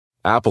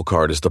Apple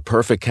Card is the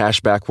perfect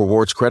cashback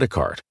rewards credit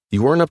card.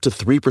 You earn up to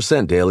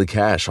 3% daily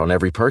cash on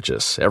every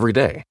purchase, every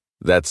day.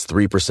 That's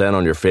 3%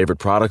 on your favorite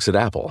products at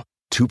Apple,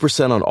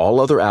 2% on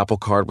all other Apple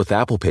Card with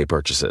Apple Pay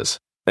purchases,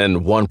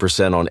 and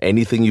 1% on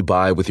anything you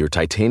buy with your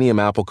titanium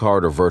Apple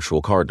Card or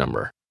virtual card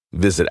number.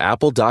 Visit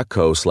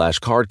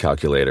apple.co/card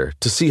calculator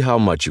to see how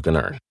much you can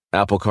earn.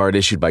 Apple Card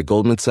issued by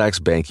Goldman Sachs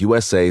Bank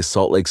USA,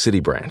 Salt Lake City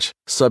branch.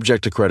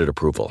 Subject to credit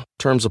approval.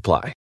 Terms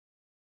apply.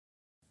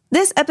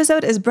 This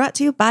episode is brought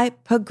to you by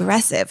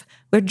Progressive,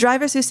 where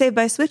drivers who save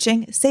by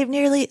switching save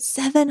nearly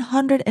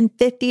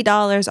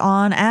 $750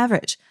 on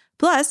average.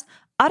 Plus,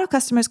 auto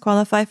customers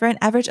qualify for an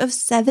average of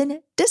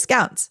 7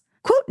 discounts.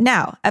 Quote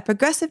now at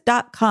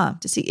Progressive.com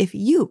to see if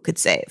you could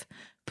save.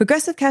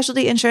 Progressive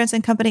Casualty Insurance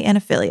and Company and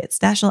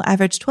Affiliates. National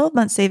average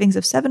 12-month savings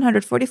of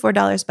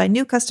 $744 by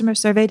new customers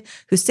surveyed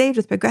who saved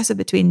with Progressive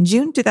between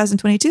June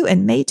 2022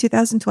 and May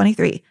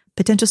 2023.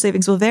 Potential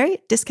savings will vary.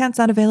 Discounts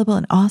not available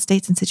in all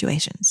states and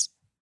situations.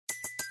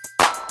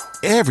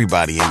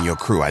 Everybody in your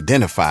crew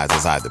identifies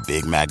as either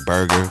Big Mac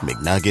Burger,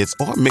 McNuggets,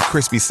 or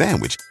McCrispy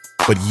Sandwich.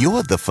 But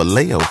you're the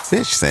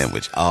Filet-O-Fish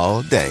Sandwich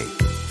all day.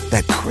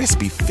 That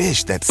crispy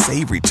fish, that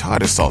savory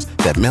tartar sauce,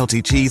 that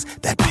melty cheese,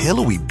 that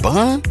pillowy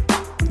bun.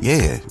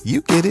 Yeah,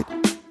 you get it.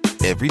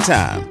 Every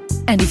time.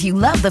 And if you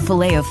love the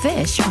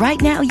Filet-O-Fish, right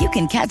now you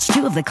can catch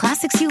 2 of the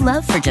classics you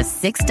love for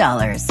just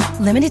 $6.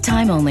 Limited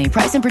time only.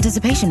 Price and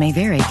participation may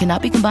vary.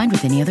 Cannot be combined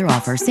with any other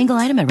offer. Single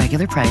item at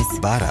regular price.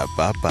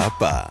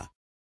 Ba-da-ba-ba-ba.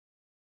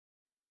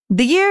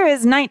 The year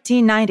is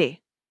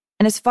 1990,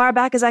 and as far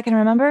back as I can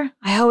remember,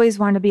 I always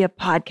wanted to be a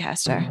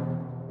podcaster.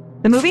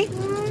 The movie?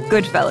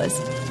 Goodfellas.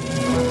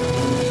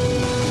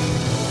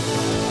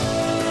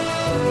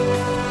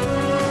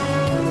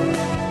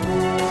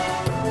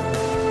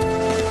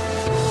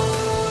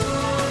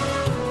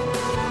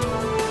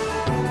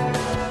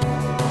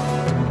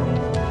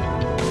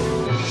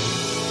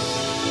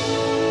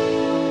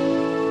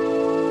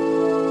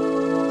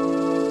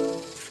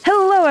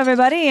 Hello,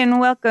 everybody, and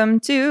welcome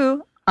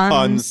to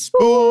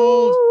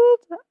Unspooled.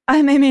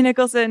 I'm Amy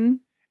Nicholson.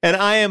 And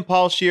I am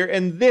Paul Scheer,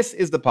 and this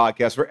is the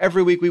podcast where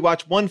every week we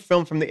watch one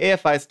film from the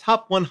AFI's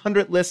top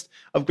 100 list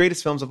of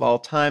greatest films of all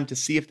time to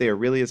see if they are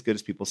really as good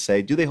as people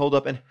say. Do they hold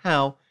up, and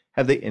how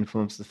have they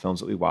influenced the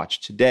films that we watch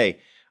today?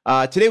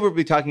 Today we'll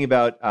be talking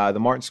about the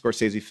Martin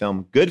Scorsese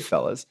film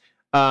Goodfellas.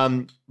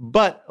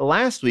 But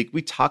last week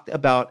we talked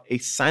about a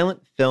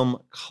silent film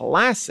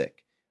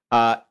classic,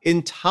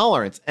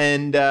 Intolerance.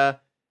 And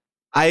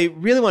I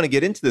really want to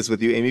get into this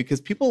with you, Amy,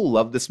 because people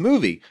love this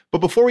movie. But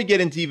before we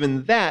get into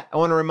even that, I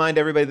want to remind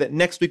everybody that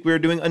next week we are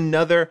doing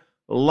another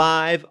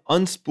live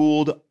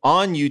Unspooled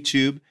on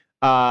YouTube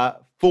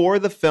for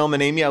the film.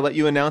 And Amy, I'll let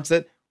you announce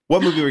it.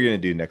 What movie are we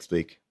going to do next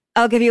week?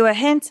 I'll give you a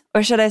hint,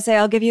 or should I say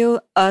I'll give you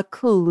a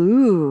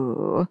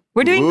clue.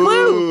 We're doing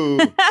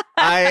Clue.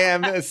 I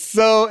am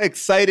so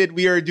excited.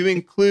 We are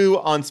doing Clue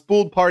on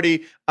Spooled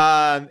Party.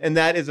 And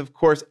that is, of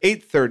course,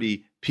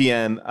 8:30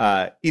 p.m.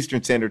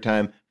 Eastern Standard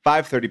Time.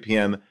 5:30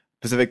 p.m.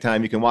 Pacific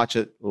time. You can watch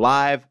it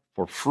live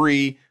for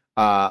free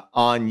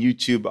on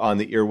YouTube on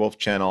the Earwolf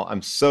channel.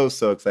 I'm so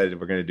excited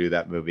we're going to do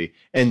that movie.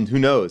 And who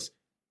knows?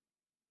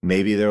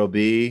 Maybe there will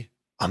be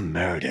a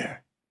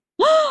murder.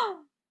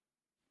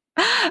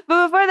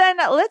 But before then,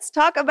 let's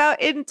talk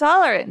about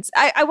Intolerance.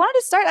 I wanted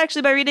to start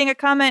actually by reading a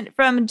comment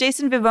from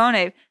Jason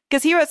Vivone,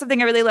 because he wrote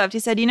something I really loved. He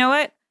said, you know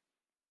what?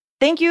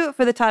 Thank you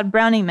for the Todd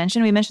Browning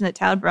mention. We mentioned that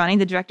Todd Browning,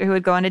 the director who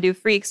would go on to do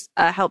Freaks,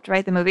 helped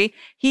write the movie.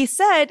 He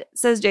said,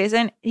 says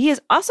Jason, he is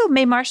also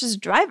Mae Marsh's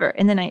driver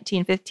in the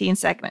 1915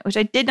 segment, which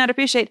I did not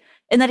appreciate,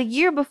 and that a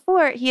year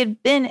before he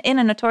had been in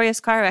a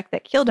notorious car wreck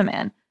that killed a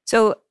man.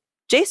 So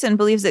Jason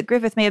believes that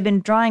Griffith may have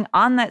been drawing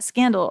on that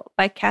scandal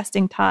by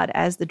casting Todd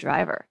as the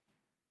driver.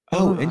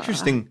 Oh,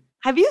 interesting.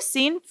 Have you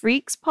seen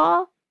Freaks,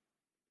 Paul?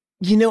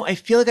 You know, I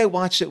feel like I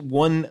watched it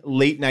one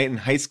late night in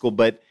high school,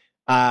 but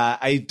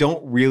I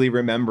don't really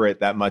remember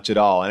it that much at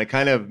all. And it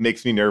kind of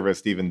makes me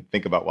nervous to even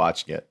think about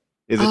watching it.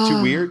 Is it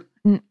too weird?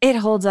 It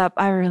holds up.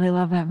 I really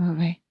love that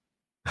movie.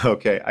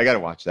 Okay, I got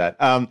to watch that.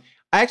 I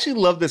actually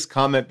love this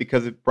comment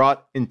because it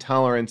brought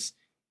Intolerance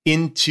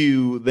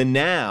into the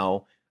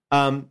now.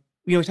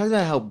 We talked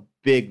about how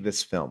big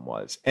this film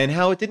was and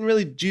how it didn't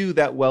really do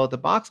that well at the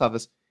box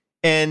office.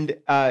 And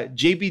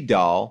JB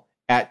Dahl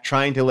at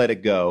Trying to Let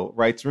It Go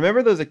writes,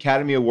 remember those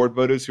Academy Award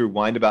voters who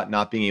whined about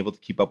not being able to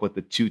keep up with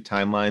the 2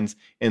 timelines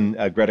in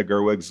Greta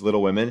Gerwig's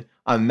Little Women?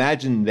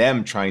 Imagine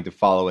them trying to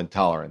follow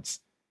Intolerance.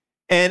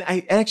 And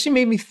it actually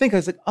made me think, I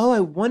was like, oh, I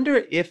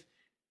wonder if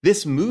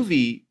this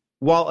movie,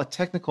 while a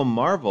technical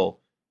marvel,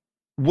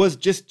 was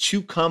just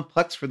too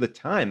complex for the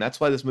time.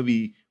 That's why this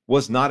movie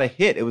was not a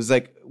hit. It was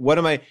like,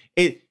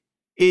 it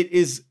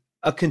is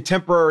a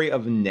contemporary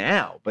of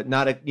now, but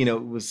not it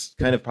was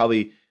kind of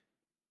probably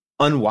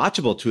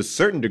unwatchable to a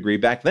certain degree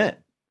back then.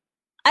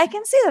 I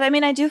can see that. I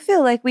mean, I do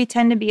feel like we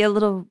tend to be a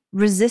little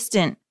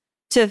resistant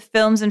to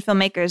films and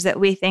filmmakers that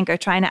we think are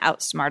trying to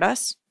outsmart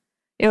us.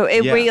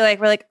 We're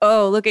like,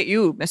 oh, look at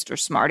you, Mr.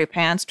 Smarty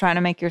Pants, trying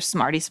to make your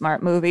smarty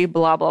smart movie,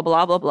 blah, blah,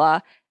 blah, blah, blah.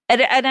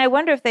 And I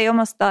wonder if they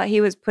almost thought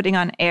he was putting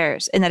on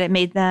airs and that it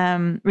made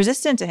them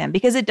resistant to him,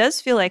 because it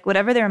does feel like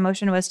whatever their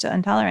emotion was to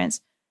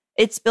Intolerance,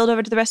 it spilled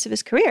over to the rest of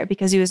his career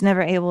because he was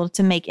never able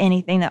to make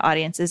anything that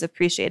audiences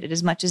appreciated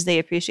as much as they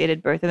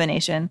appreciated Birth of a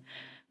Nation,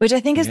 which I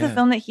think is the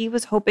film that he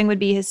was hoping would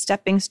be his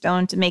stepping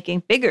stone to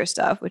making bigger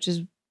stuff, which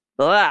is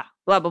blah,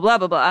 blah, blah, blah,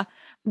 blah, blah.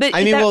 But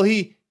I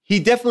mean, he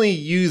definitely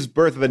used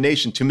Birth of a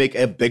Nation to make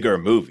a bigger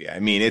movie. I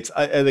mean, it's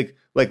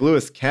like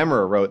Lewis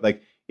Cameron wrote,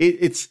 like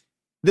it's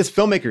this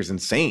filmmaker's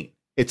insane.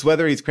 It's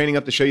whether he's craning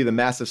up to show you the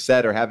massive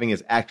set or having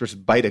his actress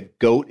bite a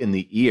goat in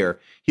the ear.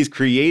 He's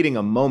creating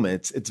a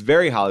moment. It's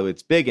very Hollywood.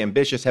 It's big,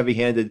 ambitious,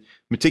 heavy-handed,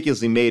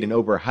 meticulously made, and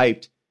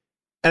overhyped.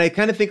 And I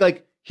kind of think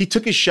like he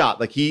took his shot.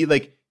 He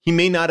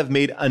may not have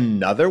made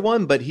another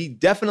one, but he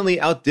definitely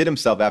outdid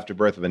himself after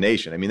Birth of a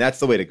Nation. I mean, that's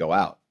the way to go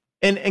out.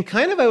 And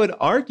kind of, I would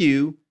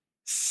argue,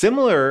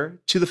 similar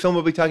to the film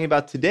we'll be talking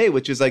about today,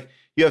 which is like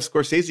you have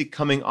Scorsese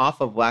coming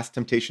off of Last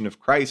Temptation of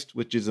Christ,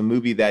 which is a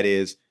movie that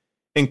is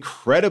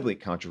incredibly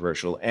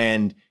controversial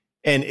and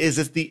is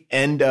at the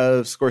end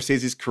of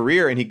Scorsese's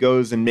career, and he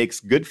goes and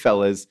makes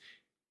Goodfellas,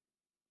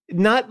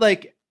 not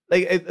like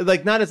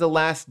not as a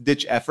last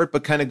ditch effort,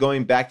 but kind of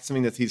going back to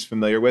something that he's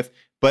familiar with,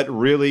 but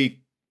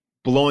really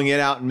blowing it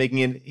out and making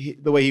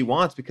it the way he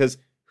wants, because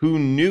who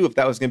knew if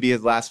that was going to be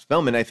his last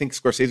film? And I think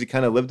Scorsese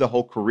kind of lived a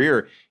whole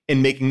career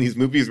in making these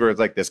movies where it's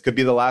like, this could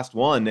be the last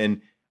one.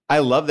 And I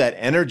love that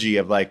energy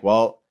of like,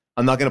 well,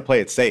 I'm not going to play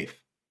it safe.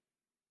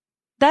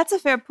 That's a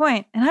fair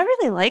point. And I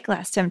really like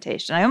Last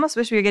Temptation. I almost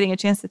wish we were getting a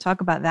chance to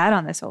talk about that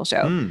on this whole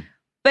show.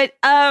 But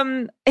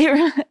there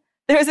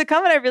was a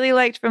comment I really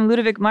liked from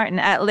Ludovic Martin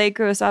at Lei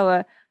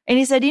Kurosawa. And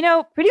he said,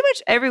 pretty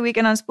much every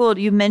weekend on Spooled,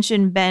 you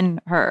mention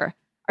Ben-Hur.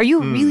 Are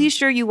you really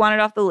sure you want it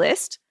off the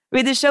list? I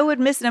mean, the show would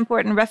miss an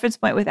important reference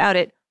point without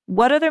it.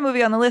 What other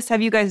movie on the list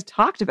have you guys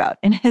talked about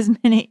in as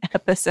many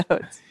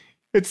episodes?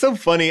 It's so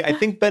funny. I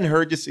think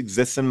Ben-Hur just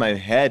exists in my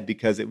head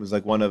because it was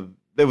like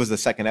there was the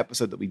second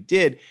episode that we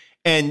did.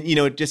 And,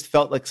 it just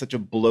felt like such a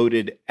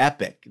bloated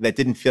epic that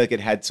didn't feel like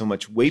it had so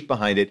much weight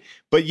behind it.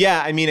 But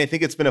yeah, I mean, I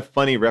think it's been a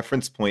funny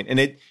reference point, and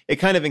it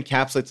kind of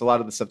encapsulates a lot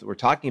of the stuff that we're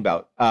talking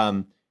about,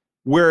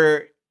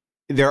 where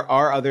there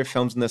are other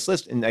films in this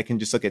list. And I can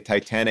just look at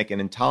Titanic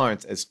and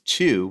Intolerance as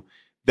two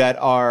that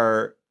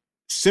are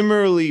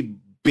similarly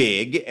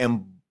big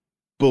and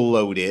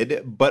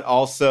bloated, but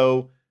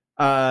also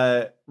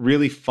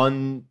really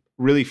fun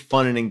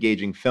and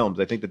engaging films.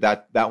 I think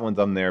that one's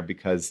on there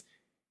because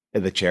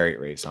of the Chariot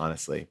Race,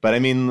 honestly. But I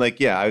mean,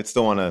 I would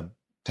still want to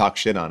talk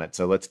shit on it.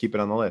 So let's keep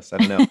it on the list. I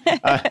don't know.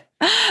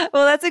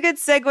 Well, that's a good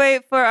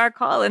segue for our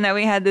call-in that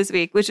we had this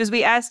week, which is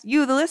we asked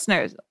you, the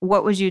listeners,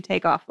 what would you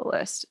take off the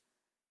list?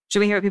 Should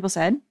we hear what people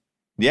said?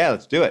 Yeah,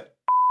 let's do it.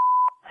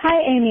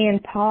 Hi, Amy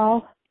and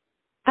Paul.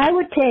 I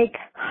would take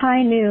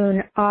High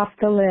Noon off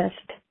the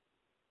list.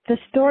 The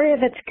story of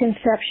its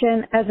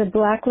conception as a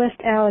blacklist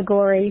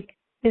allegory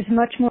is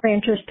much more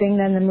interesting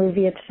than the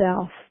movie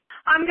itself.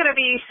 I'm going to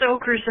be so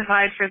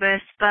crucified for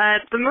this,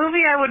 but the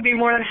movie I would be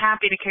more than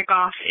happy to kick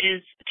off is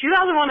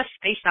 2001: A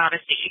Space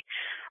Odyssey.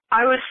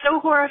 I was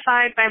so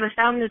horrified by the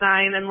sound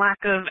design and lack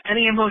of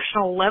any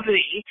emotional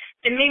levity,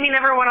 it made me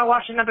never want to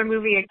watch another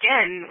movie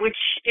again, which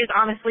is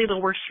honestly the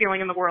worst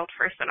feeling in the world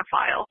for a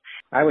cinephile.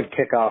 I would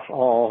kick off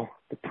all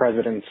the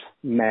President's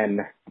Men.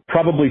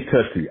 Probably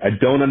Tootsie. I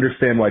don't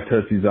understand why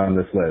Tootsie's on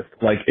this list.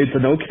 It's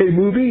an okay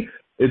movie.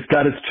 It's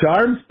got its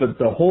charms, but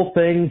the whole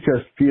thing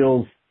just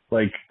feels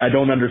like I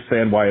don't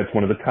understand why it's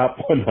one of the top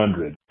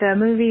 100. The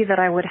movie that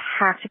I would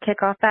have to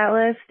kick off that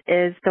list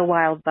is The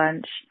Wild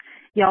Bunch.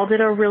 Y'all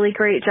did a really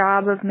great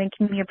job of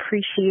making me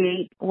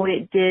appreciate what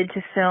it did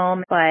to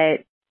film,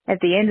 but at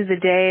the end of the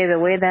day, the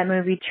way that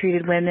movie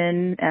treated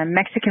women,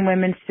 Mexican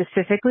women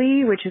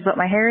specifically, which is what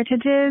my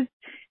heritage is,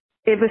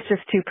 it was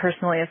just too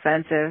personally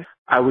offensive.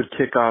 I would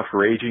kick off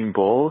Raging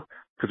Bull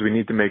because we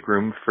need to make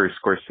room for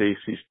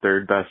Scorsese's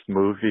third best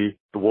movie,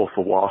 The Wolf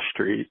of Wall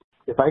Street.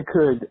 If I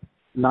could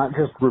not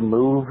just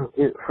remove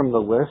it from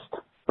the list,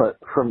 but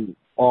from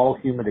all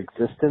human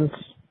existence,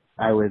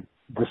 I would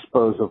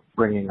dispose of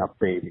Bringing Up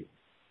Baby.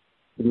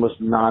 The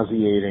most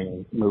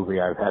nauseating movie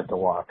I've had to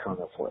watch on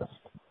this list.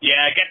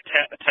 Yeah, get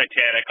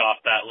Titanic off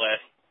that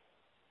list.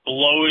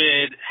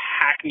 Bloated,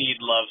 hackneyed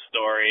love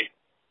story.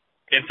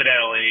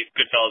 Incidentally,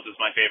 Goodfellas is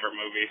my favorite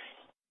movie.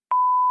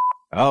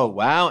 Oh,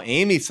 wow.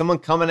 Amy, someone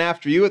coming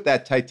after you with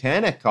that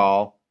Titanic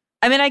call.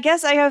 I mean, I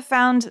guess I have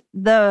found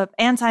the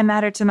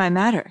antimatter to my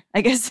matter.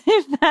 I guess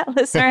if that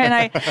listener and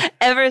I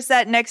ever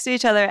sat next to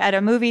each other at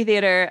a movie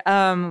theater,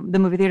 the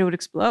movie theater would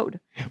explode.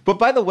 But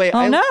by the way,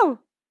 no.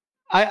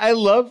 I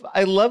love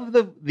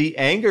the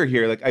anger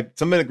here.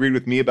 Someone agreed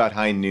with me about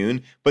High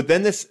Noon, but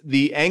then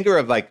the anger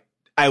of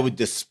I would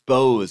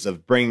dispose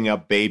of Bringing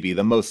Up Baby,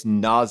 the most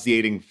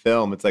nauseating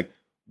film. It's like,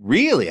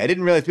 really? I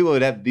didn't realize people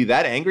would have to be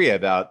that angry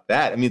about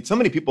that. I mean, so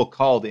many people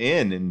called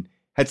in and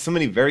had so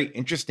many very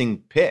interesting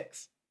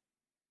picks.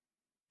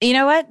 You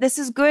know what? This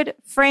is good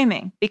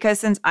framing, because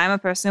since I'm a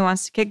person who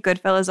wants to kick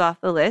Goodfellas off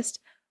the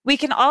list, we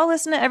can all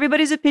listen to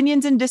everybody's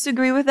opinions and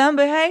disagree with them.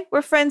 But hey,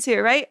 we're friends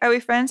here, right? Are we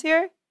friends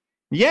here?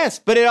 Yes,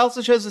 but it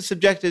also shows the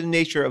subjective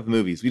nature of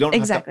movies. We don't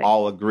have to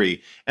all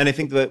agree. And I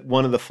think that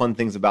one of the fun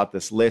things about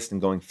this list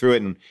and going through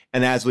it, and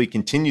as we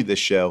continue this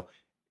show,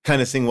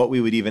 kind of seeing what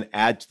we would even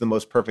add to the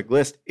most perfect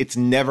list, it's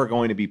never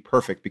going to be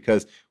perfect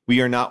because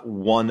we are not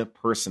one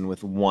person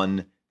with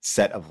one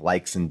set of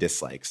likes and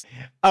dislikes.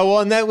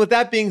 And with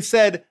that being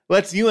said,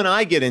 let's you and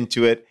I get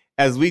into it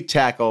as we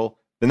tackle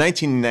the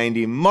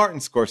 1990 Martin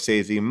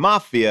Scorsese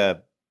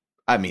Mafia,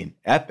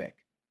 epic.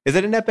 Is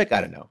it an epic?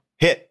 I don't know.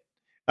 Hit.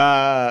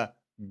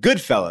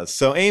 Goodfellas.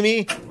 So,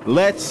 Amy,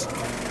 let's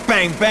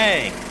bang,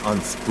 bang on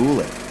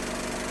Spool It.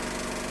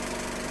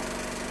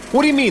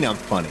 What do you mean I'm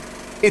funny?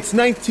 It's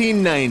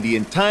 1990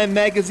 and Time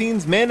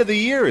Magazine's Man of the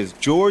Year is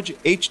George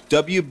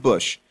H.W.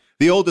 Bush.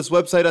 The oldest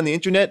website on the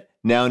internet,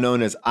 now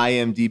known as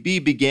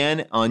IMDb,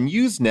 began on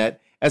Usenet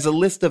as a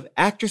list of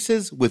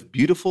actresses with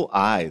beautiful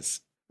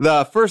eyes.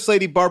 The First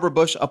Lady Barbara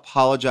Bush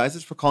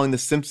apologizes for calling The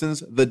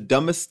Simpsons the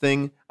dumbest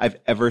thing I've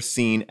ever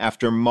seen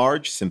after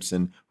Marge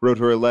Simpson wrote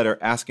her a letter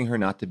asking her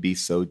not to be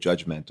so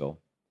judgmental.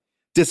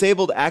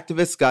 Disabled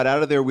activists got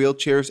out of their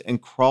wheelchairs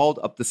and crawled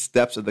up the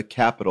steps of the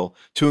Capitol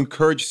to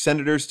encourage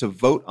senators to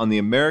vote on the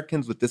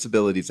Americans with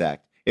Disabilities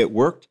Act. It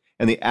worked,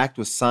 and the act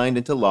was signed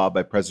into law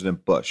by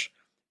President Bush.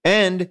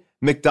 And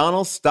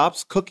McDonald's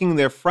stops cooking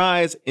their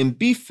fries in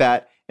beef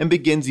fat and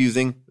begins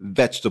using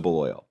vegetable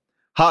oil.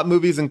 Hot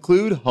movies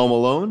include Home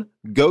Alone,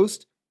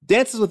 Ghost,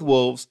 Dances with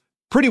Wolves,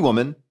 Pretty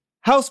Woman,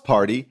 House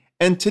Party,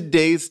 and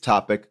today's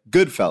topic,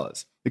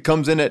 Goodfellas. It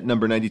comes in at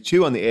number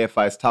 92 on the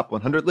AFI's Top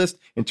 100 list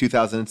in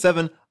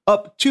 2007,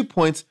 up 2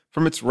 points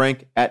from its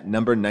rank at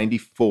number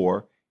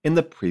 94 in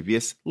the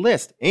previous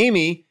list.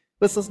 Amy,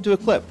 let's listen to a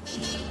clip.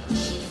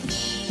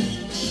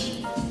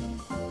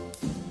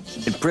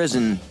 In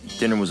prison,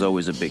 dinner was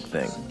always a big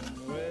thing.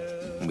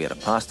 We had a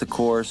pasta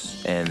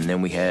course, and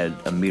then we had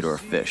a meat or a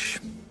fish.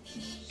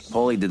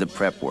 Paulie did the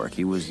prep work.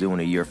 He was doing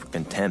a year for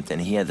contempt, and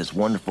he had this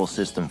wonderful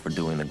system for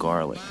doing the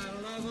garlic.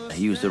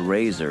 He used a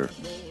razor,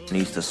 and he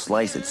used to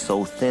slice it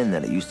so thin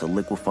that it used to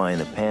liquefy in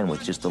the pan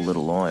with just a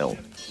little oil.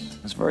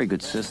 It's a very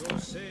good system.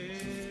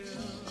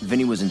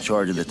 Vinny was in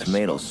charge of the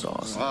tomato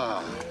sauce.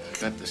 Ah,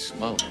 got the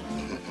smoke.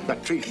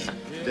 Got three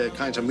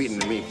kinds of meat in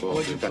the meatballs.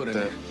 What'd you put in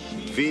there?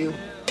 Veal,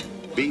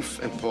 beef,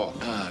 and pork.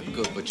 Ah,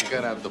 good, but you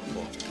gotta have the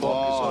pork.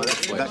 Oh,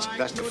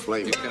 that's the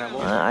flavor.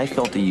 I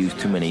felt he used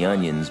too many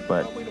onions,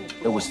 but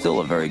it was still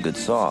a very good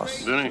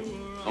sauce. Vinny,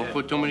 don't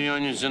put too many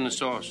onions in the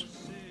sauce.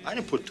 I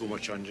didn't put too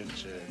much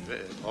onions,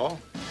 Paul.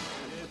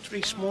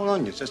 3 small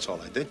onions, that's all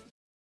I did.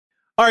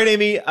 All right,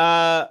 Amy,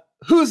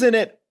 who's in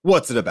it?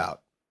 What's it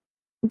about?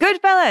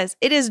 Goodfellas.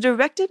 It is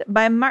directed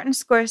by Martin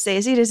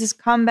Scorsese. It is his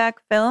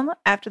comeback film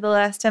after The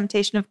Last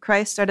Temptation of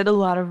Christ started a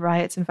lot of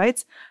riots and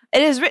fights.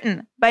 It is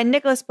written by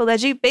Nicholas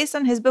Pileggi based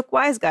on his book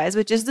Wise Guys,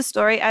 which is the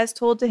story as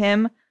told to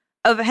him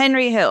of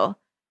Henry Hill,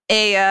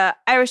 a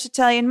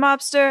Irish-Italian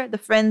mobster, the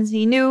friends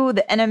he knew,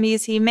 the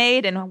enemies he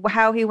made, and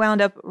how he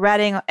wound up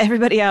ratting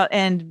everybody out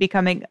and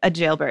becoming a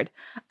jailbird.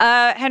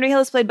 Henry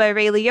Hill is played by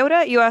Ray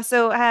Liotta. You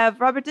also have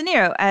Robert De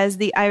Niro as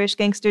the Irish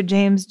gangster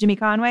James Jimmy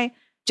Conway,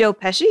 Joe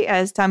Pesci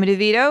as Tommy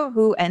DeVito,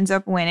 who ends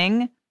up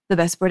winning the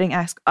Best Supporting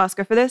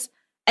Oscar for this.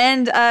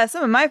 And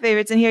some of my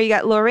favorites in here, you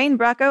got Lorraine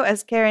Bracco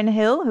as Karen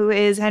Hill, who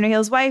is Henry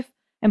Hill's wife,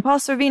 and Paul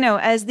Sorvino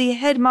as the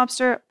head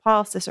mobster,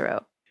 Paul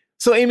Cicero.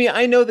 So, Amy,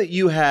 I know that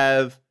you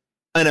have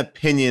an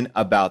opinion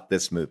about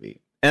this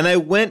movie. And I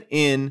went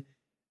in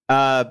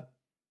kind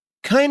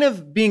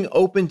of being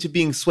open to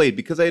being swayed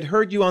because I had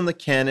heard you on The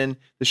Canon,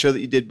 the show that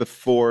you did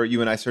before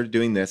you and I started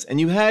doing this, and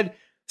you had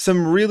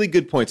some really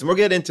good points. And we'll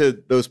get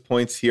into those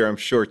points here, I'm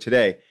sure,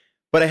 today.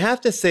 But I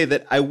have to say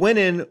that I went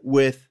in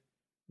with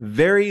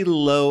very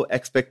low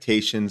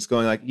expectations,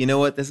 going like, you know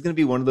what, this is going to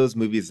be one of those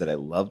movies that I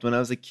loved when I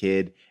was a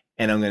kid,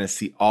 and I'm going to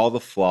see all the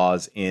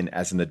flaws in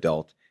as an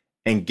adult.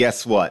 And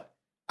guess what?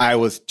 I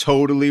was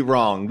totally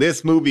wrong.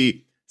 This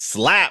movie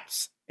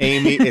slaps,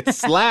 Amy. It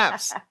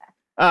slaps.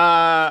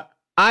 I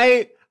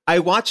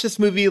watched this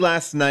movie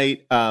last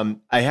night. I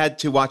had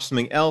to watch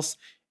something else,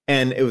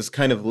 and it was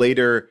kind of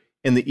later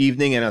in the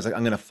evening, and I was like,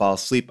 I'm going to fall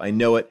asleep. I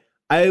know it.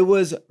 I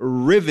was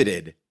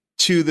riveted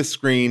to the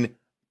screen,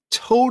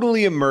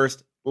 totally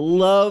immersed,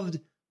 loved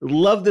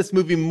this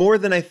movie more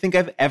than I think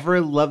I've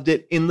ever loved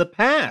it in the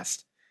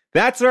past.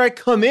 That's where I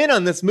come in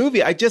on this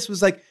movie. I just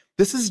was like,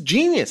 this is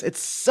genius.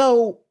 It's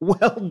so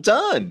well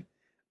done.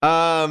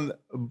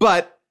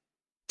 But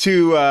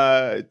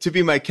to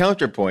be my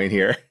counterpoint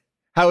here,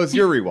 how was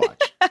your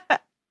rewatch?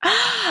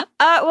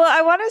 Well,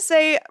 I want to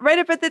say right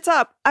up at the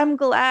top, I'm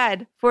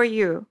glad for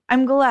you.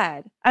 I'm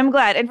glad.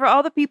 And for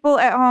all the people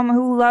at home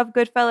who love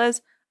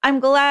Goodfellas, I'm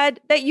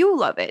glad that you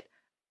love it.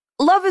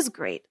 Love is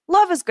great.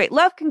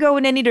 Love can go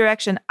in any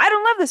direction. I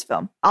don't love this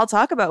film. I'll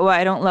talk about why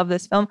I don't love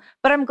this film,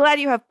 but I'm glad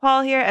you have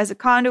Paul here as a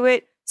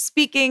conduit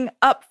speaking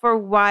up for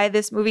why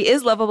this movie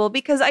is lovable,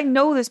 because I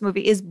know this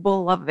movie is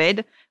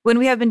beloved. When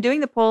we have been doing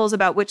the polls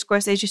about which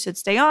Scorsese should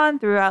stay on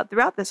throughout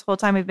this whole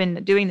time we've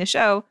been doing the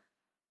show,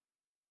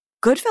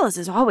 Goodfellas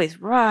is always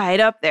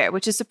right up there,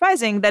 which is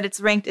surprising that it's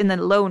ranked in the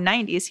low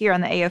 90s here on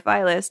the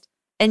AFI list.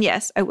 And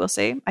yes, I will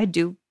say, I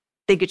do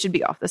think it should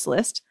be off this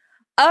list.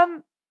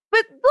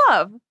 But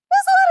love,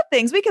 there's a lot of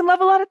things. We can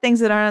love a lot of things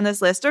that aren't on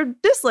this list, or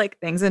dislike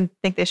things and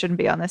think they shouldn't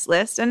be on this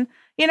list. And,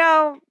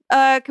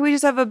 can we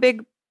just have a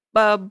big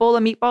bowl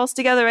of meatballs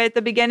together right at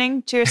the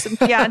beginning? Cheers some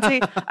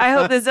Chianti. I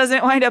hope this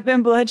doesn't wind up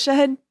in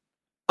bloodshed.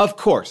 Of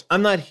course.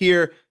 I'm not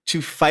here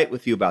to fight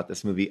with you about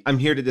this movie. I'm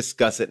here to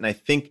discuss it. And I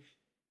think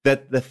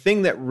that the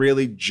thing that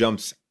really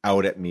jumps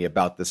out at me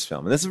about this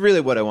film, and this is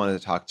really what I wanted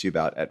to talk to you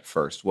about at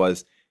first,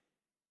 was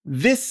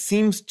this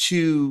seems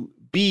to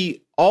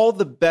be all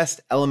the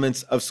best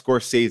elements of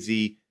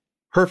Scorsese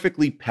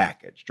perfectly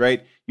packaged,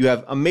 right? You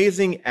have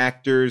amazing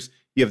actors.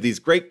 You have these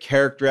great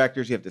character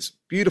actors. You have this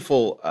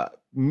beautiful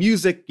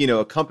music,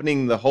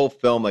 accompanying the whole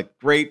film, like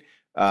great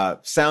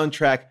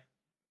soundtrack.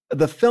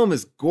 The film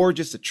is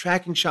gorgeous. The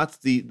tracking shots,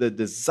 the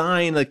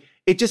design, like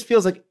it just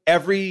feels like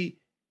every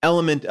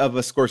element of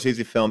a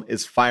Scorsese film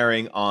is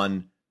firing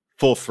on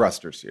full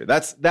thrusters here.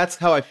 That's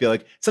how I feel.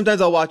 Like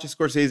sometimes I'll watch a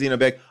Scorsese and I'll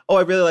be like, oh,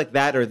 I really like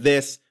that or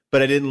this,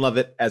 but I didn't love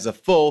it as a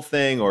full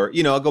thing, or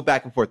I'll go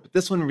back and forth. But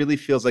this one really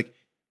feels like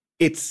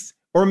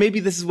or maybe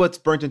this is what's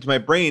burnt into my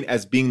brain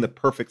as being the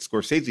perfect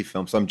Scorsese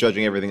film. So I'm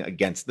judging everything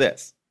against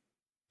this.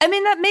 I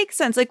mean, that makes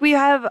sense. Like we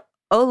have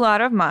a lot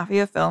of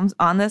mafia films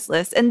on this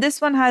list, and this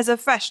one has a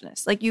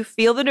freshness. Like you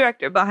feel the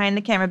director behind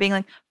the camera being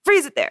like,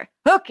 freeze it there.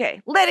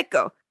 Okay, let it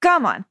go.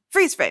 Come on,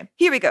 freeze frame.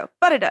 Here we go.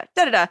 Ba-da-da,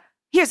 da-da-da.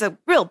 Here's a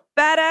real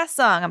badass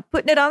song. I'm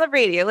putting it on the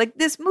radio. Like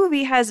this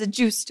movie has a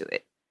juice to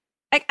it.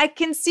 I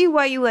can see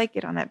why you like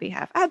it on that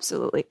behalf.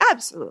 Absolutely,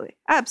 absolutely,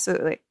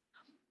 absolutely.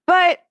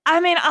 But I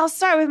mean, I'll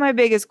start with my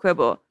biggest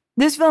quibble.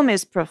 This film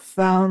is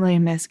profoundly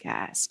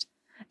miscast.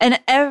 And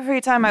every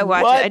time I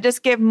watch it, I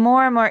just get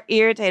more and more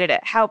irritated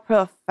at how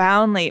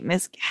profoundly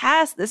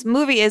miscast this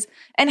movie is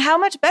and how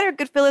much better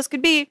Goodfellas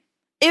could be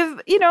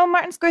if,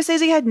 Martin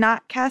Scorsese had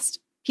not cast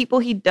people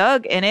he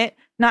dug in it,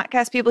 not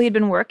cast people he'd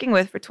been working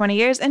with for 20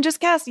 years, and just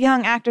cast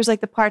young actors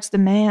like the parts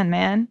demand,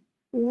 man.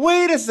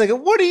 Wait a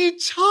second. What are you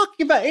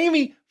talking about,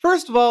 Amy?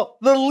 First of all,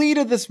 the lead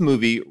of this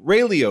movie,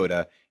 Ray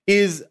Liotta,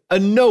 is a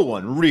no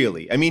one,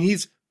 really. I mean,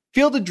 he's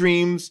Field of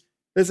Dreams.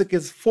 This is like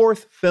his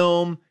fourth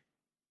film.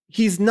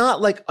 He's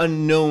not like a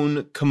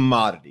known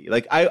commodity.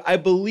 Like I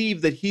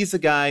believe that he's a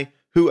guy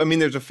who, I mean,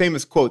 there's a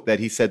famous quote that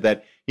he said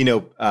that,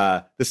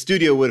 the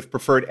studio would have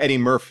preferred Eddie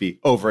Murphy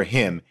over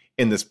him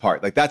in this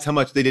part. Like that's how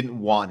much they didn't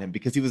want him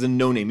because he was a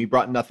no name. He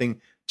brought nothing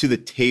to the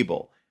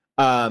table.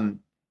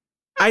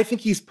 I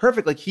think he's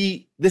perfect. Like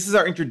this is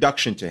our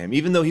introduction to him,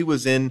 even though he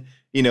was in,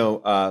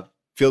 Field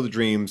of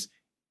Dreams.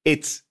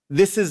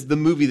 This is the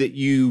movie that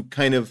you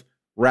kind of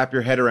wrap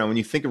your head around when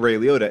you think of Ray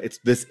Liotta. It's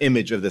this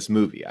image of this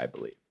movie, I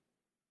believe.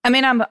 I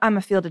mean, I'm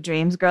a Field of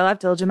Dreams girl. I've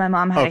told you my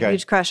mom had a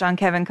huge crush on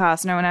Kevin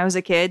Costner when I was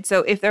a kid. So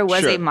if there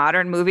was a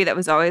modern movie that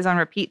was always on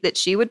repeat that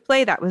she would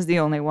play, that was the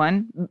only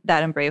one,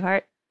 that and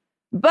Braveheart.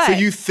 But so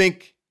you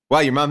think, wow,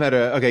 your mom had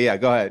okay, yeah,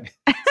 go ahead.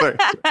 Sorry.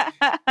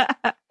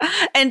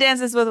 And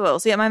Dances with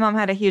Wolves. Yeah, my mom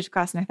had a huge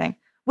Costner thing,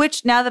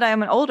 which now that I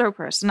am an older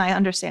person, I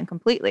understand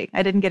completely.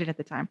 I didn't get it at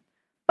the time.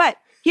 But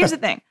here's the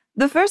thing.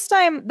 The first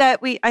time that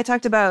I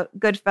talked about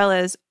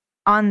Goodfellas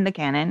on the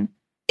canon,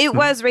 it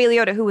was Ray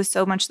Liotta who was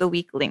so much the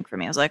weak link for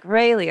me. I was like,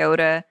 Ray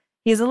Liotta,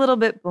 he's a little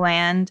bit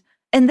bland.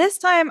 And this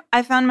time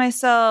I found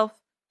myself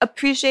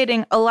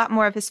appreciating a lot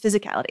more of his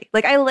physicality.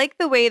 Like I like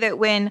the way that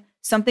when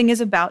something is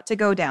about to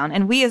go down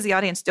and we as the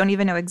audience don't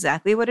even know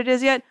exactly what it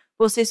is yet,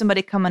 we'll see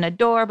somebody come in a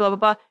door, blah, blah,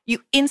 blah. You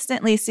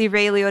instantly see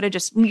Ray Liotta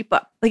just leap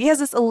up. Like he has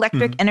this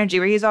electric energy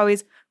where he's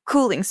always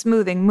cooling,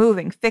 smoothing,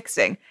 moving,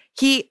 fixing.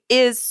 He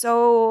is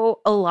so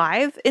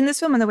alive in this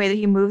film in the way that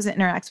he moves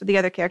and interacts with the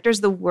other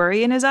characters, the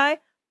worry in his eye.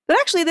 But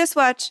actually this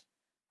watch,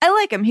 I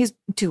like him. He's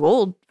too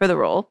old for the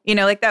role.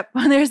 Like that,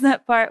 there's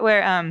that part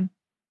where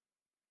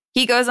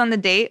he goes on the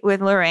date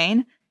with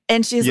Lorraine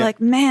and she's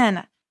like,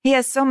 man, he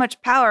has so much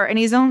power and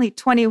he's only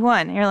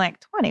 21. And you're like,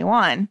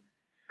 21?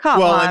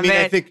 Come on, I mean,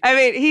 man.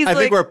 I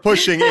think we're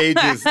pushing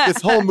ages.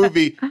 This whole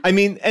movie. I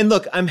mean, and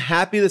look, I'm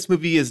happy this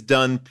movie is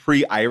done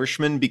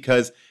pre-Irishman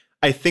because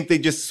I think they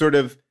just sort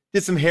of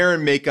did some hair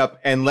and makeup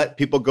and let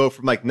people go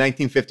from like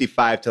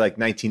 1955 to like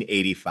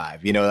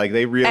 1985. Like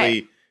they really.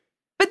 Hey.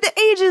 But the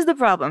age is the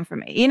problem for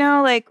me.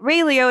 Like Ray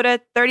Liotta,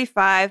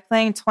 35,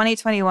 playing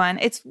 2021.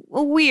 It's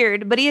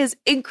weird, but he is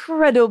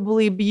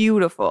incredibly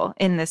beautiful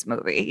in this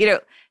movie.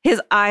 His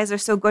eyes are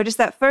so gorgeous.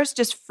 That first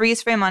just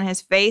freeze frame on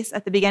his face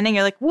at the beginning,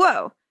 you're like,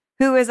 whoa,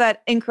 who is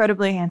that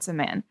incredibly handsome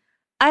man?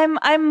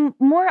 I'm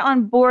more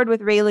on board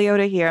with Ray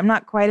Liotta here. I'm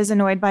not quite as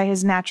annoyed by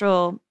his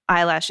natural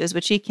eyelashes,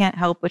 which he can't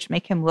help, which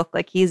make him look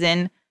like he's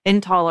in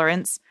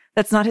Intolerance.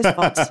 That's not his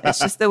fault. It's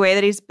just the way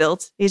that he's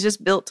built. He's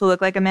just built to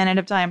look like a man at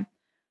a time.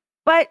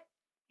 But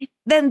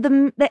then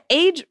the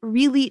age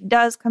really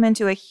does come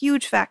into a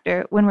huge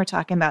factor when we're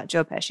talking about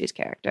Joe Pesci's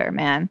character,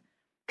 man.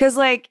 Because,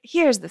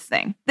 here's the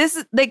thing. This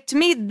is, to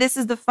me, this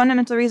is the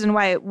fundamental reason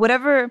why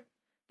whatever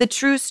the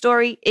true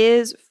story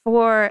is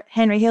for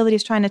Henry Hill that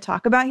he's trying to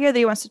talk about here, that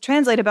he wants to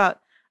translate about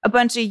a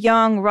bunch of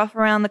young, rough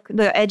around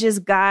the edges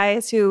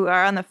guys who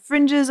are on the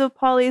fringes of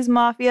Paulie's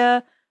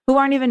mafia, who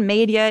aren't even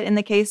made yet in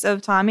the case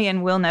of Tommy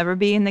and will never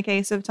be in the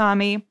case of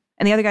Tommy.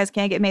 and the other guys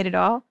can't get made at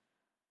all.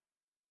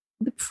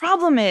 The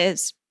problem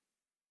is,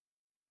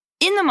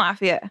 in the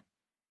mafia,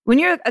 when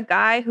you're a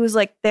guy who's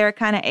like their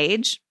kind of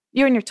age,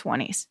 you're in your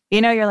 20s.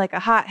 You know, you're like a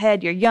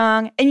hothead, you're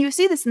young, and you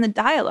see this in the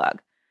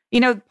dialogue.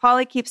 You know,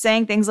 Paulie keeps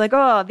saying things like,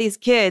 oh, these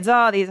kids,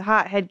 oh, these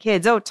hothead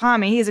kids, oh,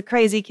 Tommy, he's a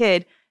crazy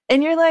kid.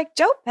 And you're like,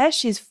 Joe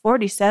Pesci's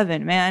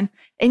 47, man,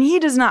 and he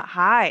does not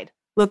hide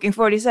looking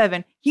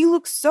 47. He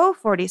looks so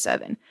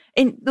 47.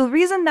 And the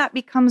reason that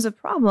becomes a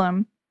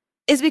problem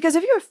is because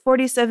if you're a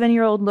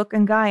 47-year-old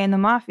looking guy in the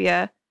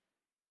mafia,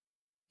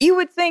 you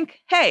would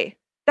think, hey,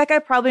 that guy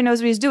probably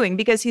knows what he's doing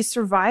because he's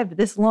survived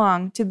this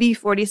long to be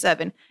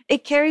 47.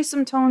 It carries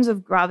some tones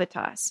of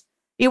gravitas.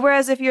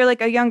 Whereas if you're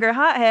like a younger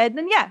hothead,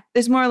 then yeah,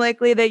 it's more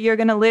likely that you're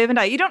going to live and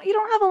die. You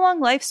don't have a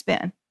long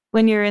lifespan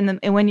when you're in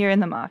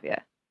the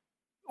mafia.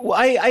 Well,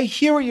 I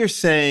hear what you're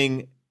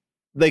saying,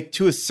 like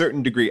to a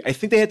certain degree. I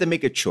think they had to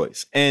make a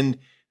choice. And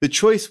the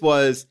choice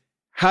was,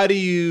 how do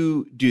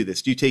you do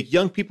this? Do you take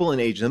young people and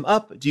age them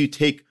up? Do you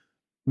take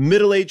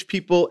middle-aged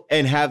people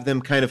and have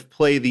them kind of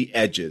play the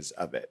edges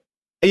of it?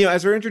 And,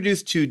 as we're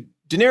introduced to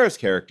De Niro's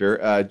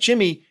character,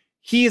 Jimmy,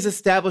 he is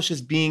established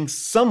as being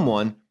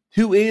someone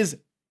who is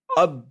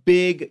a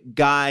big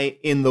guy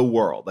in the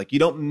world. Like, you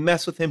don't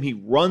mess with him. He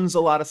runs a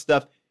lot of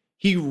stuff.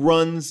 He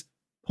runs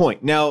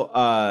point.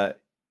 Now,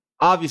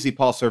 obviously,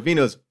 Paul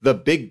Sorvino's the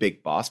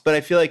big boss, but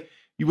I feel like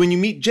when you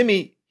meet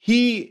Jimmy,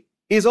 he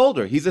is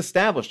older. He's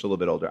established a little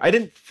bit older. I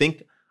didn't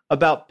think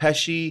about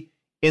Pesci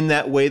in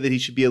that way, that he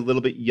should be a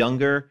little bit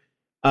younger.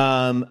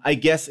 I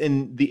guess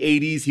in the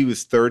 80s, he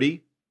was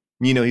 30.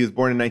 He was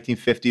born in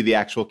 1950, the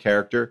actual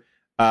character.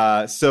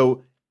 Okay,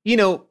 so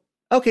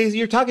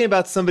you're talking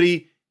about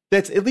somebody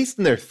that's at least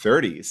in their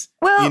 30s.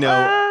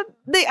 Well,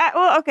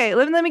 okay,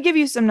 let me give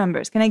you some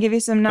numbers. Can I give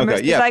you some numbers?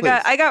 Okay,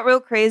 yeah, I got real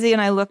crazy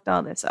and I looked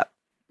all this up.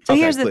 So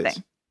here's the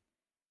thing.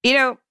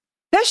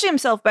 Pesci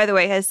himself, by the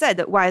way, has said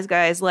that wise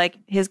guys like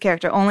his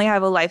character only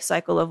have a life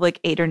cycle of like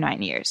 8 or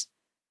 9 years.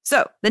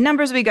 So the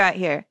numbers we got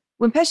here,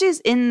 when Pesci's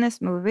in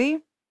this movie,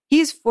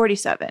 he's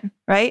 47,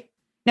 right?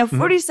 Now,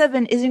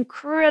 47 is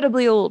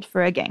incredibly old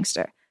for a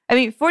gangster. I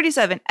mean,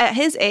 47, at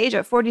his age,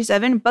 at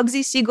 47,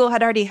 Bugsy Siegel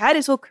had already had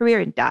his whole career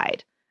and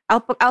died.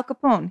 Al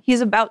Capone,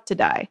 he's about to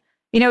die.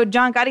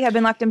 John Gotti had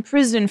been locked in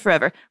prison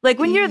forever. Like,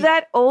 when you're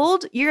that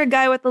old, you're a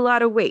guy with a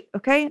lot of weight,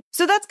 okay?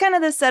 So that's kind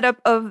of the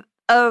setup of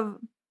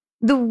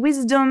the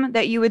wisdom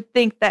that you would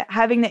think that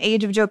having the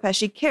age of Joe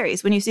Pesci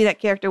carries when you see that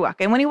character walk.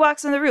 And when he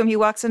walks in the room, he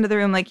walks into the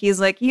room like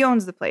he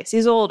owns the place.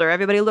 He's older.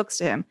 Everybody looks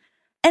to him.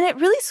 And it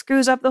really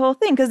screws up the whole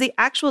thing because the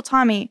actual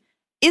Tommy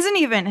isn't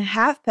even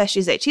half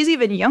Pesci's age. He's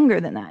even younger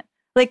than that.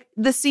 Like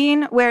the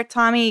scene where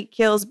Tommy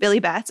kills Billy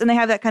Batts and they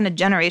have that kind of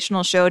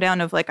generational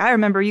showdown of like, I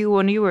remember you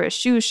when you were a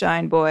shoe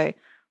shine boy,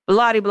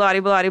 blah, blah, blah,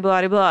 blah,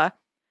 blah, blah.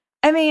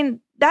 I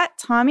mean, that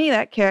Tommy,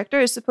 that character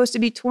is supposed to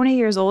be 20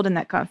 years old in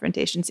that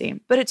confrontation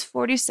scene, but it's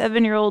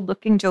 47-year-old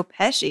looking Joe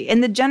Pesci.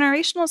 And the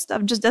generational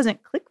stuff just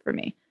doesn't click for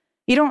me.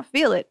 You don't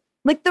feel it.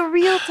 Like the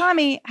real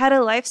Tommy had a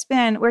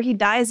lifespan where he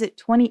dies at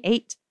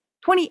 28.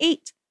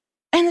 28.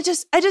 And I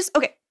just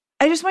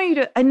want you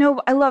to, I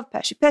know I love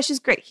Pesci. Pesci's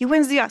great. He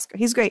wins the Oscar.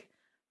 He's great.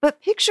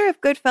 But picture if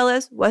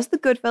Goodfellas was the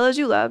Goodfellas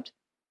you loved,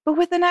 but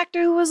with an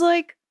actor who was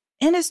like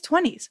in his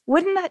 20s.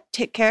 Wouldn't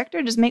that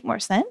character just make more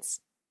sense?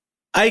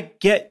 I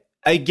get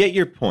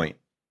your point.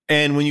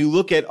 And when you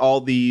look at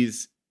all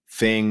these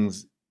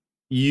things,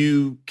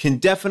 you can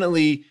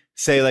definitely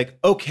say like,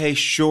 okay,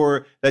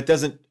 sure, that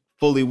doesn't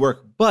fully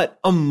work. But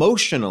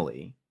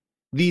emotionally,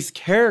 these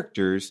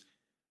characters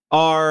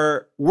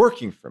are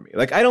working for me.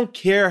 Like, I don't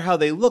care how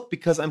they look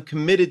because I'm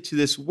committed to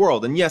this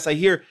world. And yes, I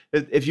hear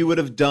that if you would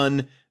have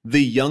done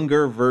the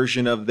younger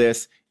version of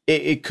this,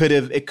 it could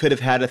have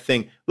had a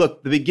thing.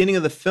 Look, the beginning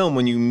of the film,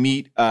 when you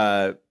meet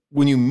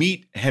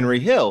Henry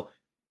Hill,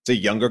 it's a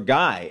younger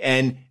guy.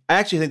 And I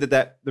actually think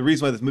that the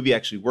reason why this movie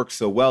actually works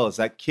so well is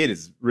that kid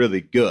is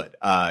really good.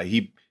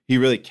 He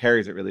really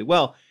carries it really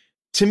well.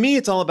 To me,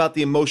 it's all about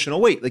the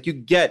emotional weight. Like, you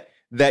get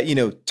that,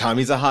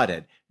 Tommy's a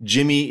hothead.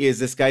 Jimmy is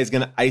this guy who's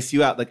going to ice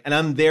you out. Like, and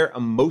I'm there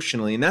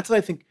emotionally. And that's what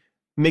I think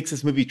makes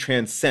this movie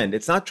transcend.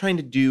 It's not trying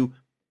to do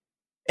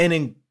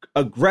an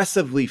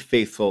aggressively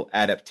faithful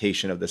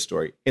adaptation of the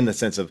story in the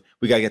sense of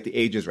we got to get the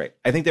ages right.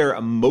 I think they're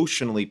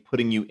emotionally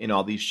putting you in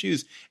all these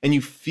shoes and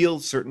you feel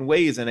certain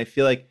ways. And I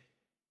feel like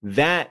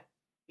that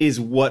is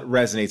what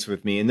resonates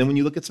with me. And then when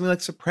you look at something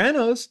like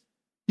Sopranos,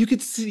 you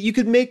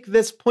could make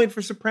this point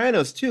for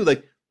Sopranos too.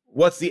 Like,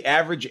 what's the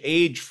average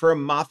age for a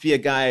mafia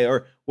guy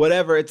or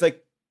whatever? It's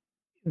like,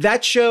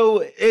 that show,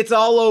 it's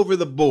all over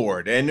the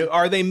board. And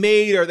are they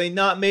made? Are they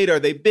not made?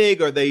 Are they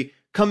big? Are they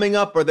coming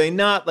up? Are they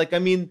not? Like, I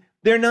mean,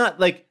 they're not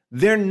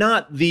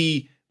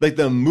the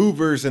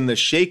movers and the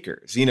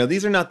shakers.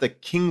 These are not the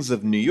kings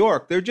of New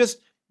York.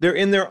 They're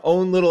in their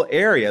own little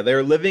area.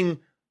 They're living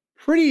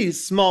pretty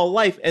small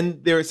life.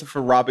 And they're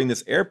for robbing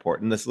this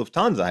airport and this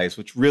Lufthansa heist,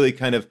 which really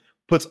kind of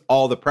puts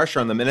all the pressure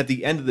on them. And at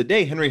the end of the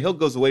day, Henry Hill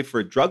goes away for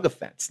a drug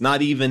offense,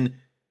 not even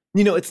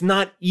it's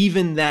not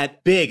even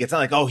that big. It's not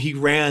like, oh, he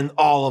ran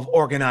all of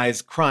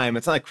organized crime.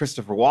 It's not like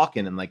Christopher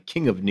Walken and like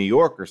King of New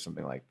York or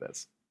something like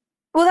this.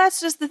 Well,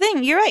 that's just the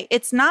thing. You're right.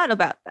 It's not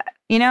about that,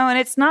 and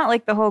it's not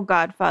like the whole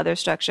Godfather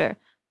structure.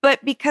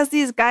 But because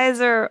these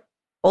guys are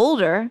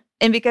older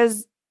and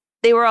because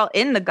they were all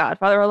in The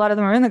Godfather, or a lot of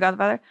them are in The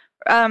Godfather,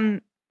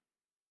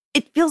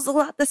 it feels a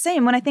lot the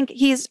same. When I think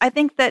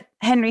that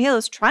Henry Hill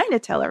is trying to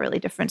tell a really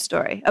different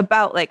story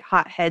about like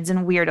hotheads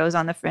and weirdos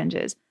on the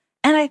fringes.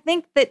 And I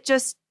think that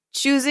just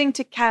choosing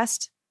to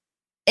cast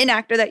an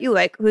actor that you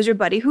like, who's your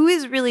buddy, who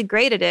is really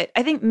great at it,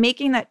 I think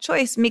making that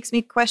choice makes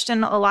me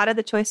question a lot of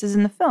the choices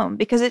in the film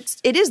because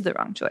it is the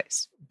wrong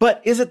choice.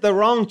 But is it the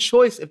wrong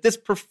choice if this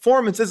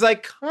performance is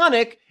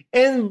iconic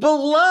and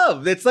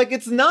beloved? It's like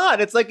it's not.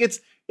 It's like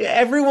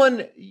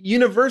everyone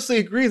universally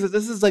agrees that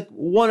this is like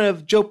one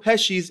of Joe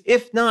Pesci's,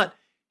 if not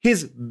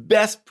his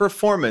best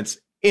performance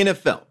in a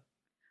film.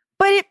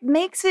 But it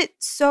makes it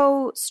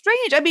so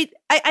strange. I mean,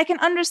 I can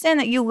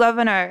understand that you love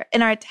and are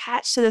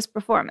attached to this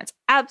performance.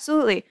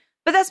 Absolutely.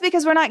 But that's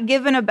because we're not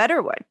given a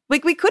better one.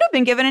 Like, we could have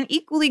been given an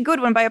equally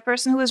good one by a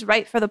person who was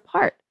right for the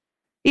part.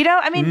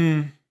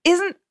 Imagine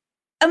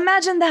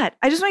that.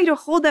 I just want you to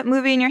hold that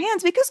movie in your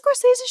hands because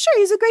Scorsese, sure,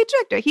 he's a great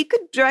director. He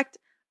could direct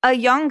a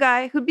young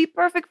guy who'd be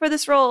perfect for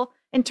this role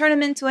and turn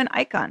him into an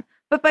icon.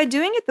 But by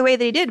doing it the way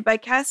they did, by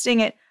casting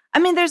it,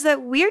 there's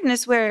that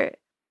weirdness where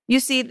you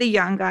see the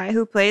young guy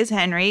who plays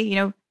Henry,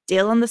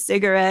 dealing the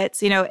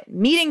cigarettes,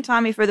 meeting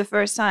Tommy for the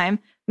first time,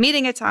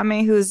 meeting a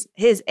Tommy who's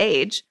his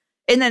age.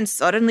 And then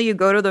suddenly you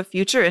go to the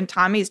future and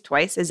Tommy's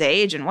twice his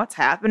age and what's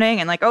happening?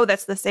 And like, oh,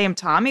 that's the same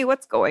Tommy.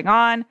 What's going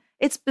on?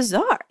 It's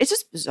bizarre. It's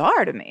just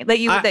bizarre to me that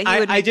he would make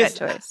that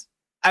choice.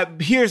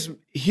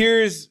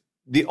 Here's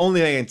the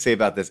only thing I can say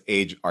about this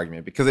age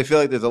argument, because I feel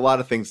like there's a lot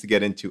of things to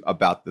get into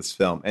about this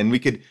film. And we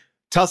could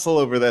tussle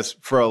over this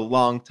for a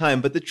long time.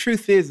 But the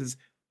truth is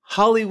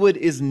Hollywood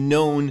is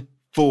known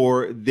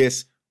for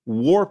this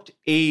warped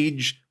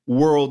age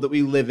world that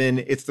we live in.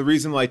 It's the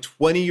reason why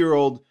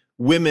 20-year-old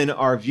women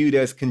are viewed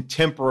as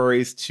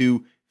contemporaries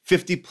to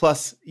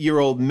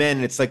 50-plus-year-old men.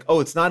 And it's like, oh,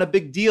 it's not a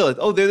big deal.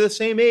 They're the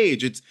same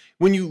age. It's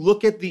when you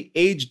look at the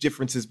age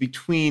differences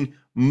between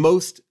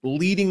most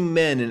leading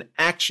men in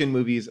action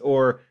movies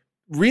or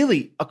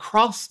really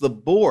across the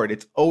board,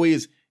 it's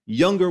always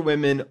younger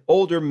women,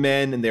 older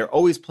men, and they're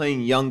always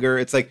playing younger.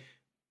 It's like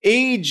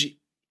age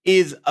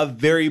is a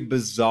very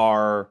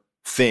bizarre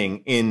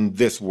thing in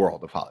this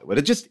world of Hollywood.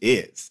 It just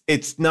is.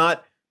 It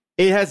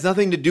has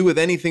nothing to do with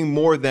anything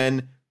more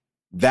than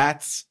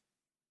that's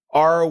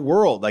our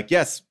world. Like,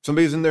 yes,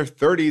 somebody who's in their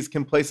 30s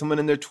can play someone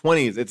in their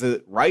 20s. Is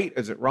it right?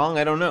 Is it wrong?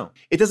 I don't know.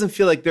 It doesn't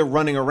feel like they're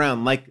running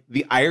around like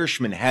The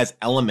Irishman has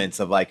elements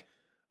of like,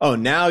 oh,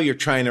 now you're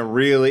trying to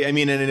really, and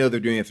I know they're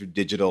doing it through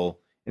digital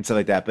and stuff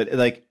like that, but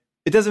like,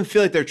 it doesn't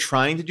feel like they're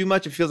trying to do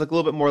much. It feels like a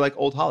little bit more like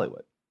old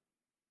Hollywood.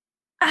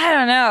 I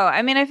don't know.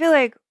 I feel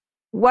like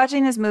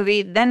watching this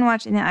movie, then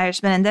watching The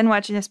Irishman, and then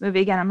watching this movie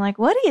again, I'm like,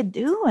 what are you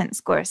doing,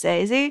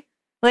 Scorsese?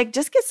 Like,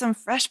 just get some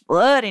fresh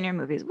blood in your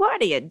movies.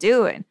 What are you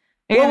doing?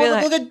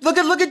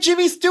 Look at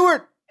Jimmy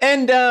Stewart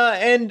and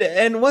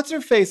what's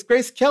her face,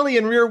 Grace Kelly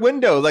in Rear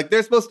Window. Like,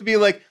 they're supposed to be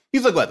like,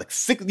 he's like what, like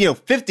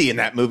 50 in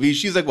that movie.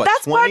 She's like what?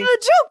 That's 20? part of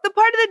the joke. The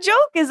part of the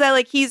joke is that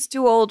like he's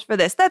too old for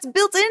this. That's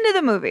built into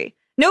the movie.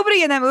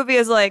 Nobody in that movie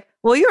is like,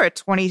 well, you're a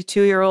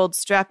 22-year-old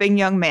strapping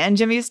young man,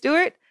 Jimmy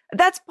Stewart.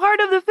 That's part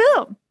of the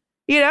film,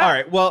 All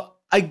right. Well,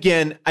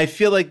 again, I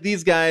feel like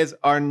these guys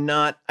are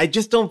not. I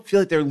just don't feel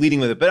like they're leading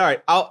with it. But all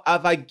right,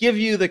 if I give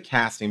you the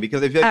casting,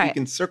 because I feel like we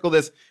can circle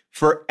this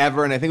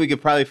forever, and I think we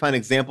could probably find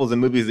examples in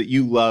movies that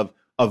you love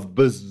of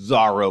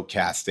bizarro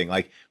casting.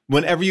 Like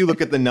whenever you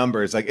look at the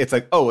numbers, like it's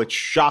like, oh, it's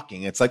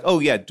shocking. It's like, oh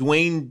yeah,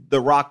 Dwayne "The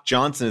Rock"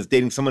 Johnson is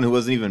dating someone who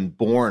wasn't even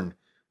born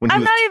when he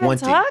was 20. I'm not even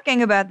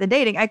talking about the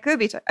dating. I could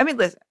be.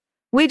 Listen,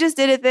 we just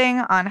did a thing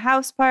on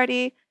House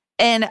Party,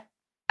 and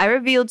I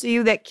revealed to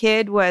you that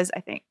kid was, I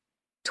think,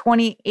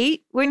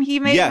 28 when he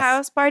made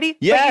House Party.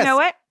 Yes. But you know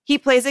what? He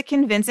plays a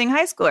convincing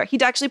high schooler.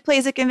 He actually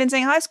plays a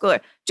convincing high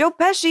schooler. Joe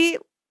Pesci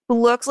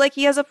looks like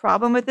he has a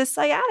problem with his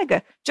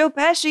sciatica. Joe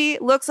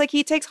Pesci looks like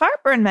he takes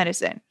heartburn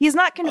medicine. He's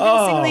not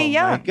convincingly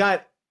young. Oh my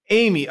God,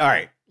 Amy. All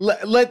right. We're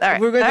going to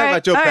talk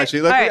about Joe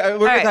Pesci.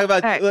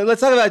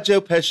 Let's talk about Joe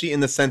Pesci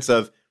in the sense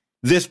of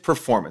this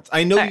performance.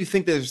 I know you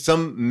think there's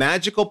some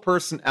magical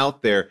person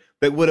out there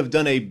that would have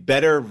done a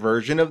better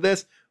version of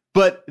this,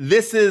 but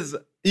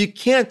you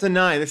can't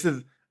deny this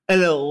is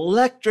an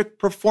electric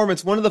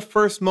performance. One of the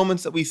first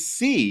moments that we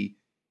see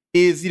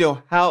is,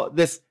 how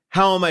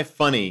am I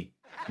funny?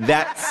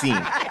 That scene.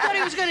 I thought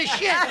he was gonna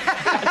shit.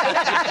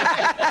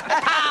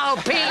 Pow,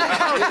 ping,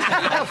 pow.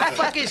 The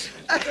fuck is?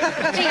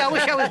 Gee, I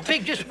wish I was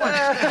big just once.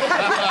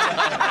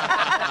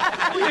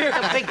 You're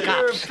a big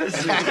cop.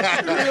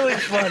 Really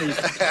funny.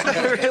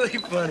 Really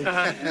funny.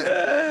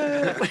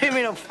 What do you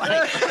mean I'm funny?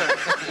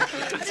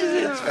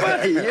 It's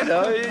funny,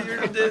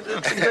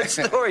 it's a good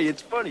story.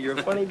 It's funny. You're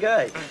a funny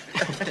guy.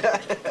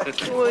 What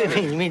do you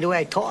mean? You mean the way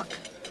I talk?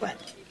 What?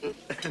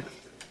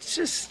 It's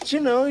just,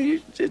 you're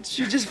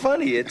just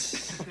funny.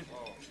 It's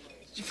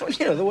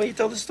You know, the way you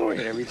tell the story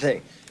and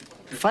everything.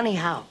 Funny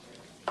how?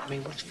 I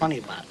mean, what's funny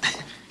about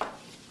it?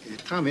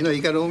 Tommy, no,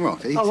 you got it all wrong.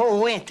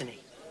 Oh, Anthony.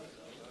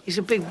 He's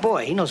a big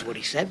boy. He knows what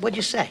he said. What'd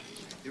you say?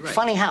 You're right.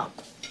 Funny how?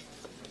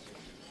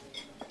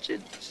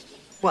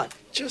 What?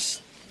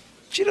 Just,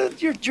 you know,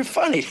 you're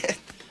funny.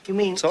 You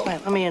mean, well,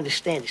 let me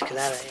understand this,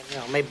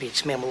 because maybe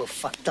it's me, I'm a little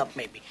fucked up,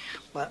 maybe.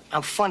 But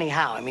I'm funny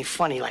how? I mean,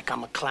 funny like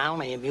I'm a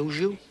clown, I amuse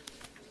you?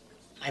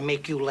 I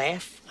make you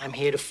laugh? I'm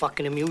here to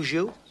fucking amuse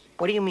you?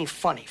 What do you mean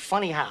funny?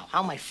 Funny how?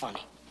 How am I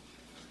funny?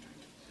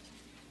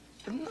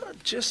 No,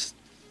 just,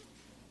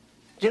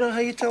 you know how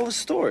you tell the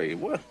story.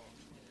 What?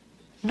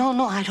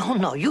 No, I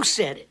don't know. You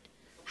said it.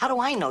 How do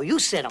I know? You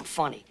said I'm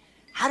funny.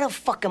 How the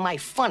fuck am I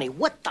funny?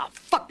 What the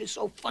fuck is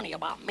so funny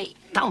about me?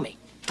 Tell me.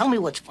 Tell me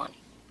what's funny.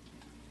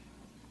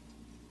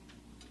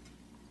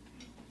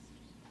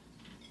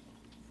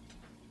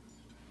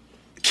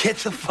 Get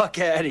the fuck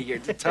out of here,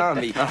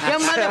 Tommy. You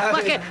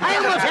motherfucker.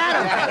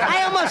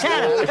 I almost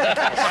had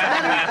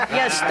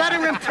him. You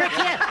stuttering prick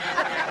yet?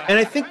 And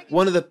I think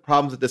one of the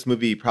problems that this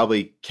movie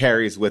probably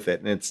carries with it,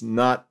 and it's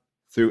not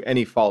through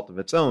any fault of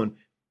its own,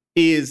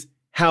 is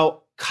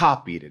how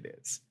copied it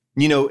is.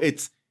 You know,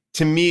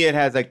 to me, it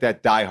has like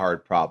that Die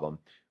Hard problem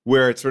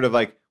where it's sort of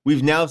like,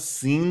 we've now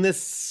seen this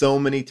so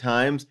many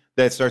times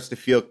that it starts to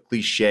feel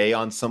cliche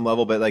on some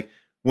level. But like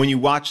when you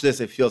watch this,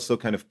 it feels so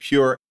kind of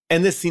pure.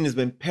 And this scene has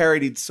been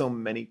parodied so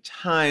many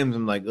times.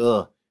 I'm like,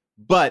 ugh.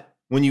 But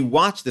when you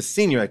watch the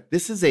scene, you're like,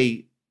 this is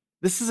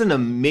an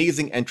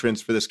amazing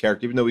entrance for this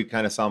character, even though we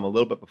kind of saw him a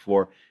little bit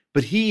before.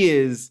 But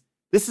this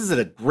is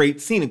a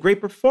great scene, a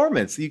great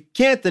performance. You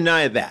can't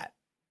deny that.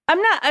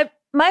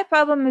 My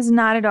problem is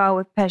not at all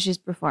with Pesci's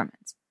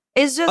performance.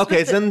 It's just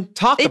okay. So then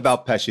talk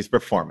about Pesci's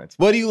performance.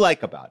 What do you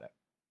like about it?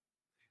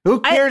 Who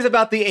cares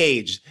about the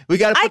age? We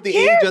got to put the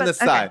age on the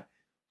side. Okay.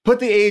 Put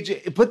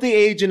the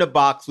age in a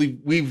box.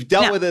 We've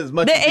dealt with it as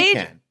much as we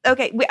can.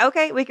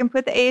 Okay, we can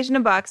put the age in a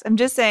box. I'm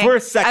just saying. For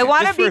a second, I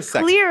want to be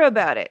clear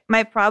about it.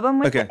 My problem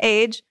with the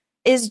age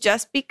is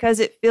just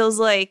because it feels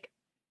like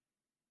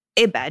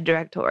a bad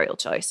directorial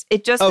choice.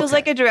 It just feels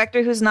like a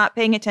director who's not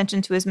paying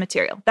attention to his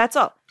material. That's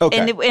all. Okay.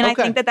 And I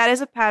think that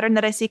is a pattern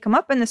that I see come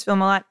up in this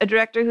film a lot. A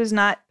director who's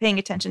not paying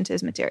attention to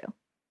his material.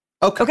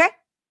 Okay.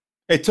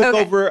 It took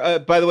over,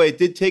 by the way, it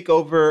did take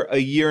over a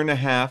year and a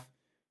half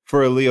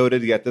for Liotta to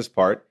get this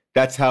part.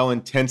 That's how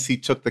intense he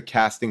took the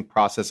casting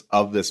process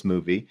of this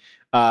movie.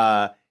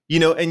 And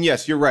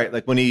yes, you're right.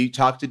 Like when he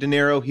talked to De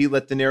Niro, he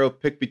let De Niro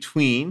pick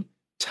between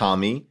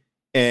Tommy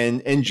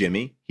and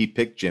Jimmy. He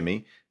picked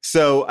Jimmy.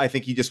 So I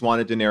think he just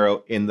wanted De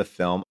Niro in the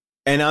film.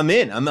 And I'm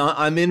in.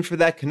 I'm in for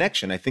that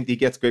connection. I think he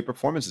gets great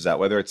performances out,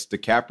 whether it's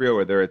DiCaprio,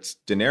 whether it's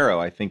De Niro.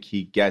 I think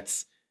he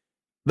gets,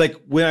 like,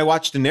 when I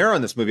watch De Niro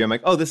in this movie, I'm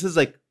like, oh, this is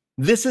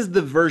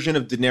the version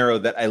of De Niro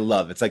that I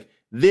love. It's like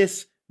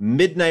this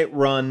Midnight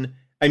Run.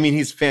 I mean,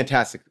 he's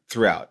fantastic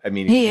throughout. I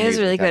mean, he is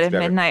really good at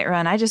Midnight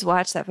Run. I just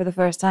watched that for the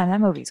first time.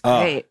 That movie's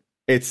great.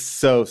 It's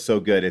so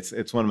good.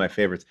 It's one of my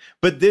favorites.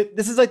 But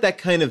this is like that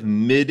kind of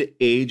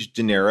mid-aged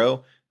De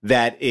Niro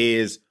that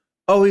is,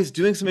 he's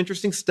doing some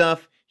interesting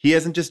stuff. He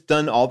hasn't just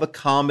done all the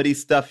comedy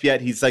stuff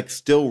yet. He's like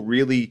still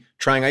really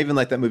trying. I even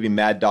like that movie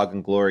Mad Dog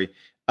and Glory.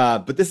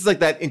 But this is like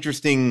that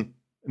interesting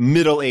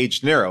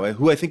middle-aged De Niro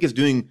who I think is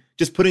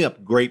just putting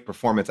up great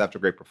performance after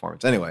great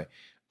performance. Anyway,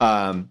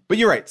 but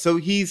you're right. So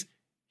he's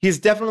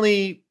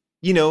definitely,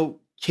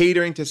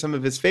 catering to some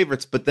of his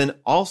favorites, but then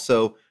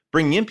also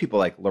bringing in people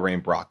like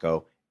Lorraine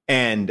Bracco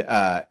and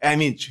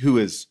who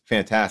is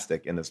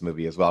fantastic in this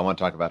movie as well. I want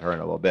to talk about her in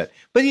a little bit.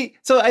 But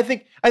I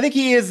think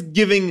he's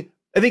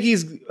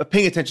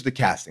paying attention to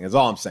casting is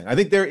all I'm saying. I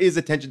think there is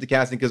attention to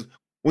casting because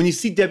when you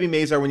see Debbie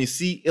Mazar, when you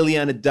see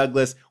Ileana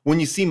Douglas, when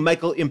you see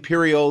Michael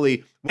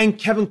Imperioli and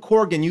Kevin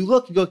Corrigan, you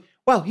look and go,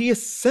 wow, he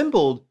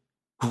assembled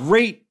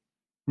great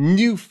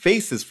new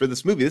faces for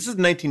this movie. This is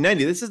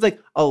 1990. This is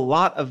like a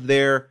lot of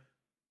their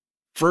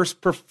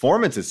first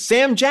performances.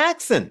 Sam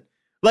Jackson,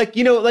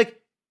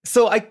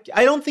 so I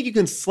don't think you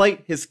can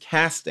slight his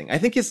casting. I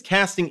think his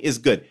casting is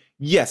good.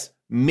 Yes,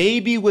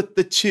 maybe with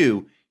the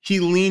two, he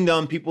leaned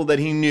on people that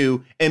he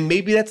knew, and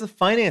maybe that's a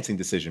financing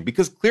decision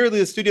because clearly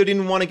the studio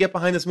didn't want to get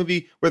behind this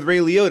movie with Ray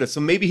Liotta.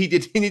 So maybe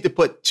he need to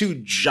put two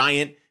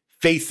giant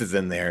faces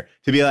in there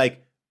to be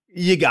like,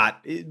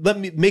 let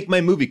me make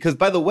my movie. Because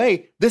by the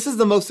way, this is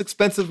the most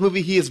expensive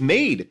movie he has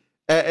made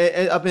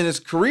up in his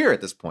career at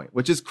this point,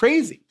 which is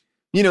crazy.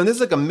 And this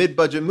is like a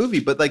mid-budget movie,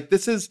 but like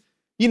this is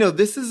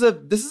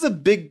a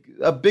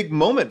big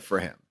moment for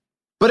him.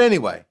 But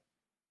anyway,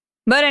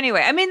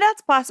 I mean,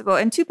 that's possible.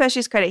 And to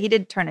Pesci's credit, he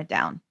did turn it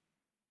down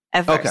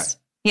at first. Okay.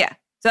 Yeah.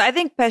 So I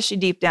think Pesci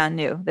deep down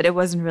knew that it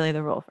wasn't really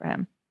the role for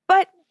him.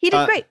 But he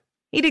did great.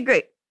 He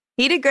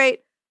did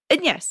great.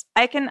 And yes,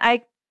 I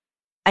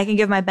can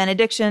give my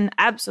benediction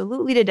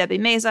absolutely to Debbie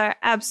Mazar,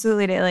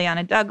 absolutely to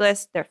Ileana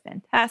Douglas. They're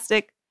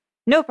fantastic.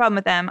 No problem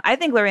with them. I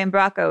think Lorraine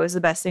Bracco is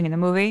the best thing in the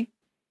movie.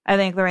 I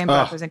think Lorraine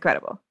Bracco is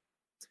incredible.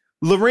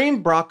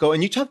 Lorraine Bracco,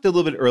 and you talked a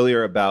little bit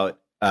earlier about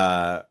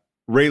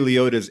Ray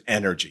Liotta's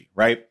energy,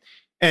 right?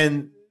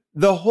 And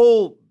the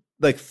whole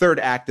like third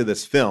act of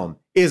this film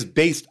is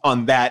based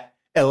on that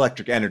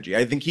electric energy.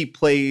 I think he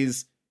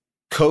plays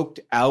coked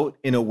out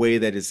in a way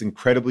that is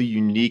incredibly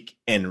unique.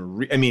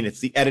 And I mean,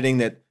 it's the editing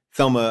that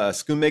Thelma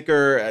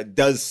Schoonmaker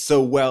does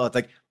so well. It's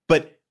like,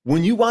 but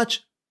when you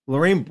watch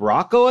Lorraine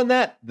Bracco on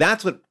that,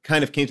 that's what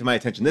kind of came to my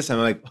attention this time.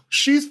 I'm like,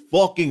 she's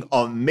fucking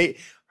amazing.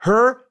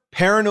 Her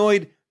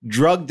paranoid,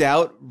 drugged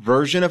out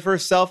version of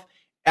herself,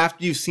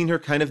 after you've seen her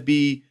kind of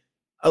be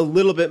a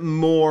little bit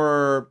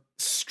more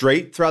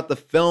straight throughout the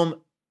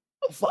film,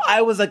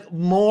 I was like,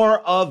 more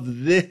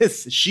of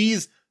this.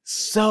 She's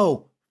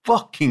so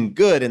fucking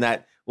good in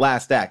that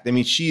last act. I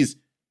mean, she's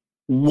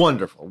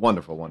wonderful,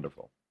 wonderful,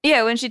 wonderful.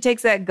 Yeah, when she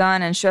takes that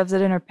gun and shoves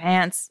it in her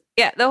pants.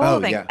 Yeah, the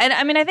whole thing. Yeah. And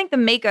I mean, I think the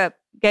makeup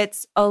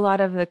gets a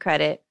lot of the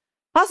credit,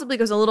 possibly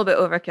goes a little bit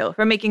overkill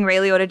for making Ray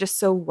Liotta just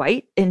so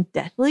white and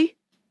deathly.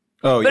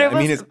 Oh, yeah. I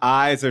mean, his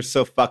eyes are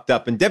so fucked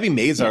up. And Debbie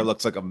Mazar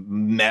looks like a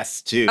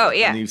mess, too. Oh,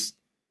 yeah.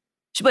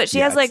 But she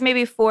has like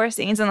maybe 4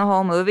 scenes in the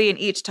whole movie, and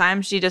each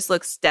time she just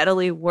looks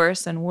steadily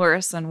worse and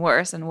worse and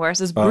worse and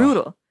worse. It's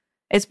brutal.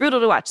 It's brutal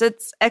to watch.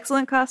 It's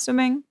excellent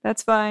costuming.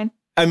 That's fine.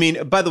 I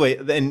mean, by the way,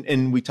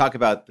 and we talk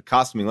about the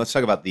costuming. Let's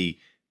talk about the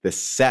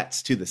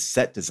sets, too, the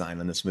set design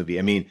on this movie.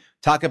 I mean,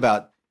 talk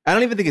about, I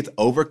don't even think it's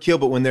overkill,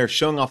 but when they're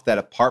showing off that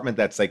apartment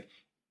that's like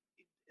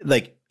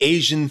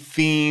Asian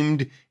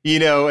themed, you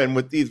know, and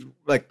with these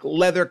like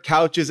leather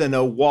couches and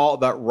a wall,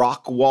 that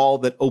rock wall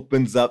that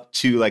opens up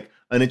to like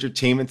an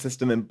entertainment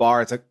system and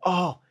bar. It's like,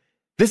 oh,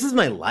 this is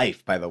my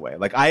life, by the way.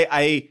 Like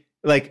I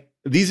like,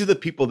 these are the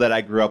people that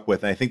I grew up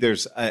with. And I think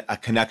there's a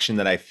connection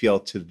that I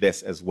feel to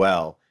this as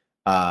well.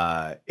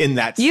 In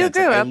that sense. You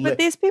grew up with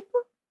these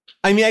people?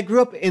 I mean, I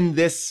grew up in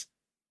this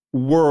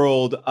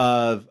world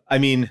of, I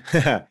mean,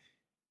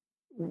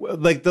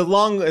 like the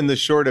long and the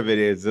short of it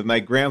is that my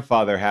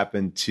grandfather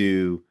happened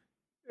to,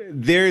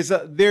 I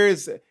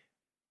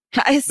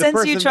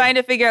sense you trying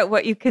to figure out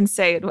what you can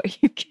say and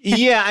what you can't.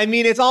 Yeah, I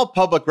mean, it's all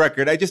public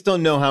record. I just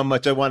don't know how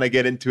much I want to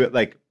get into it,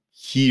 like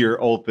here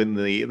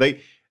openly.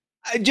 Like,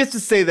 just to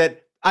say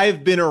that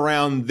I've been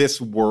around this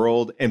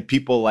world and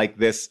people like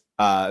this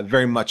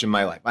very much in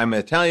my life. I'm an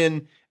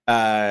Italian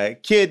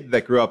kid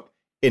that grew up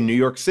in New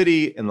York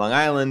City, in Long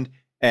Island,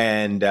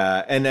 and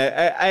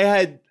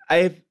I've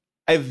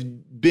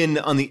been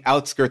on the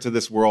outskirts of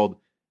this world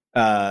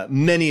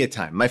many a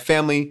time. My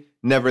family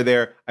never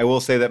there. I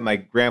will say that my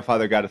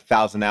grandfather got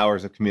 1,000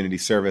 hours of community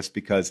service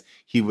because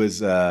he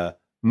was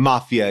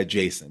mafia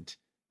adjacent.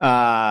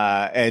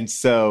 And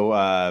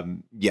so,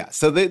 yeah,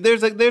 so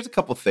there's a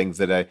couple things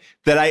that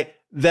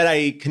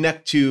I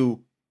connect to.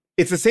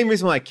 It's the same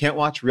reason why I can't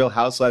watch Real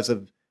Housewives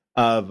of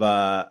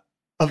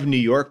New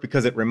York,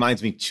 because it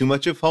reminds me too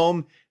much of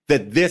home,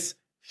 that this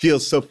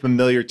feels so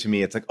familiar to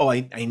me. It's like, oh,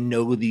 I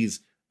know these,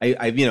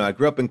 I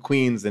grew up in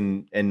Queens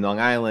and Long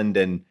Island,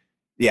 and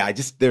yeah,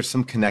 there's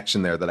some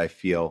connection there that I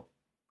feel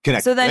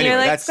connected. So then you're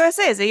like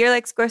Scorsese. You're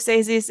like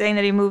Scorsese saying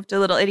that he moved to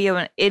Little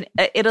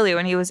Italy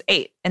when he was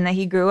 8, and that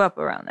he grew up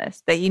around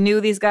this, that he knew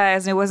these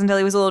guys, and it wasn't until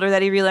he was older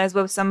that he realized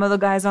what some of the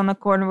guys on the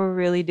corner were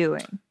really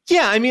doing.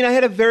 Yeah, I mean, I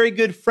had a very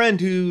good friend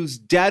whose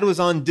dad was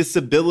on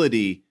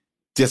disability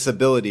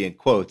in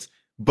quotes,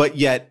 but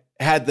yet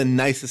had the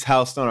nicest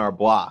house on our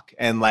block,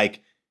 and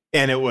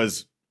it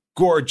was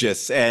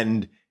gorgeous,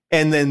 and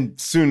then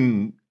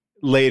soon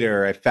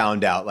later I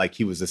found out like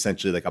he was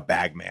essentially like a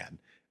bag man.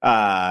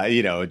 I've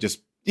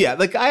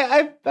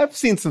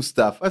seen some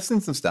stuff.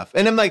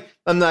 And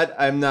I'm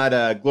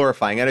not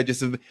glorifying it.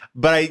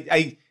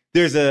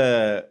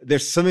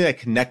 There's something I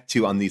connect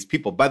to on these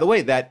people. By the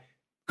way, that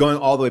going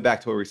all the way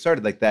back to where we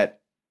started, like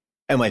that,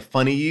 am I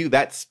funny you?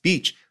 That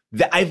speech,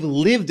 that I've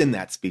lived in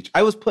that speech.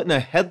 I was put in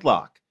a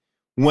headlock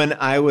when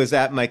I was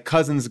at my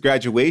cousin's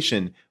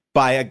graduation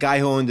by a guy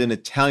who owned an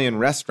Italian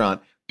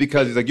restaurant,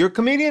 because he's like, "You're a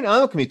comedian?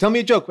 I'm a comedian. Tell me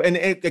a joke." And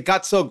it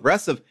got so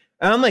aggressive.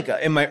 And I'm like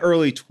in my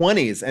early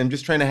 20s, and I'm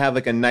just trying to have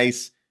like a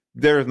nice,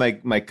 there was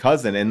my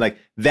cousin, and like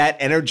that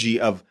energy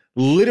of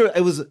literally,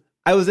 I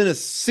was in a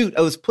suit.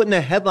 I was put in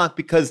a headlock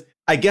because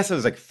I guess I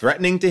was like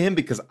threatening to him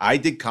because I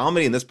did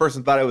comedy and this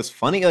person thought I was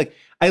funny. Like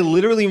I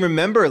literally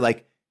remember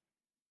like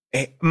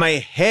my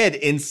head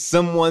in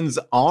someone's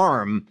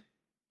arm,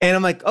 and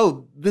I'm like,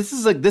 oh, this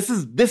is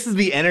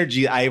the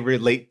energy I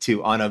relate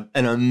to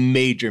in a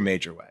major,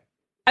 major way.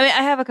 I mean,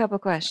 I have a couple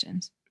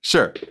questions.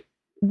 Sure.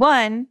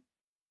 One,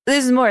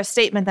 this is more a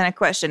statement than a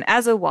question.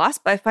 As a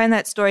WASP, I find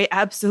that story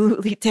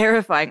absolutely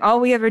terrifying.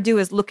 All we ever do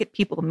is look at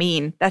people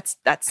mean. That's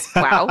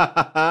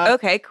wow.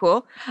 Okay,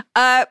 cool.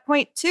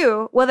 Point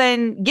 2, well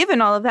then,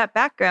 given all of that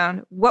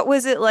background, what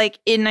was it like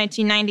in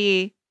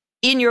 1990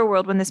 in your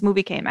world when this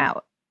movie came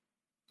out?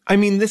 I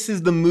mean, this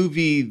is the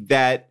movie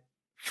that,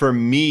 for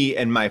me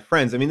and my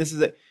friends, I mean,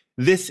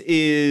 this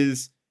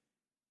is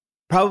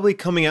probably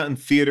coming out in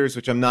theaters,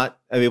 which I'm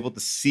able to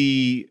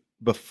see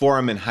before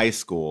I'm in high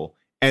school.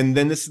 And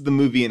then this is the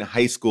movie in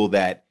high school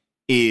that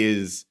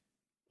is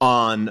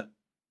on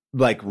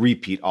like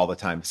repeat all the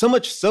time. So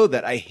much so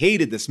that I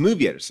hated this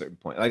movie at a certain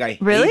point. Like I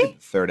hated the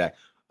third act.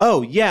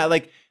 Oh yeah.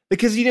 Like,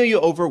 because, you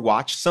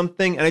overwatch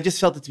something, and I just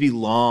felt it to be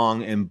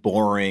long and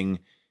boring.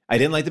 I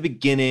didn't like the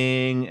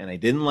beginning and I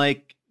didn't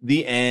like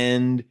the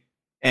end.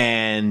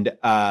 And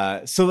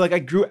so like I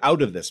grew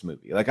out of this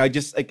movie. Like I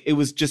just like it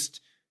was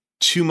just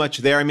too much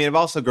there. I mean, I've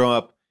also grown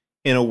up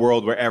in a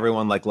world where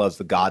everyone like loves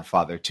The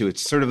Godfather too.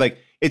 It's sort of like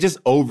it's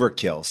just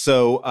overkill.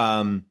 So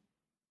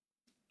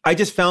I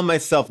just found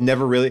myself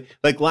never really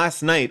like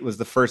last night was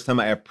the first time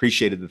I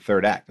appreciated the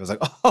third act. I was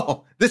like,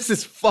 oh, this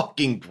is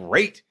fucking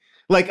great.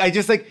 Like I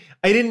just like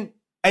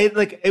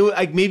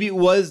maybe it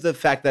was the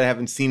fact that I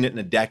haven't seen it in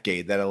a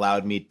decade that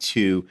allowed me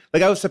to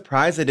like I was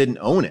surprised I didn't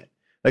own it.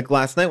 Like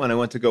last night when I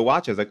went to go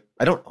watch it, I was like,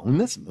 I don't own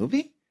this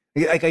movie?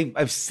 Like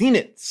I've seen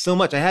it so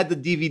much. I had the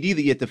DVD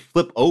that you had to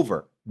flip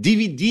over.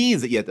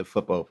 DVDs that you had to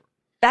flip over.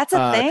 That's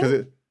a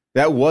thing?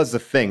 That was a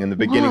thing in the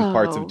beginning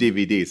parts of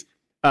DVDs.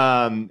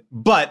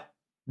 But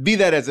be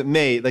that as it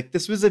may, like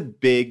this was a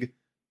big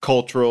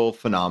cultural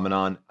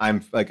phenomenon. I'm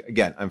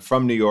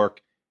from New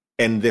York,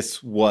 and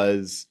this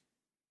was,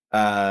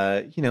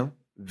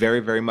 very,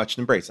 very much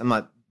embraced. I'm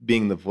not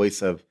being the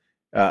voice of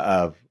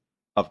the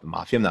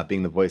mafia. I'm not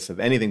being the voice of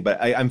anything,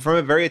 but I'm from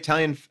a very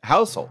Italian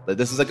household. That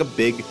this is like a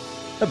big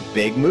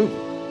movie,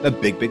 a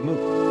big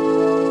movie.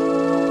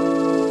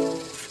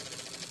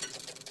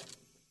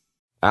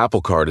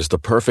 Apple Card is the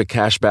perfect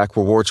cashback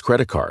rewards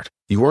credit card.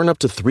 You earn up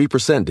to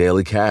 3%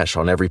 daily cash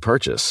on every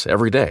purchase,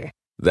 every day.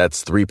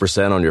 That's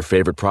 3% on your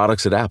favorite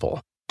products at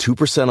Apple,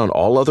 2% on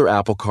all other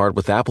Apple Card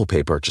with Apple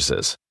Pay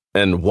purchases,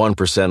 and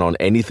 1% on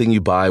anything you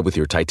buy with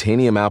your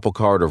titanium Apple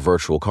Card or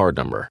virtual card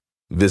number.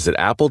 Visit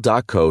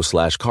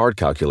apple.co/card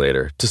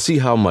calculator to see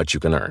how much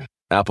you can earn.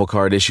 Apple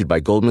Card issued by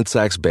Goldman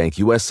Sachs Bank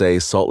USA,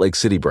 Salt Lake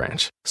City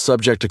branch.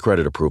 Subject to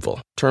credit approval.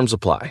 Terms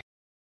apply.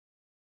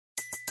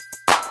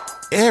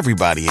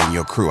 Everybody in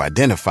your crew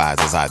identifies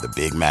as either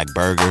Big Mac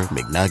Burger,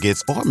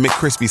 McNuggets, or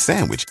McCrispy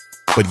Sandwich.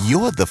 But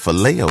you're the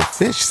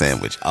Filet-O-Fish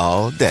Sandwich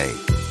all day.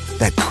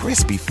 That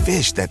crispy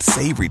fish, that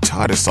savory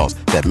tartar sauce,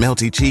 that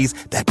melty cheese,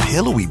 that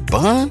pillowy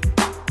bun.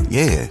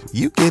 Yeah,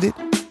 you get it.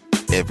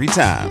 Every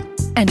time.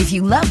 And if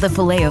you love the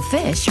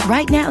Filet-O-Fish,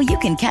 right now you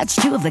can catch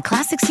two of the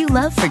classics you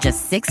love for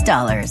just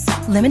 $6.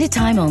 Limited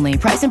time only.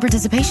 Price and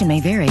participation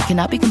may vary.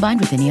 Cannot be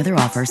combined with any other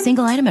offer.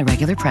 Single item at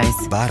regular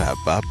price.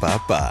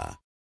 Ba-da-ba-ba-ba.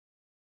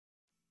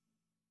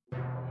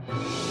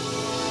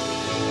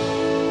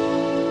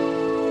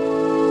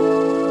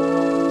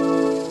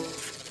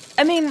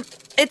 I mean,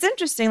 it's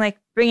interesting, like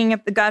bringing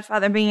up The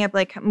Godfather, bringing up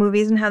like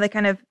movies and how they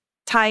kind of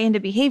tie into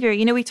behavior.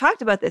 You know, we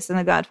talked about this in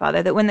The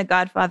Godfather, that when The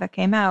Godfather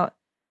came out,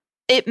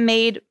 it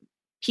made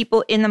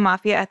people in the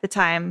mafia at the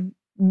time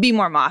be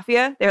more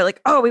mafia. They're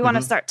like, oh, we want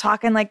to start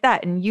talking like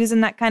that and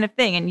using that kind of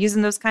thing and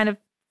using those kind of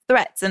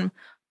threats and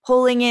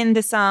pulling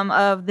into some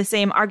of the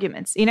same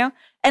arguments, you know?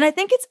 And I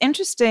think it's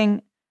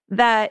interesting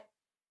that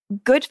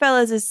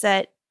Goodfellas is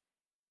set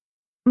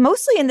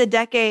mostly in the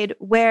decade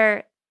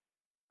where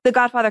The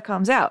Godfather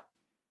comes out.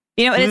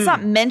 You know, and it's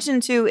not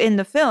mentioned to in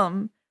the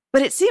film,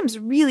 but it seems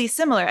really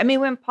similar. I mean,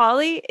 when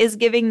Paulie is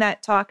giving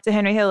that talk to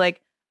Henry Hill, like,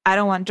 I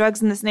don't want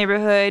drugs in this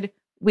neighborhood.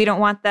 We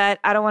don't want that.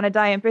 I don't want to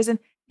die in prison.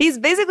 He's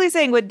basically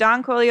saying what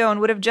Don Corleone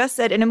would have just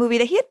said in a movie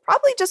that he had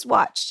probably just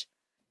watched.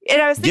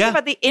 And I was thinking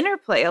about the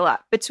interplay a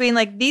lot between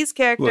like these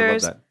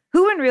characters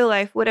who in real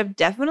life would have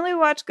definitely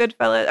watched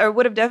Goodfellas or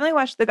would have definitely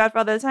watched The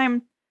Godfather at the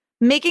time,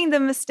 making the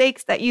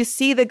mistakes that you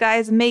see the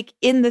guys make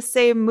in the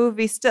same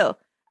movie still.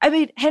 I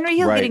mean, Henry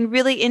Hill getting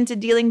really into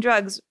dealing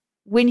drugs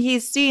when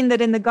he's seen that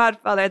in The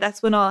Godfather,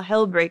 that's when all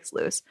hell breaks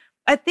loose.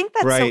 I think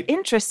that's so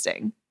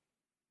interesting.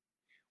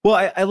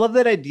 Well, I love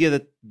that idea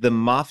that the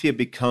mafia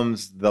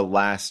becomes the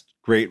last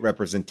great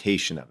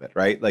representation of it,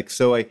 right? Like,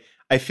 so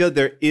I feel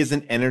there is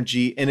an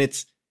energy, and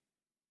it's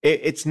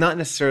not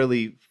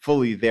necessarily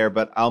fully there,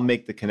 but I'll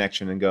make the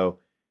connection and go,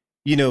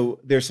 you know,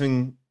 there's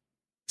something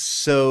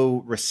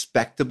so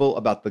respectable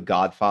about The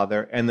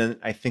Godfather. And then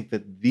I think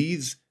that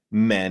these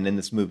men in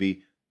this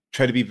movie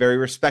try to be very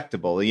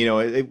respectable, you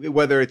know,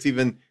 whether it's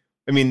even,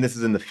 I mean, this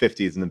is in the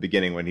 50s in the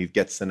beginning when he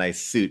gets a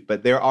nice suit,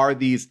 but there are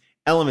these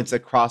elements that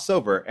cross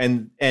over.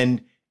 And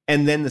then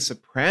The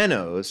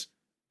Sopranos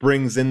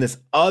brings in this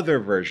other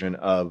version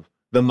of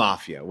the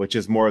mafia, which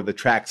is more of the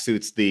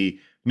tracksuits, the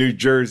New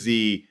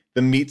Jersey,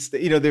 the meats,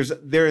 you know,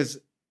 there's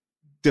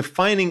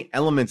defining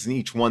elements in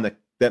each one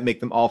that make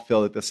them all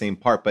feel like the same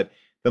part. But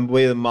the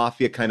way the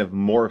mafia kind of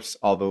morphs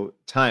all the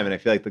time. And I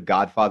feel like The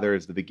Godfather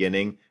is the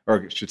beginning,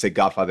 or I should say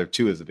Godfather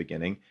 2 is the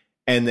beginning.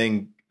 And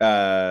then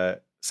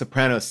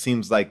Sopranos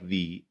seems like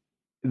the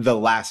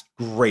last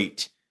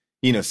great,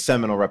 you know,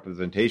 seminal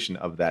representation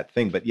of that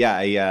thing. But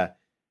yeah,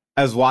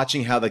 I was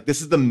watching how like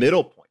this is the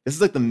middle point. This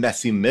is like the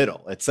messy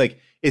middle. It's like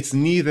it's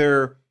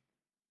neither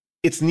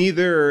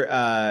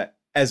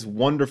as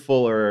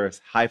wonderful or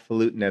as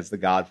highfalutin as The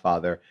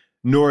Godfather,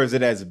 nor is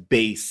it as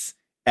base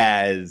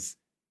as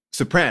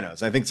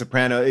Sopranos. I think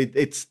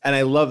it's and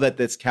I love that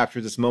this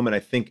captures this moment. I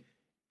think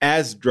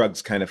as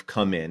drugs kind of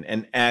come in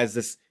and as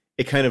this,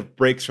 it kind of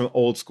breaks from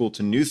old school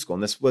to new school.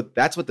 And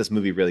that's what this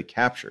movie really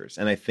captures.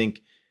 And I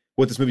think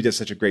what this movie does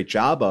such a great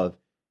job of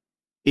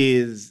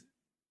is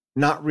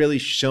not really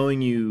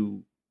showing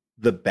you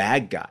the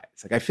bad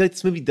guys. Like I feel like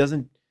this movie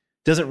doesn't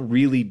doesn't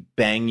really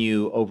bang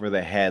you over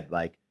the head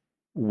like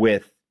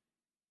with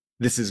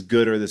this is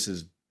good or this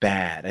is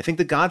bad. I think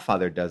The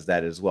Godfather does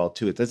that as well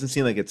too. It doesn't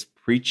seem like it's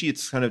preachy.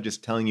 It's kind of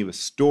just telling you a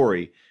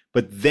story.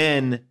 But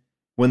then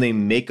when they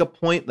make a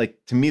point, like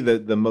to me,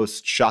 the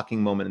most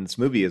shocking moment in this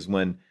movie is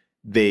when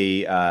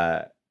they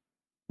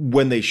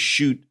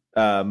shoot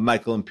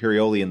Michael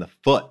Imperioli in the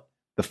foot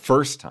the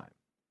first time.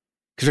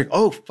 Because you're like,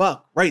 oh,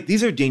 fuck, right,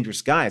 these are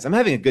dangerous guys. I'm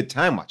having a good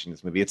time watching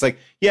this movie. It's like,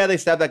 yeah, they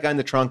stabbed that guy in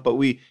the trunk, but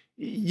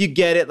you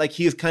get it. Like,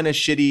 he's kind of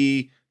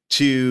shitty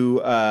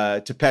to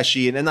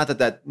Pesci, and not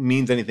that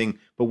means anything,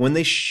 but when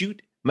they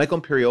shoot Michael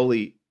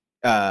Imperioli,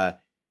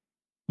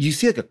 you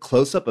see like a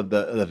close-up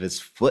of his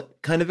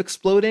foot kind of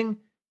exploding.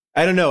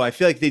 I don't know. I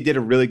feel like they did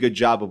a really good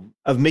job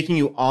of making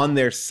you on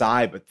their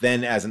side, but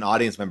then as an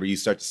audience member, you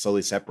start to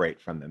slowly separate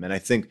from them. And I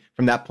think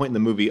from that point in the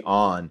movie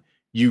on,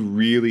 you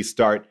really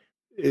start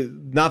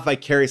not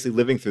vicariously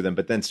living through them,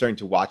 but then starting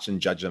to watch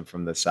and judge them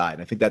from the side.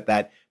 And I think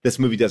that this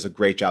movie does a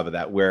great job of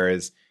that,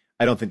 whereas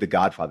I don't think The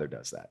Godfather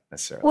does that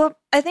necessarily. Well,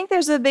 I think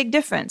there's a big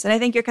difference. And I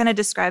think you're kind of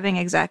describing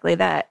exactly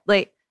that.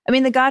 Like, I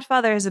mean, The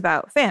Godfather is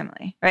about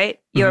family, right?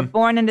 You're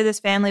born into this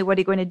family. What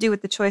are you going to do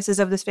with the choices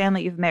of this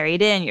family you've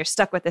married in? You're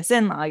stuck with this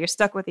in-law. You're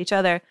stuck with each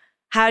other.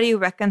 How do you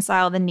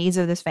reconcile the needs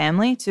of this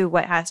family to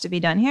what has to be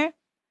done here?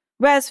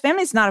 Whereas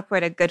family's not a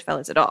part of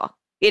Goodfellas at all.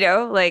 You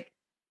know, like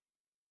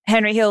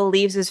Henry Hill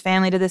leaves his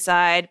family to the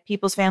side.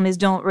 People's families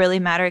don't really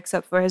matter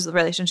except for his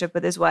relationship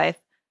with his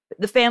wife.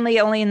 The family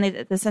only in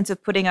the sense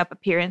of putting up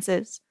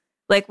appearances.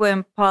 Like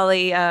when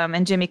Paulie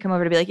and Jimmy come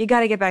over to be like, you got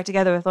to get back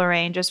together with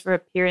Lorraine just for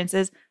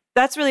appearances.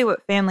 That's really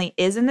what family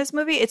is in this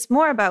movie. It's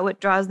more about what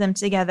draws them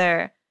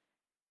together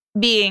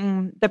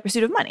being the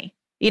pursuit of money.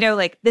 You know,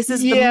 like this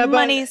is the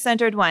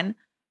money-centered one.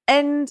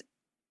 And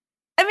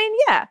I mean,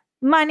 yeah,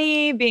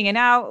 money, being an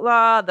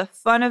outlaw, the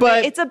fun of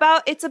it. It's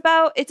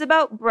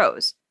about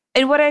bros.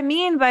 And what I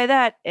mean by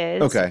that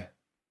is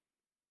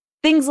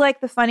things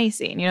like the funny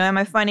scene. You know, am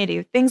I funny to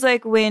you? Things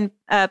like when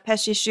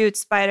Pesci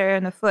shoots Spider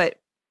in the foot.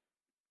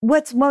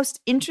 What's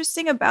most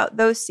interesting about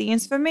those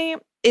scenes for me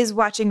is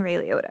watching Ray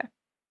Liotta.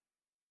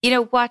 You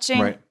know,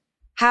 watching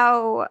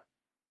how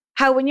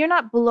when you're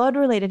not blood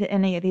related to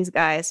any of these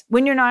guys,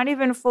 when you're not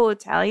even full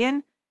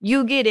Italian,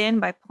 you get in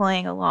by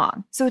playing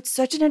along. So it's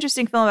such an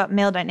interesting film about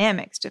male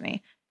dynamics to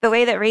me. The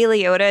way that Ray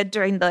Liotta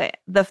during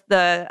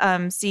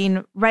the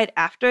scene right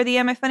after the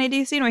Am I Funny to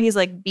You scene where he's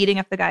like beating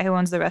up the guy who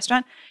owns the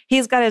restaurant,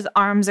 he's got his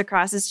arms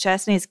across his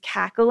chest and he's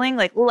cackling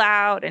like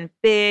loud and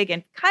big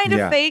and kind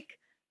of fake,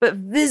 but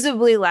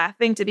visibly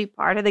laughing to be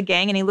part of the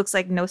gang, and he looks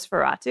like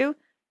Nosferatu.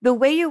 The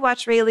way you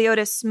watch Ray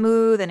Liotta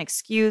smooth and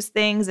excuse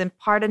things and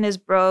pardon his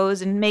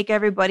bros and make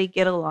everybody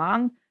get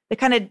along, the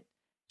kind of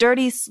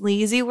dirty,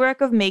 sleazy work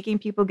of making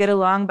people get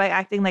along by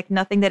acting like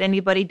nothing that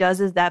anybody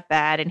does is that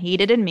bad, and he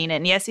didn't mean it.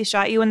 And yes, he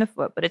shot you in the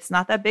foot, but it's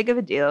not that big of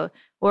a deal.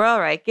 We're all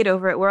right. Get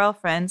over it. We're all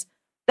friends.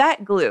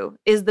 That glue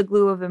is the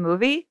glue of the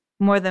movie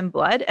more than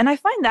blood. And I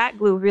find that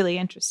glue really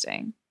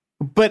interesting.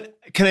 But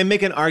can I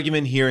make an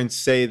argument here and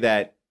say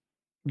that,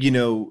 you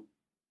know,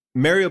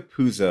 Mario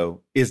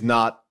Puzo is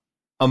not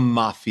a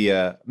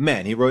mafia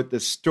man. He wrote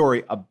this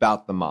story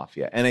about the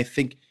mafia. And I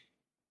think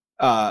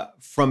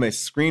from a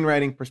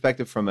screenwriting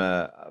perspective,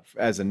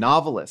 as a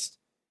novelist,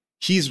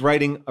 he's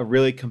writing a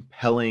really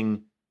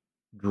compelling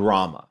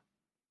drama.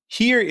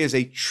 Here is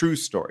a true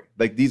story.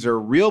 Like, these are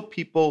real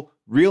people,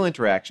 real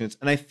interactions.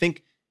 And I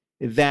think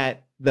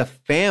that the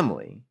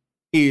family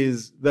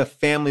is the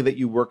family that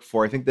you work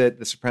for. I think that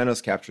The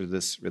Sopranos captures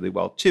this really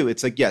well too.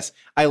 It's like, yes,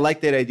 I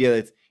like that idea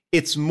that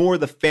it's more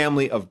the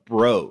family of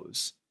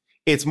bros.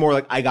 It's more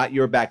like, I got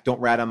your back.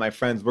 Don't rat on my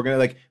friends. We're going to,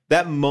 like,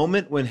 that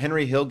moment when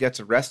Henry Hill gets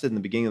arrested in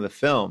the beginning of the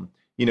film,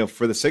 you know,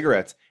 for the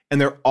cigarettes,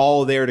 and they're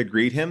all there to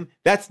greet him.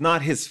 That's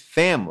not his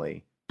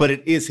family, but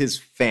it is his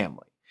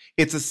family.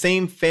 It's the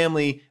same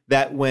family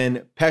that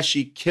when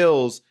Pesci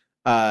kills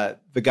the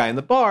guy in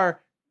the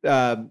bar,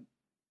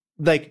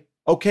 like,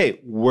 okay,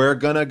 we're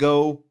going to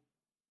go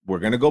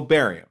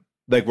bury him.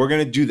 Like, we're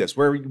going to do this.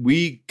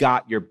 We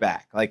got your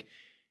back. Like,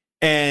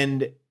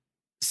 and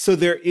so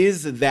there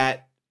is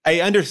that.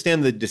 I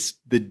understand the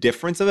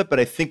difference of it, but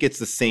I think it's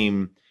the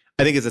same.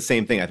 I think it's the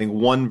same thing. I think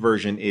one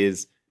version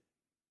is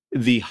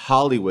the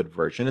Hollywood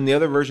version, and the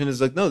other version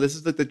is like, no, this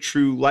is like the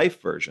true life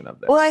version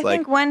of this. Well, I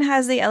think one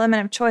has the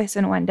element of choice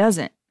and one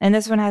doesn't, and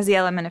this one has the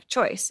element of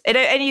choice.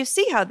 And you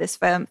see how this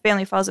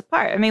family falls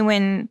apart. I mean,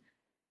 when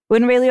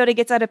Ray Liotta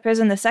gets out of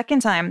prison the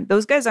second time,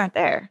 those guys aren't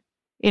there.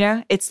 You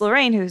know, it's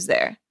Lorraine who's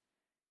there.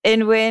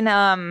 And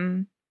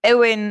when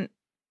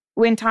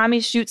Tommy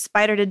shoots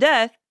Spider to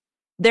death,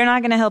 they're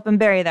not going to help him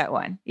bury that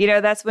one. You know,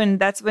 that's when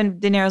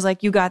De Niro's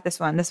like, you got this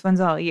one. This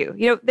one's all you.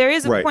 You know, there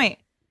is a point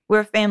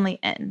where family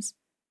ends.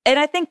 And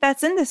I think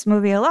that's in this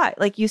movie a lot.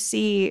 Like, you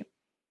see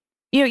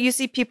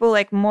people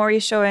like Maury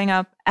showing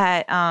up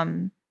at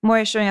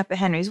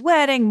Henry's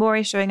wedding,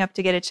 Maury showing up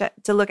to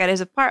to look at his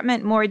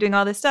apartment, Maury doing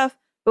all this stuff.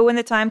 But when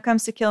the time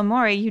comes to kill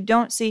Maury, you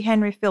don't see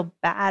Henry feel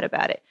bad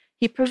about it.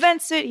 He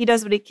prevents it. He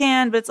does what he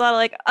can, but it's a lot of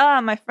like,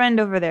 my friend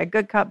over there,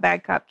 good cop,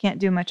 bad cop, can't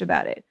do much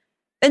about it.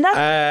 And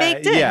that's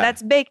baked in. Yeah.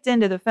 That's baked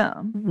into the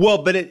film.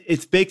 Well, but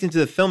it's baked into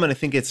the film, and I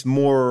think it's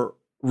more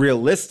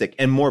realistic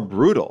and more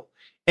brutal.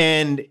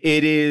 And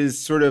it is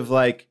sort of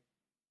like,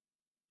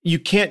 you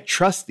can't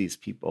trust these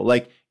people.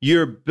 Like,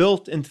 you're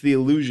built into the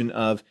illusion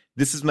of,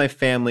 this is my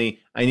family,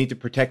 I need to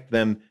protect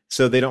them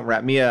so they don't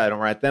rat me out, I don't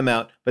rat them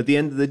out. But at the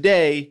end of the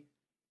day,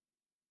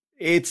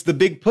 it's the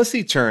big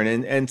pussy turn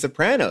and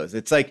Sopranos.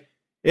 It's like,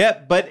 yeah,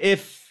 but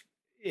if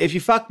you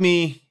fuck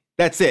me,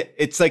 that's it.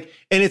 It's like,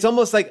 and it's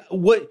almost like,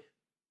 what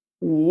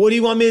do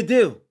you want me to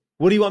do?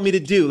 What do you want me to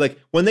do? Like,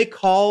 when they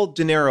call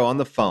De Niro on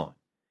the phone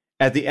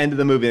at the end of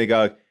the movie, they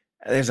go,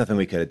 there's nothing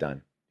we could have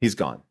done. He's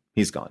gone.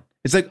 He's gone.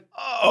 It's like,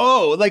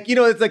 oh, like, you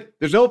know, it's like,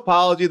 there's no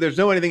apology, there's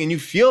no anything. And you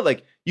feel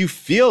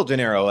De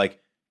Niro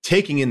like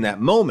taking in that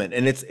moment.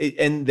 And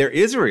and there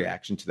is a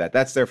reaction to that.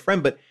 That's their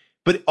friend,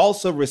 but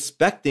also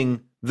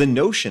respecting the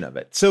notion of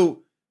it.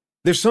 So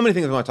there's so many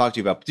things I want to talk to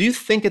you about. Do you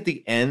think at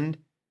the end,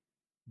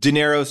 De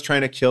Niro's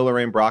trying to kill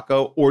Lorraine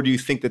Bracco, or do you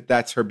think that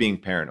that's her being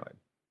paranoid?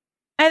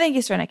 I think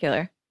he's trying to kill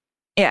her.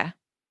 Yeah.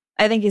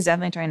 I think he's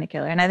definitely trying to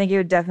kill her. And I think he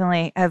would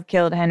definitely have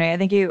killed Henry. I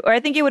think he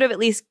would have at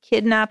least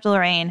kidnapped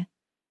Lorraine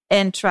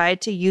and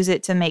tried to use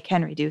it to make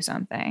Henry do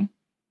something.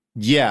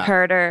 Yeah.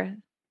 Hurt her.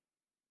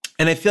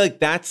 And I feel like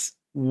that's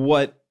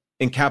what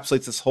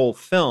encapsulates this whole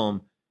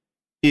film,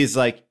 is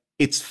like,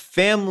 it's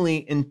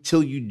family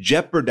until you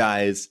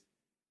jeopardize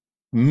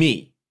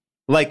me.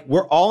 Like,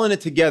 we're all in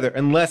it together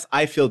unless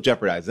I feel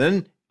jeopardized.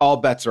 Then all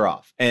bets are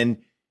off. And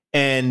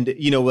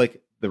you know,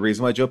 like, the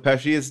reason why Joe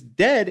Pesci is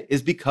dead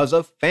is because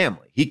of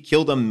family. He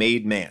killed a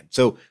made man.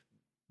 So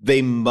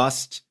they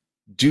must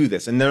do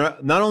this. And they're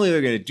not only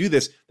they're going to do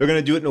this, they're going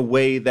to do it in a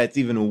way that's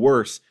even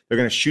worse. They're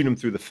going to shoot him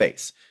through the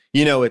face.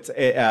 You know,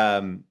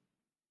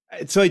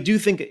 so I do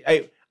think,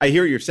 I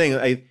hear what you're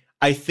saying.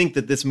 I think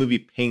that this movie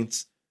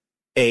paints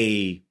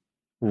a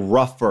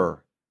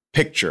rougher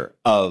picture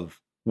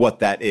of what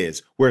that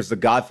is. Whereas The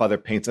Godfather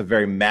paints a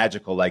very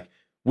magical, like,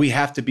 we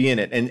have to be in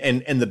it.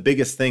 And the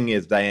biggest thing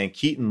is Diane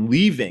Keaton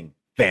leaving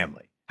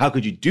family. How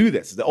could you do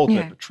this? It's the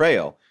ultimate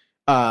betrayal.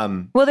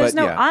 Well, there's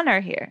no honor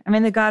here. I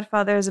mean, The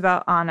Godfather is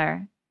about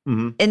honor.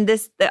 Mm-hmm. And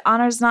the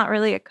honor is not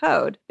really a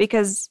code,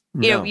 because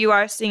you know, you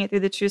are seeing it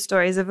through the true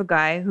stories of a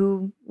guy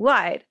who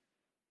lied.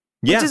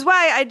 Yeah. Which is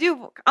why I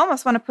do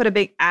almost want to put a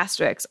big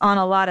asterisk on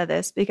a lot of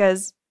this,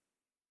 because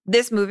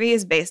this movie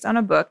is based on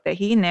a book that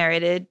he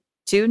narrated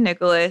to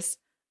Nicholas,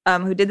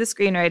 who did the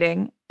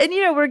screenwriting. And,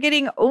 you know, we're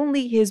getting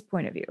only his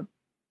point of view,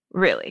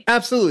 really.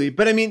 Absolutely.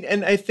 But I mean,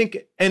 and I think,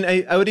 and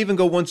I would even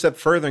go one step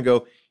further and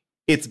go,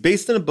 it's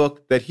based on a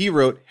book that he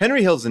wrote.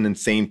 Henry Hill's an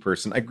insane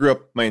person. I grew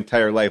up my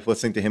entire life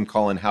listening to him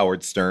calling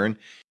Howard Stern.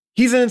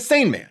 He's an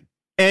insane man.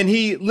 And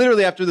he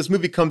literally, after this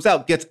movie comes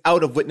out, gets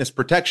out of witness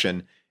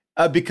protection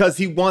because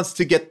he wants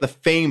to get the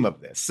fame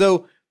of this.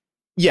 So,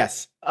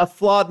 yes, a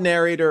flawed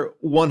narrator,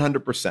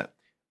 100%.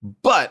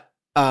 But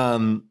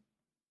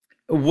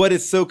what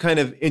is so kind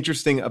of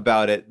interesting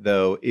about it,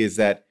 though, is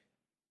that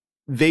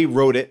they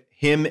wrote it.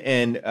 Him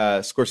and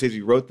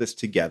Scorsese wrote this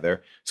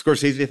together.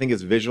 Scorsese, I think,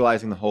 is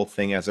visualizing the whole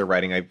thing as they're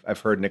writing.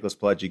 I've heard Nicholas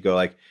Pileggi go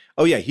like,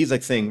 oh, yeah, he's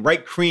like saying,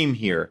 write cream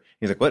here.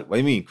 He's like, what do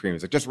you mean cream?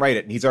 He's like, just write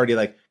it. And he's already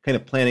like kind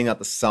of planning out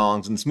the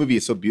songs. And this movie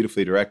is so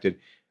beautifully directed.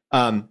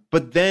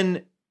 But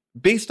then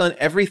based on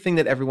everything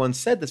that everyone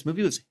said, this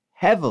movie was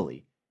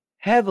heavily,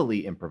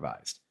 heavily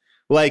improvised.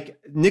 Like,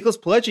 Nicholas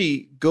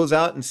Pileggi goes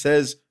out and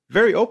says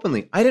very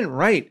openly, I didn't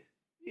write,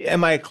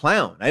 am I a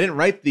clown? I didn't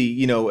write the,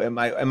 you know, am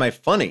I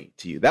funny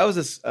to you? That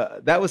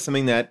was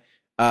something that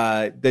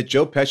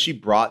Joe Pesci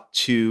brought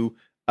to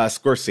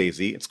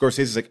Scorsese. And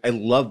Scorsese's like, I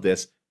love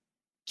this.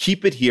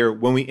 Keep it here.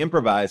 When we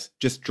improvise,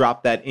 just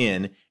drop that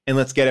in and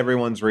let's get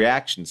everyone's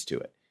reactions to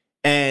it.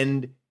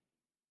 And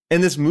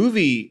this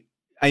movie,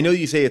 I know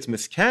you say it's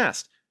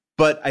miscast,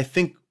 but I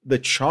think the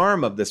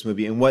charm of this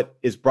movie and what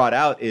is brought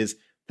out is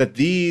that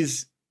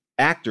these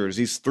actors,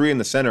 these three in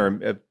the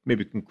center,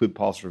 maybe include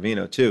Paul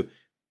Sorvino too,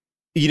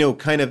 you know,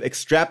 kind of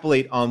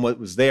extrapolate on what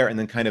was there and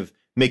then kind of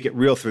make it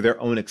real through their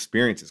own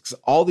experiences. Because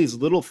all these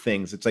little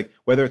things, it's like,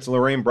 whether it's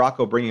Lorraine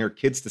Bracco bringing her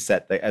kids to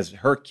set as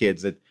her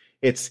kids,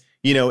 it's,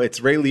 you know, it's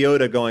Ray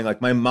Liotta going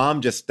like, my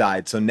mom just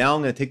died. So now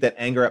I'm going to take that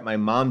anger at my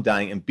mom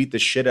dying and beat the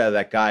shit out of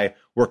that guy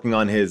working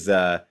on his,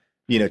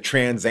 you know,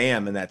 Trans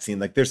Am in that scene.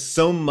 Like, there's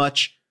so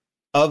much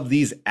of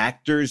these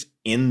actors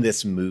in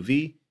this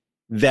movie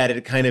that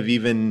it kind of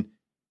even,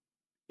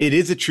 it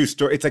is a true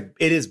story. It's like,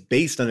 it is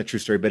based on a true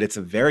story, but it's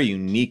a very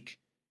unique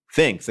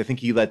thing. So I think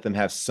he let them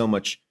have so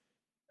much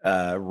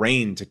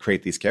reign to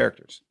create these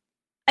characters.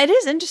 It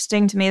is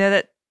interesting to me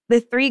that the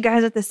three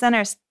guys at the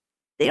center,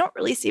 they don't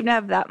really seem to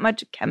have that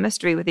much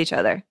chemistry with each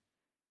other.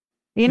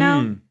 You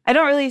know, I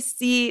don't really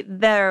see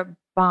their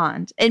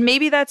bond. And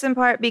maybe that's in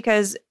part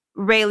because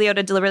Ray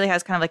Liotta deliberately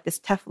has kind of like this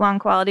Teflon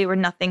quality where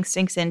nothing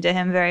sinks into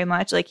him very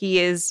much. Like, he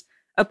is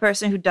a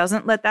person who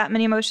doesn't let that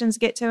many emotions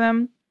get to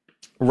him.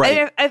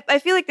 Right. I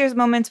feel like there's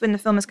moments when the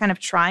film is kind of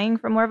trying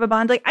for more of a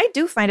bond. Like, I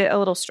do find it a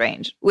little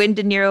strange when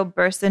De Niro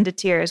bursts into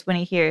tears when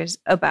he hears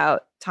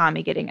about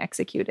Tommy getting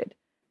executed.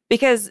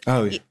 Because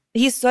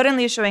he's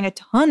suddenly showing a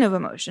ton of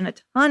emotion.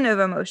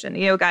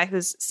 You know, a guy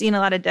who's seen a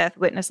lot of death,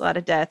 witnessed a lot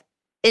of death,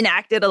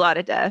 enacted a lot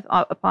of death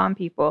upon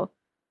people.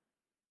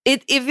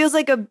 It feels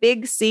like a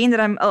big scene that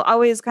I'm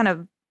always kind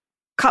of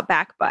cut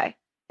back by.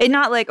 And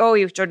not like, oh,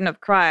 you shouldn't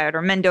have cried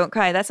or men don't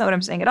cry. That's not what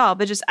I'm saying at all.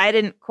 But just I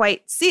didn't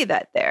quite see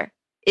that there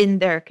in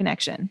their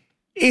connection.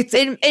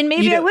 And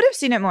maybe I would have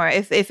seen it more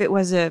if it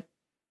was a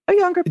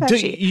younger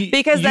Pesci,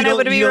 because then I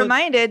would be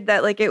reminded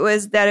that like it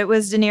was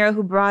De Niro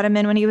who brought him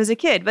in when he was a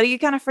kid. But you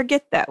kind of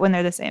forget that when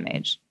they're the same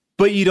age.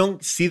 But you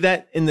don't see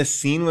that in the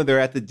scene where they're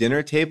at the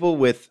dinner table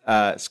with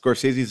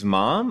Scorsese's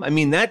mom. I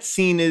mean, that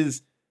scene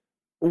is,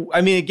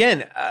 I mean,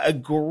 again, a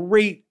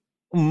great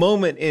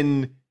moment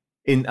in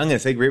I'm going to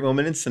say great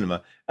moment in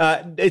cinema.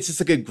 It's just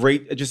like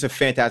just a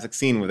fantastic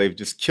scene where they've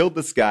just killed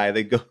this guy.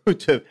 They go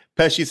to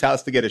Pesci's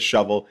house to get a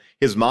shovel.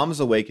 His mom's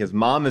awake. His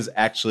mom is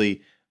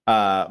actually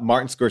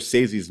Martin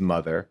Scorsese's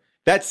mother.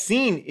 That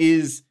scene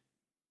is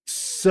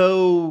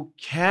so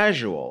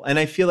casual. And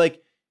I feel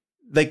like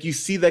you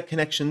see that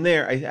connection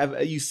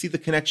there. You see the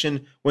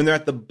connection when they're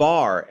at the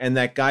bar and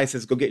that guy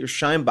says, go get your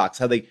shine box,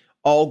 how they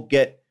all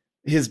get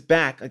his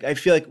back. Like, I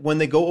feel like when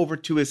they go over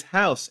to his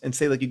house and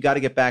say, like, you got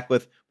to get back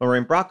with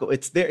Lorraine Bracco,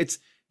 it's there.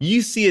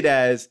 You see it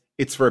as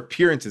it's for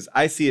appearances.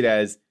 I see it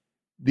as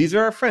these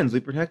are our friends. We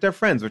protect our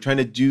friends. We're trying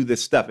to do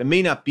this stuff. It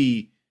may not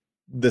be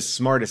the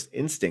smartest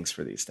instincts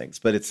for these things,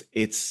 but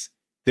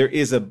there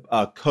is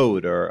a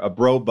code or a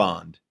bro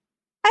bond.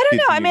 I don't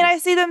know. I mean, I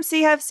see them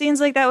have scenes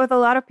like that with a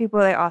lot of people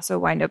they also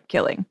wind up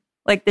killing.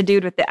 Like the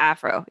dude with the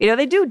afro. You know,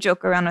 they do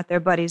joke around with their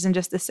buddies in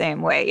just the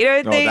same way. You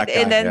know,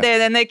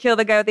 then they kill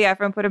the guy with the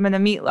afro and put him in the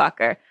meat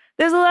locker.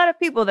 There's a lot of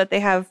people that they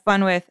have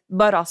fun with,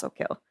 but also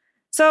kill.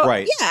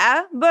 So,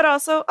 yeah, but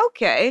also,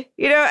 okay.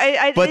 You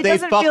know, but they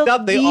fucked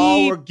up. They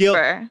all were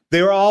guilty.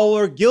 They all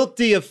were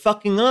guilty of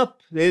fucking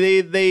up.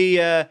 They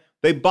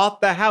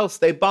bought the house.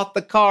 They bought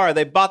the car.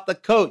 They bought the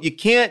coat. You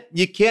can't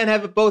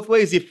have it both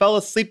ways. You fell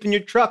asleep in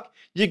your truck.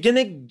 You're going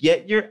to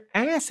get your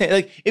ass handed.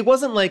 Like, it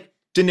wasn't like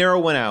De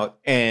Niro went out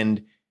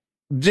and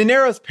De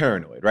Niro's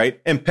paranoid, right?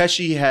 And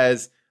Pesci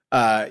has,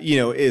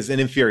 is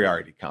an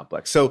inferiority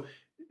complex. So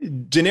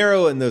De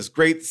Niro in those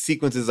great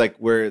sequences, like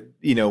where,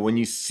 when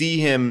you see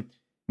him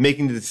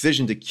making the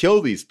decision to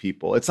kill these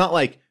people, it's not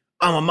like,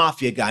 I'm a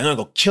mafia guy, I'm going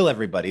to go kill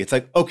everybody. It's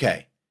like,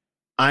 okay,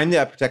 I'm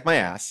there to protect my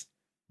ass.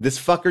 This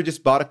fucker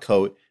just bought a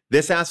coat.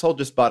 This asshole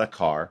just bought a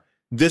car.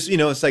 This,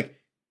 it's like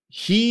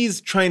he's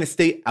trying to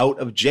stay out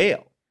of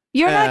jail.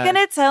 You're not going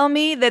to tell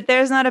me that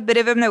there's not a bit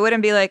of him that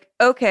wouldn't be like,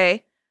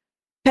 okay,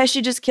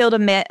 Pesci just killed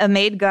a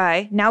maid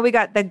guy. Now we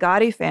got the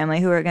Gotti family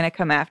who are going to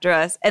come after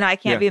us. And I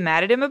can't be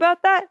mad at him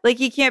about that. Like,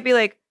 he can't be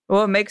like,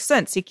 well, it makes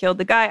sense. He killed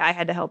the guy. I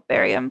had to help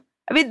bury him.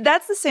 I mean,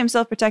 that's the same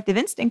self-protective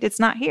instinct. It's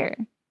not here.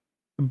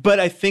 But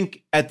I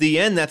think at the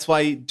end, that's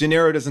why De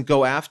Niro doesn't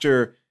go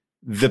after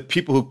the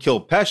people who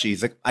killed Pesci.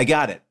 He's like, I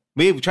got it.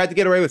 We tried to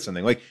get away with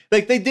something. Like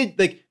they did.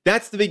 Like,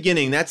 that's the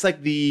beginning. That's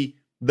like the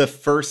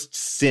first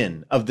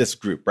sin of this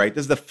group, right?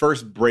 This is the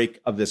first break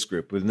of this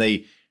group when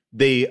they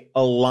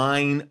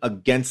align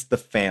against the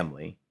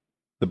family,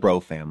 the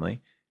bro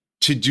family,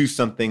 to do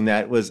something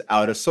that was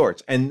out of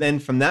sorts. And then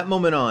from that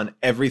moment on,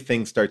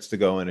 everything starts to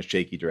go in a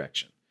shaky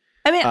direction.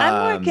 I mean,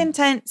 I'm more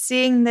content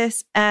seeing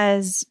this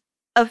as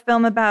a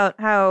film about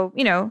how,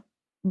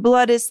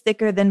 blood is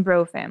thicker than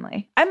bro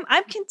family. I'm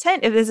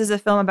content if this is a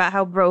film about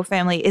how bro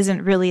family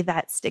isn't really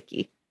that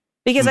sticky.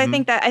 Because I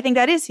think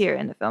that is here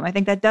in the film. I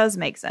think that does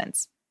make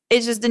sense.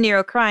 It's just De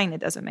Niro crying that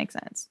doesn't make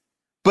sense.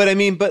 But I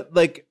mean,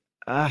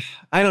 I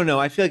don't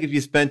know. I feel like if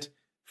you spent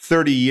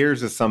 30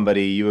 years with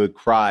somebody, you would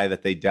cry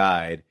that they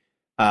died.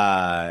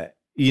 This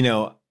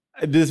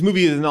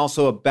movie isn't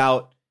also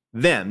about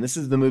them. This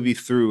is the movie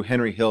through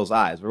Henry Hill's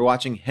eyes. We're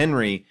watching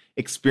Henry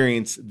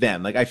experience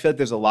them. Like, I feel like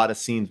there's a lot of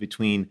scenes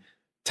between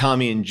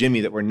Tommy and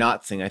Jimmy that we're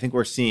not seeing. I think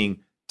we're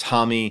seeing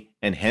Tommy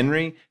and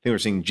Henry. I think we're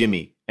seeing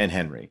Jimmy and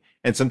Henry.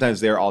 And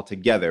sometimes they're all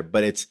together,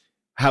 but it's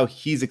how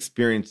he's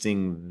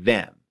experiencing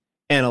them.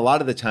 And a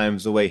lot of the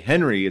times the way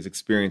Henry is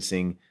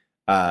experiencing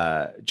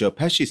Joe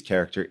Pesci's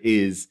character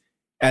is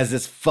as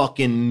this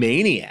fucking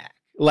maniac.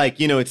 Like,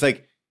 it's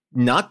like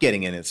not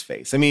getting in his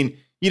face. I mean,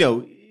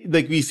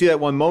 like we see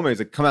that one moment, he's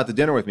like, come out to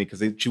dinner with me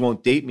because she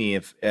won't date me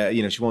if,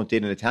 she won't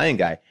date an Italian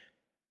guy.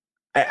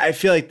 I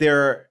feel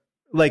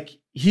like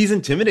he's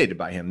intimidated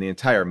by him the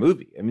entire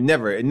movie. I mean,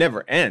 it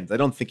never ends. I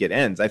don't think it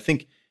ends. I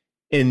think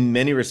in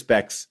many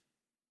respects,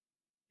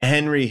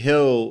 Henry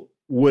Hill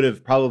would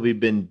have probably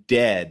been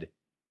dead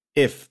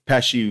if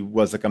Pesci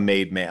was like a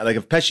made man. Like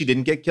if Pesci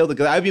didn't get killed,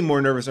 because I'd be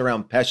more nervous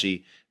around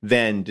Pesci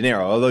than De Niro.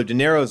 Although De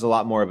Niro is a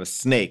lot more of a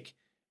snake.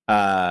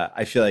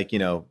 I feel like,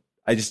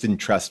 I just didn't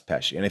trust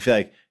Pesci. And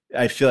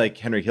I feel like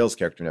Henry Hill's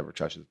character never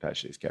trusted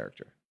Pesci's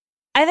character.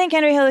 I think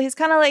Henry Hill, he's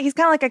kind of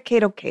like a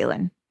Kato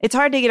Kaelin. It's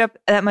hard to get up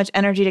that much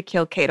energy to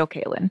kill Kato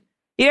Kaelin.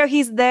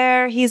 He's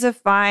there. He's a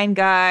fine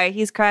guy.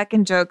 He's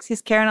cracking jokes.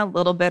 He's carrying a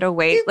little bit of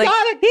weight. He's Kato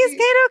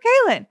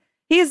Kaelin.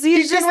 He's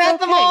just let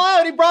them all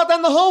out. He brought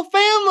down the whole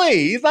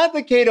family. He's not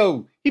the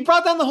Kato. He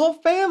brought down the whole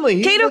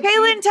family. Kato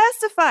Kaelin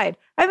testified.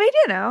 I mean,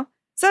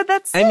 So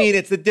that's I mean,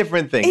 it's a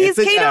different thing. He's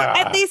It's Kato,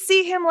 and they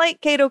see him like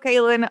Kato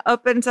Kalin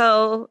up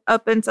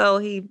until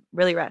he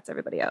really rats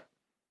everybody out.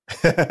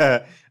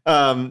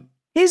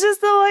 He's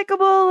just the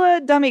likable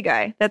dummy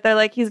guy that they're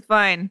like, he's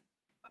fine.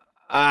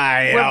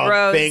 I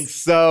don't think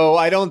so.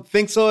 I don't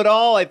think so at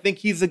all. I think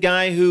he's a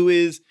guy who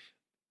is.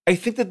 I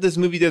think that this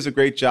movie does a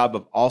great job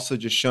of also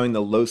just showing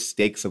the low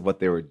stakes of what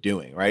they were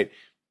doing, right?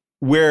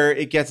 Where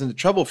it gets into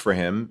trouble for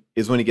him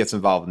is when he gets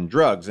involved in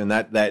drugs, and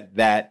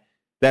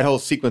that whole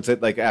sequence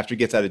that, like, after he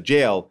gets out of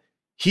jail,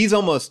 he's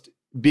almost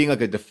being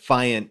like a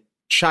defiant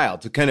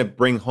child to kind of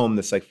bring home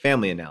this like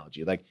family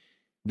analogy. Like,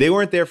 they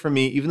weren't there for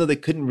me, even though they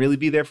couldn't really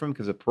be there for him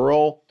because of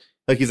parole.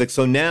 Like, he's like,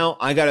 so now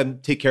I got to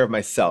take care of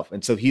myself.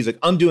 And so he's like,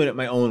 I'm doing it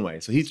my own way.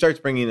 So he starts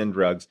bringing in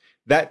drugs.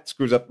 That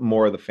screws up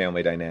more of the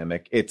family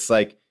dynamic. It's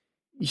like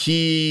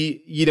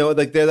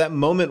like there's that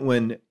moment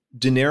when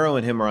De Niro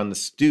and him are on the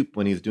stoop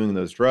when he's doing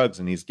those drugs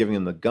and he's giving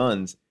him the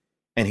guns.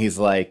 And he's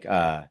like,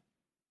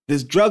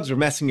 these drugs are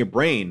messing your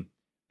brain.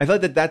 I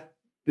thought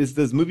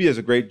this movie does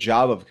a great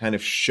job of kind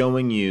of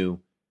showing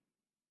you,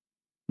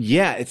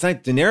 yeah, it's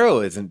not De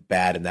Niro isn't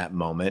bad in that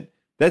moment.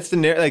 That's De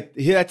Niro, like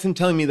that's him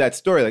telling me that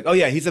story. Like, oh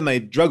yeah, he said my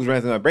drugs were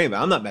messing my brain,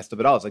 but I'm not messed up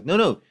at all. It's like,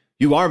 no,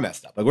 you are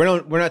messed up. Like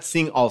we're not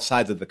seeing all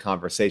sides of the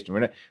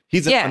conversation.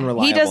 He's an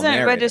unreliable he doesn't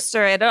narrator.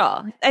 register at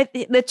all.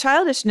 The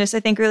childishness, I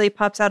think, really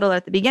pops out a lot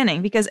at the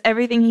beginning because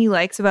everything he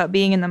likes about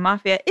being in the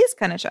mafia is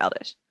kind of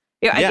childish.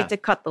 I get to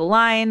cut the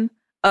line.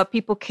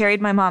 People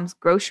carried my mom's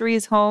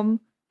groceries home.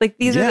 Like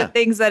these are the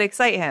things that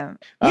excite him.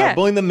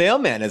 Bullying the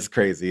mailman is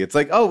crazy. It's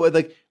like, oh,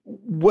 like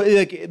what?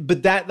 Like,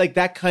 but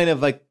that kind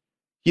of like,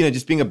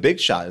 just being a big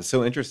shot is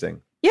so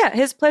interesting. Yeah,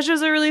 his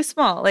pleasures are really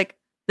small. Like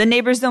the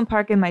neighbors don't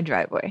park in my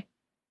driveway.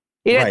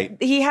 Right.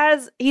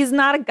 He's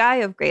not a guy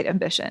of great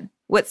ambition.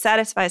 What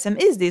satisfies him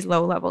is these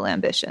low level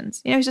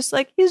ambitions. He's just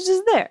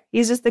there.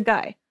 He's just the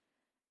guy.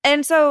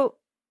 And so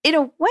in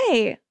a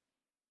way,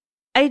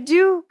 I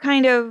do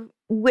kind of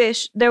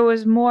wish there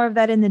was more of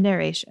that in the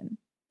narration.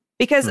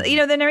 Because,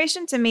 the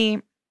narration to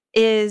me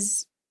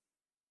is,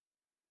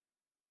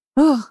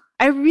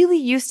 I really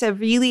used to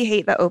really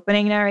hate the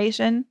opening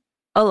narration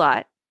a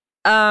lot.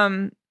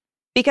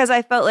 Because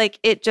I felt like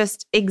it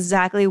just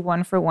exactly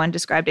one for one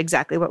described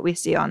exactly what we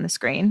see on the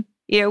screen,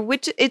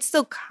 which it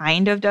still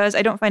kind of does.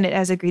 I don't find it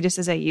as egregious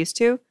as I used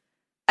to.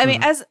 I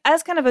mean,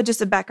 as kind of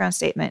just a background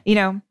statement,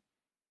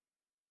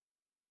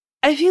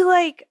 I feel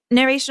like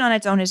narration on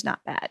its own is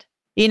not bad,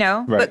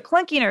 Right. but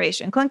clunky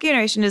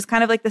narration is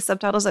kind of like the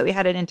subtitles that we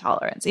had in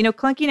Intolerance.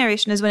 Clunky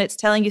narration is when it's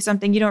telling you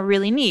something you don't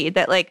really need,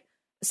 that like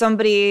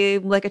somebody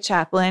like a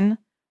Chaplin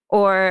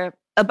or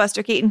a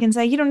Buster Keaton can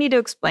say, you don't need to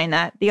explain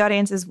that. The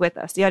audience is with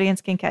us. The audience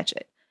can catch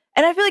it.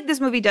 And I feel like this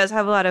movie does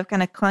have a lot of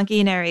kind of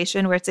clunky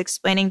narration where it's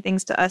explaining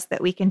things to us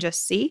that we can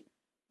just see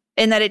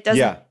and that it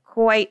doesn't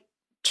quite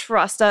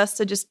trust us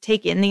to just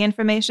take in the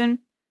information.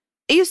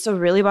 It used to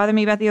really bother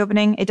me about the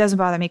opening. It doesn't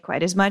bother me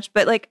quite as much,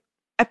 but like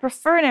I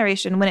prefer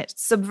narration when it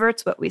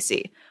subverts what we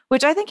see,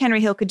 which I think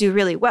Henry Hill could do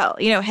really well.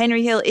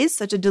 Henry Hill is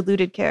such a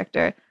diluted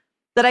character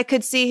that I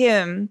could see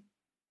him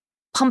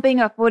pumping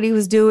up what he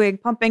was doing,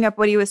 pumping up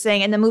what he was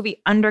saying, and the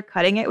movie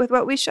undercutting it with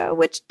what we show,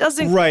 which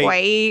doesn't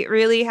quite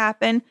really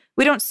happen.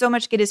 We don't so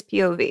much get his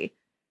POV.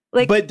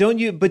 But don't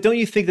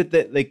you think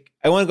that like,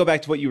 I want to go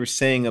back to what you were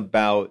saying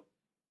about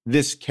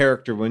this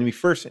character when we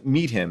first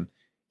meet him.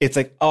 It's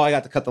like, oh, I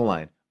got to cut the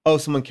line. Oh,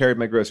 someone carried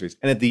my groceries.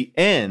 And at the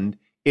end,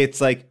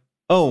 it's like,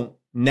 oh,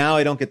 now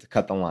I don't get to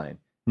cut the line.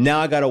 Now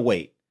I got to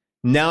wait.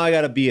 Now I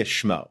got to be a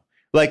schmo.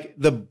 Like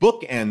the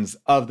bookends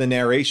of the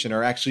narration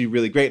are actually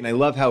really great. And I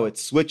love how it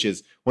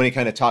switches when he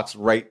kind of talks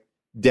right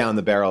down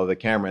the barrel of the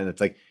camera. And it's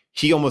like,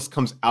 he almost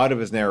comes out of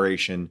his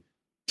narration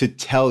to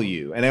tell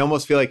you. And I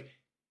almost feel like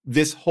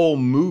this whole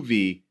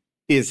movie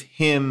is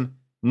him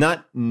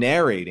not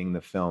narrating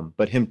the film,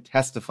 but him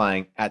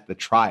testifying at the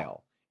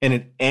trial. And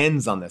it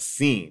ends on the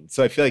scene.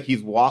 So I feel like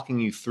he's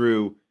walking you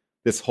through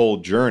this whole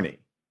journey.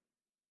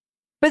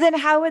 But then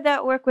how would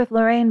that work with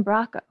Lorraine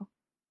Bracco?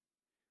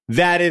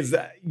 That is,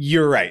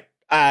 you're right.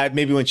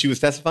 Maybe when she was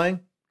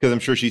testifying, because I'm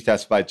sure she's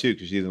testified too,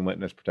 because she's in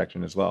witness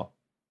protection as well.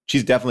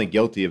 She's definitely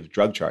guilty of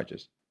drug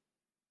charges.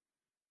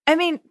 I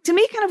mean, to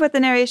me, kind of what the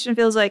narration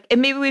feels like,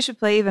 and maybe we should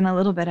play even a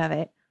little bit of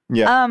it.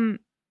 Yeah.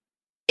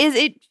 Is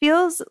it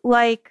feels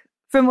like,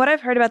 from what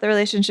I've heard about the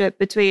relationship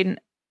between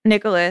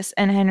Nicholas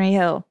and Henry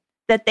Hill,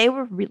 that they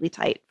were really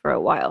tight for a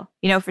while.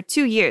 For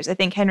 2 years, I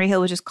think Henry Hill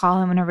would just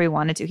call him whenever he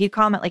wanted to. He'd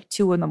call him at like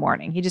 2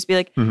 a.m. He'd just be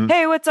like,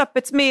 hey, what's up?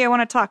 It's me. I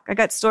want to talk. I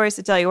got stories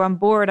to tell you. I'm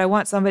bored. I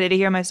want somebody to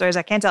hear my stories.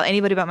 I can't tell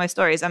anybody about my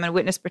stories. I'm in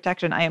witness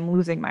protection. I am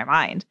losing my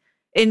mind.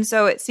 And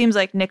so it seems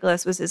like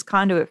Nicholas was his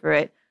conduit for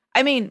it.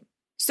 I mean,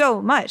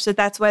 so much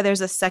that's why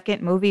there's a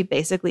second movie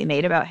basically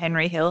made about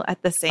Henry Hill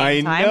at the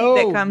same time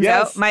that comes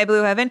out, My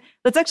Blue Heaven.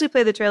 Let's actually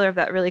play the trailer of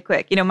that really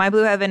quick. My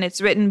Blue Heaven, it's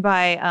written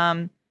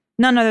by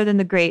none other than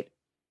the great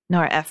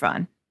Nora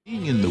Ephron.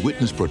 Being in the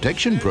witness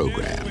protection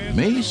program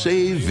may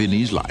save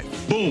Vinny's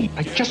life. Boom!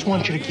 I just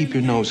want you to keep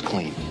your nose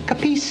clean.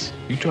 Capiche?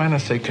 You trying to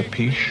say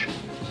capiche?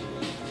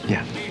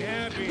 Yeah.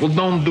 Well,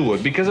 don't do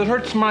it, because it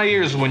hurts my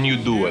ears when you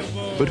do it.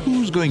 But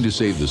who's going to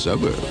save the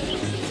suburbs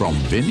from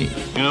Vinny?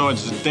 You know,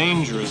 it's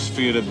dangerous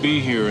for you to be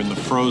here in the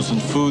frozen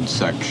food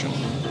section.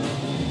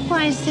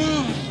 Why is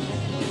that?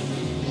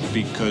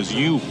 Because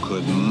you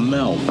could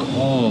melt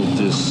all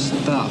this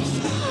stuff.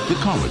 The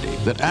comedy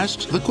that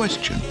asks the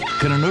question,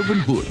 can an urban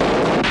hood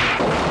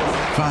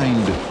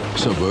find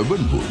suburban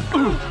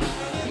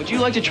hood? Would you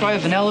like to try a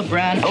vanilla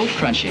bran oat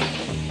crunchy?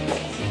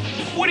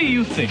 What do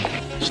you think?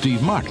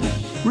 Steve Martin,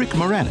 Rick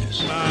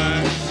Moranis.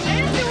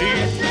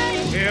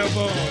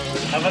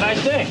 Have a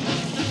nice day.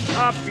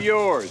 Up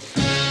yours.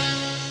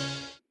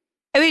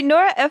 I mean,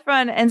 Nora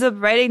Ephron ends up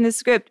writing the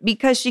script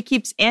because she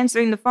keeps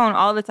answering the phone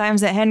all the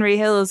times that Henry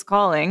Hill is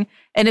calling.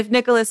 And if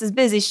Nicholas is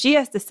busy, she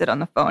has to sit on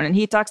the phone. And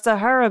he talks to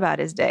her about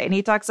his day. And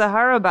he talks to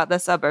her about the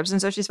suburbs. And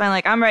so she's finally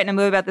like, I'm writing a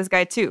movie about this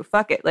guy too.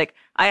 Fuck it. Like,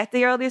 I have to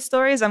hear all these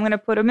stories. I'm going to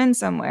put them in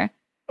somewhere.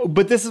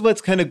 But this is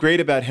what's kind of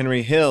great about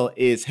Henry Hill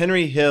is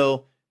Henry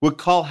Hill would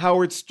call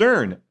Howard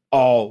Stern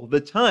all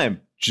the time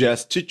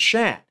just to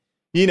chat.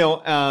 You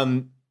know,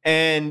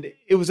 and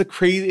it's a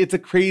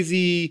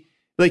crazy,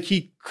 like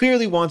he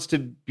clearly wants to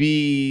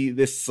be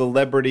this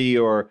celebrity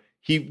or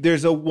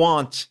there's a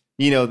want,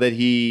 you know, that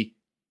he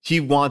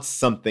wants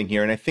something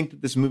here. And I think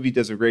that this movie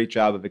does a great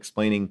job of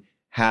explaining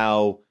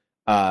how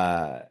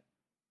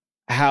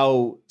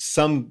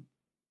some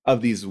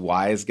of these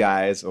wise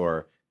guys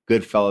or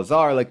Goodfellas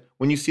are. Like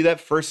when you see that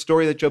first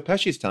story that Joe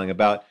Pesci's telling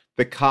about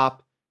the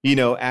cop, you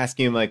know,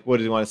 asking him like, what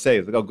does he want to say?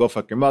 He's like, oh, go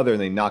fuck your mother.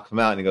 And they knock him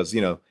out and he goes, you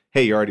know,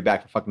 hey, you're already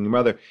back for fucking your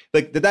mother.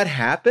 Like, did that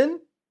happen?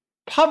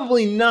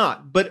 Probably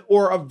not,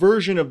 or a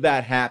version of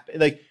that happened.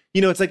 Like,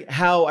 you know, it's like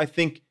how I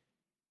think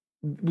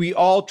we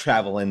all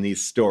travel in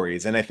these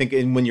stories. And I think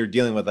when you're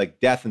dealing with like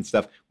death and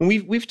stuff, when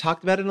we've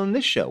talked about it on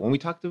this show, when we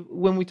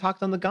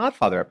talked on the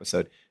Godfather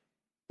episode,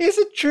 is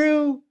it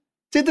true?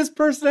 Did this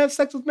person have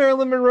sex with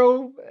Marilyn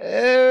Monroe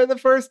the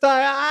first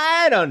time?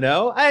 I don't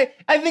know. I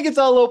think it's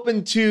all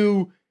open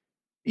to,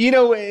 you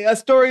know, a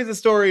story is a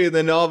story, and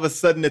then all of a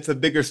sudden it's a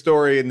bigger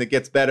story and it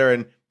gets better.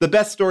 And the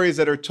best stories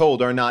that are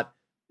told are not,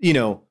 you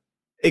know,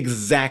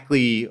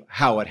 exactly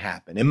how it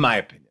happened, in my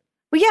opinion.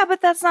 Well, yeah,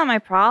 but that's not my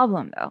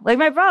problem, though. Like,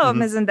 my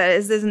problem isn't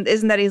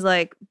that he's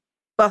like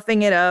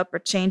buffing it up or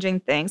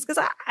changing things.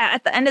 Because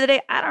at the end of the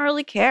day, I don't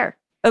really care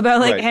about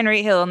like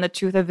Henry Hill and the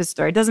truth of his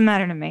story. It doesn't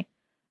matter to me.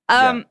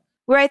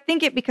 Where I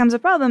think it becomes a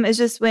problem is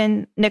just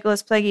when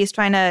Nicholas Pileggi is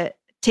trying to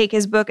take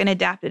his book and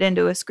adapt it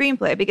into a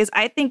screenplay. Because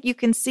I think you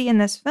can see in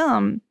this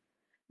film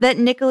that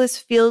Nicholas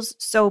feels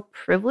so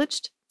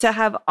privileged to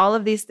have all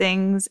of these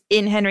things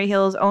in Henry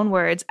Hill's own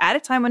words at a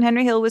time when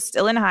Henry Hill was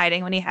still in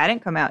hiding, when he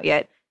hadn't come out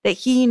yet, that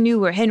he knew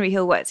where Henry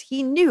Hill was.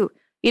 He knew,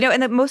 you know,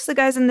 and that most of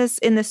the guys in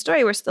this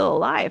story were still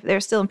alive.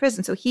 They're still in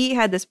prison. So he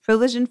had this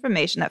privileged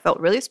information that felt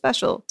really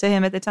special to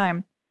him at the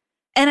time.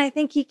 And I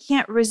think he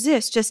can't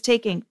resist just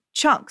taking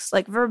chunks,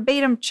 like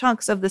verbatim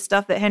chunks of the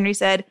stuff that Henry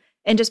said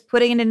and just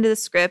putting it into the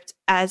script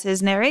as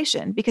his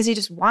narration because he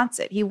just wants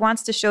it. He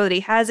wants to show that he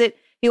has it.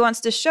 He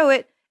wants to show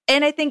it.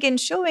 And I think in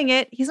showing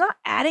it, he's not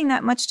adding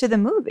that much to the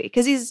movie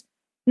because he's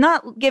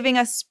not giving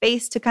us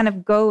space to kind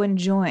of go and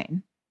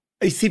join.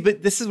 You see,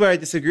 but this is where I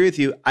disagree with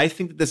you. I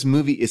think that this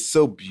movie is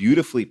so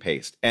beautifully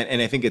paced.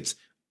 And I think it's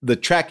the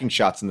tracking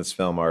shots in this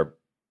film are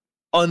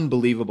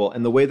unbelievable.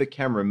 And the way the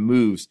camera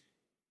moves,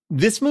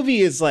 this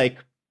movie is like,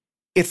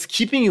 it's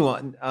keeping you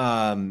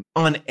on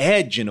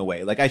edge in a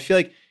way. Like, I feel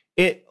like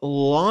it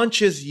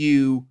launches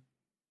you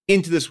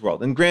into this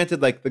world. And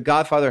granted, like The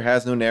Godfather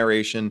has no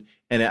narration.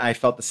 And I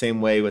felt the same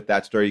way with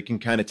that story. You can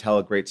kind of tell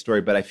a great story,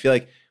 but I feel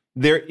like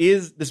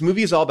this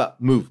movie is all about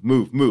move,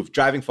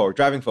 driving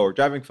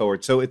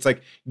forward. So it's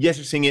like, yes,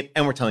 you're seeing it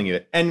and we're telling you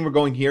it and we're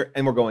going here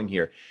and we're going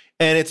here.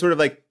 And it's sort of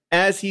like,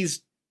 as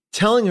he's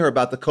telling her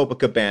about the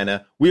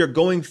Copacabana, we are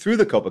going through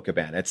the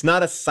Copacabana. It's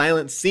not a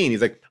silent scene.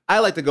 He's like, I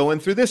like to go in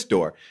through this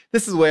door.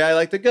 This is the way I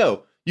like to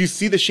go. You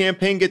see the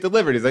champagne get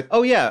delivered. He's like,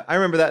 oh yeah, I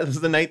remember that. This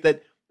was the night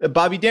that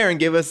Bobby Darin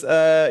gave us,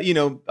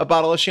 a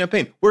bottle of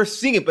champagne. We're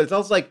seeing it, but it's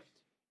also like,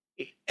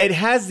 it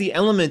has the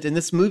element, and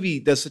this movie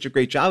does such a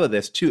great job of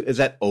this too, is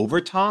that over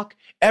talk.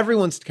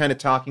 Everyone's kind of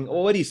talking.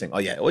 Oh, what are you saying? Oh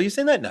yeah. Well, you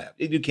saying that? No,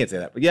 you can't say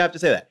that, but you have to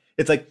say that.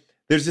 It's like,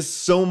 there's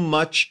just so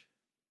much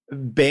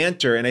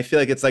banter. And I feel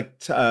like it's like,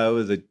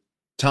 was it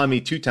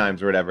Tommy Two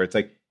Times or whatever? It's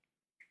like,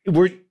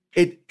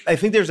 I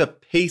think there's a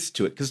pace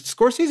to it because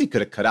Scorsese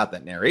could have cut out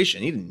that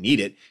narration. He didn't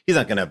need it. He's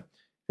not going to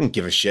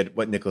give a shit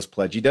what Nicholas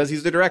Pileggi does.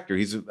 He's the director.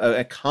 He's an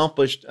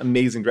accomplished,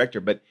 amazing director.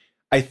 But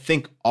I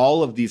think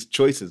all of these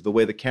choices, the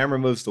way the camera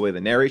moves, the way the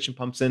narration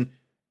pumps in,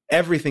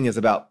 everything is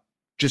about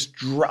just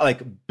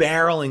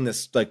barreling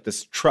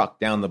this truck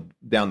down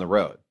the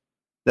road.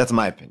 That's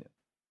my opinion.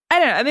 I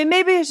don't know. I mean,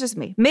 maybe it's just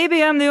me.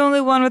 Maybe I'm the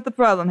only one with the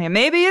problem here.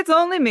 Maybe it's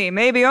only me.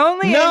 Maybe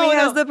only Amy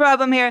has the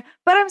problem here.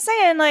 But I'm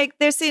saying, like,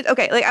 there's scenes.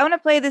 Okay, like, I want to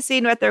play the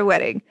scene at their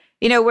wedding.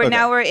 You know,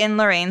 now we're in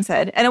Lorraine's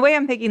head. And a way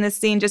I'm picking this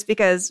scene just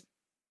because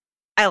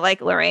I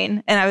like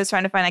Lorraine and I was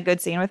trying to find a good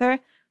scene with her.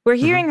 We're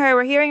hearing her.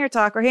 We're hearing her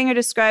talk. We're hearing her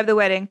describe the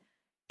wedding.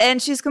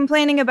 And she's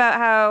complaining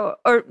about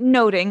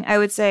noting, I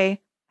would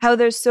say, how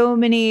there's so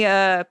many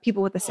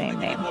people with the same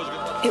name.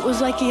 It was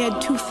like he had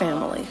two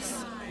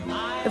families.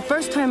 The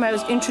first time I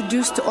was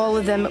introduced to all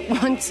of them at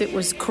once, it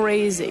was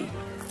crazy.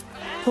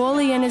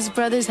 Paulie and his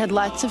brothers had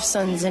lots of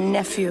sons and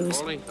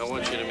nephews. Paulie, I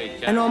want you to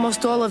meet Ken. And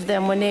almost all of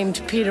them were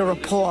named Peter or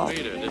Paul.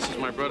 Peter, this is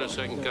my brother's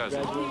second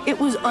cousin. It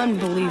was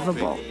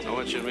unbelievable. I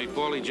want you to meet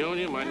Paulie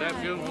Jr., my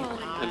nephew.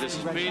 And this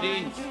is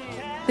Petey.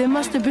 There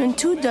must have been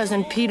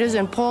 24 Peters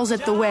and Pauls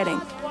at the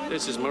wedding.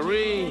 This is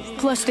Marie.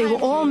 Plus, they were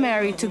all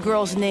married to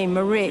girls named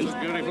Marie.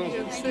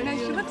 Beautiful. So now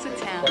she looks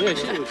Italian. Yeah,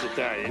 she looks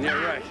Italian. You're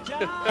right.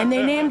 And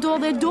they named all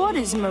their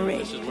daughters Marie.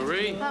 This is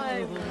Marie.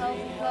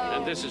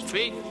 And this is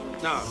Pete.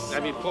 No, I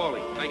mean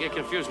Paulie. I get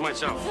confused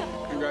myself.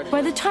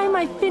 By the time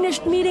I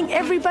finished meeting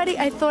everybody,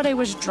 I thought I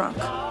was drunk.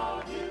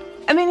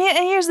 I mean,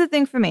 and here's the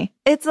thing for me.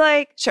 It's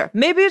like, sure,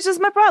 maybe it's just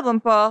my problem,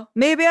 Paul.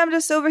 Maybe I'm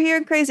just over here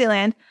in crazy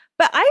land.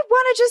 But I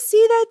want to just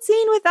see that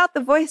scene without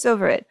the voice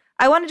over it.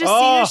 I want to just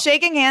see her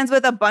shaking hands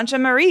with a bunch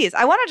of Maries.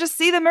 I want to just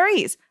see the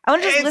Maries. I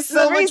want to just listen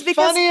to the Maries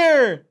because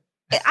funnier.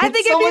 I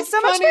think it'd be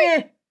so much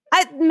funnier.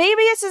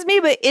 Maybe it's just me,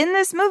 but in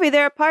this movie,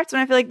 there are parts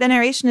when I feel like the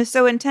narration is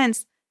so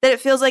intense that it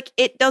feels like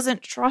it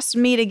doesn't trust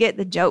me to get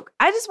the joke.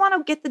 I just want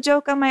to get the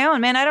joke on my own,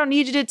 man. I don't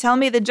need you to tell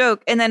me the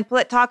joke and then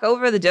talk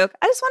over the joke.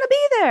 I just want to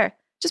be there.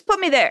 Just put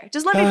me there.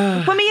 Just let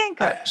me put me in,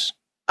 coach.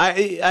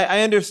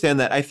 I understand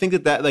that. I think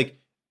that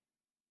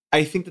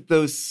I think that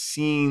those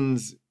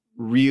scenes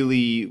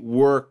really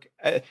work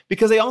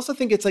because I also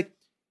think it's like,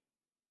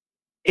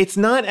 it's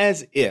not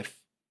as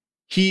if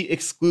he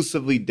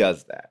exclusively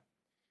does that.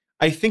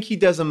 I think he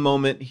does a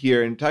moment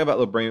here, and talk about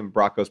Lorraine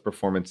Bracco's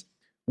performance,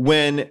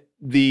 when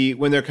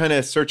they're kind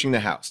of searching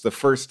the house, the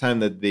first time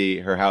that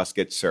her house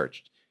gets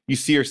searched. You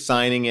see her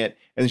signing it,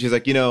 and she's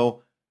like,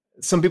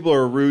 some people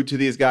are rude to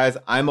these guys.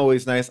 I'm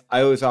always nice.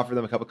 I always offer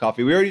them a cup of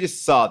coffee. We already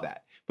just saw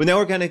that. But now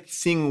we're kind of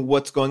seeing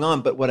what's going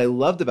on. But what I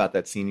loved about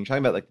that scene, you're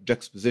talking about like the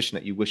juxtaposition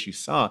that you wish you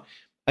saw.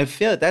 I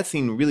feel that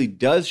scene really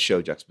does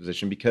show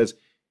juxtaposition, because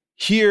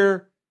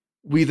here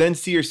we then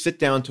see her sit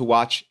down to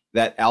watch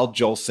that Al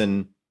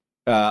Jolson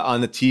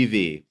on the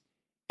TV.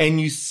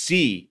 And you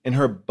see in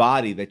her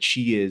body that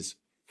she is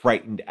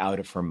frightened out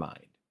of her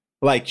mind.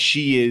 Like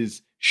she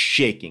is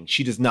shaking.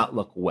 She does not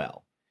look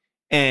well.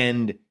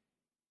 And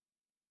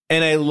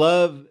I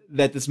love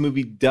that this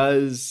movie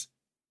does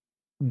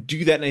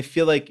do that. And I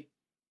feel like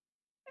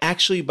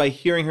actually by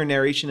hearing her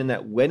narration in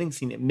that wedding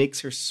scene, it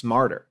makes her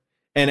smarter.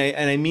 And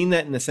I mean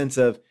that in the sense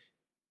of,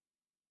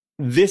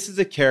 this is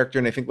a character,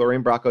 and I think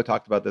Lorraine Bracco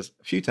talked about this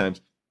a few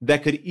times,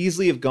 that could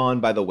easily have gone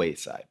by the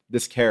wayside.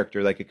 This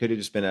character, like it could have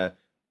just been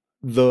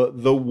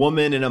the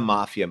woman in a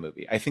mafia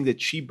movie. I think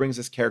that she brings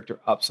this character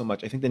up so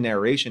much. I think the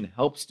narration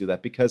helps do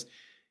that because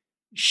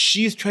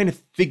she's trying to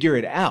figure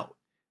it out.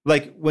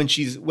 Like when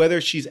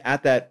whether she's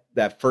at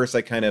that first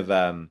like kind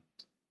of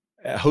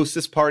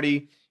hostess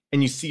party,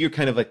 and you see her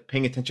kind of like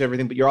paying attention to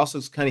everything, but you're also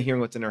kind of hearing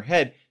what's in her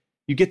head.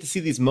 You get to see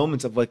these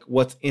moments of like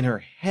what's in her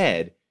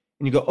head,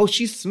 and you go, oh,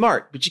 she's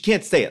smart, but she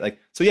can't say it. Like,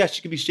 so yeah,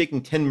 she could be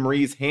shaking 10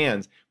 Marie's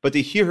hands, but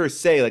to hear her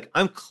say like,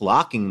 I'm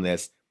clocking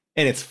this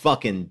and it's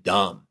fucking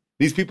dumb.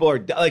 These people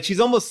are like, she's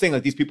almost saying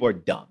like, these people are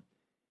dumb.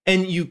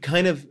 And you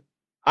kind of,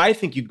 I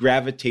think you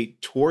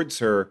gravitate towards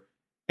her,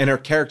 and her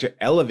character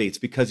elevates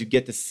because you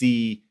get to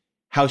see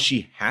how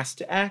she has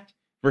to act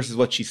versus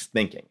what she's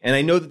thinking. And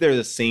I know that they're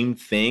the same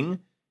thing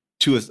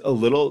to a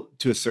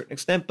certain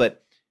extent,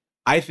 but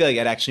I feel like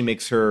it actually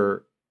makes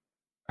her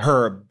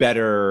a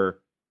better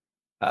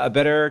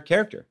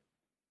character.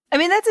 I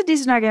mean, that's a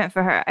decent argument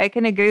for her. I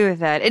can agree with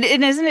that.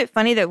 And isn't it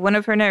funny that one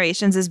of her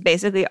narrations is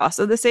basically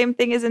also the same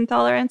thing as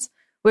Intolerance,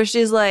 where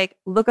she's like,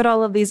 look at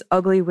all of these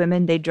ugly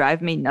women, they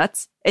drive me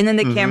nuts. And then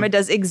the camera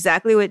does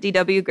exactly what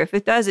D.W.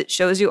 Griffith does. It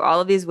shows you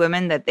all of these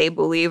women that they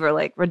believe are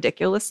like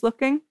ridiculous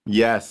looking.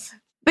 Yes.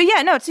 But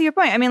yeah, no, to your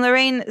point. I mean,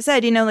 Lorraine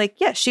said,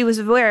 yeah, she was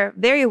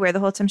very aware the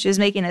whole time she was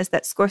making this,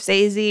 that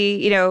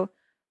Scorsese,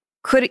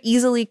 could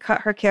easily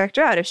cut her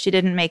character out if she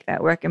didn't make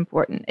that work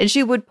important. And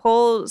she would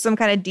pull some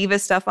kind of diva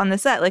stuff on the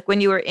set. Like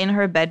when you were in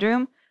her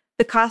bedroom,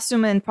 the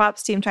costume and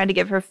props team tried to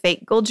give her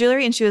fake gold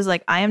jewelry. And she was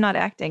like, I am not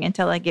acting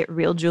until I get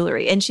real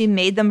jewelry. And she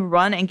made them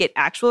run and get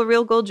actual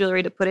real gold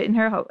jewelry to put it in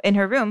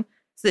her room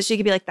so that she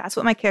could be like, that's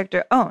what my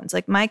character owns.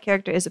 Like my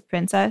character is a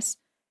princess.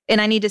 And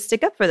I need to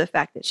stick up for the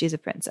fact that she's a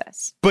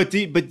princess. But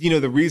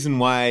the reason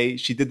why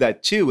she did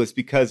that too was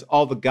because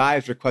all the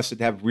guys requested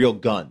to have real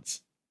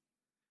guns.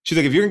 She's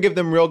like, if you're gonna give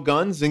them real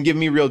guns, then give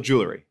me real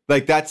jewelry.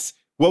 Like that's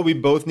what we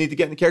both need to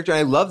get in the character. And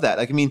I love that.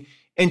 Like, I mean,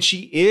 and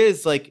she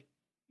is like,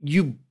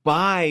 you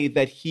buy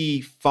that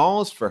he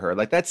falls for her.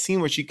 Like that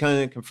scene where she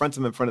kind of confronts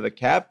him in front of the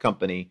cab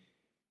company,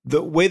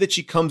 the way that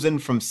she comes in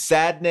from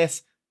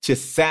sadness to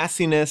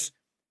sassiness.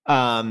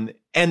 And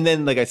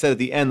then, like I said, at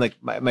the end, like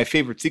my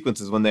favorite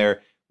sequence is when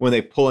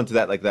they pull into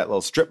that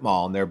little strip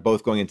mall and they're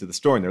both going into the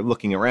store and they're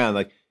looking around.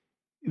 Like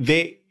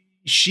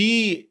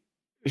she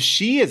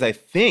is, I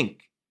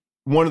think,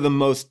 one of the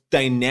most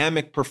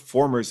dynamic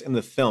performers in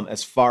the film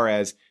as far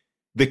as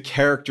the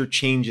character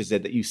changes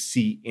that you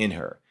see in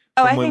her.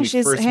 Oh, I think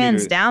she's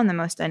hands down the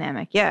most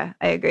dynamic. Yeah,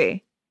 I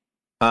agree.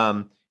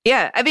 And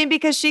Yeah, I mean,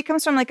 because she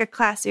comes from like a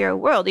classier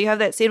world. You have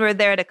that scene where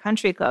they're at a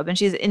country club and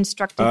she's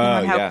instructing him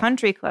on how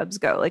country clubs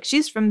go. Like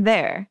she's from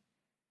there,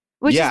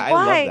 which is why I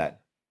love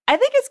that. I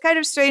think it's kind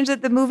of strange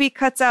that the movie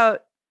cuts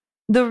out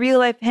the real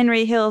life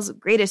Henry Hill's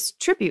greatest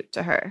tribute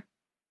to her,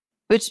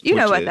 which you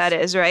know what that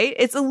is, right?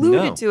 It's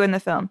alluded to in the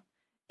film.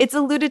 It's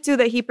alluded to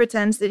that he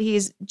pretends that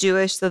he's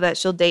Jewish so that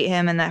she'll date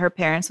him and that her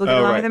parents will get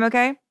along with him,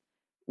 okay?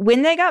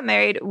 When they got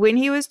married, when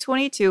he was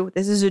 22,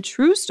 this is a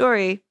true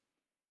story,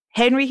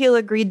 Henry Hill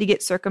agreed to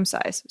get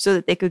circumcised so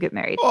that they could get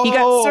married. He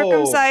got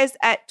circumcised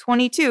at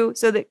 22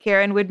 so that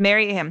Karen would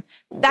marry him.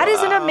 That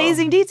is an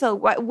amazing detail.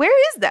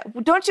 Where is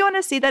that? Don't you want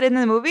to see that in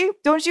the movie?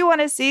 Don't you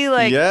want to see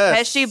like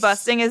Pesci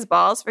busting his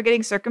balls for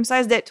getting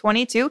circumcised at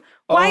 22?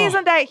 Why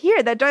isn't that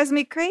here? That drives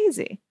me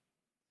crazy.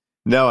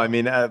 No, I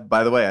mean,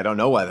 by the way, I don't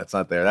know why that's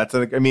not there.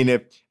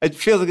 It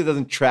feels like it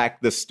doesn't track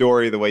the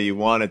story the way you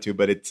want it to,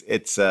 but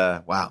it's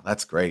wow,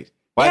 that's great.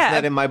 Why isn't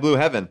that in My Blue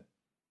Heaven?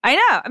 I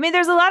know. I mean,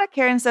 there's a lot of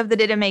Karen stuff that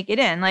didn't make it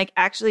in. Like,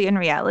 actually, in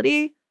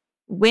reality,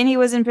 when he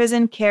was in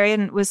prison,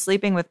 Karen was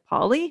sleeping with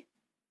Paulie.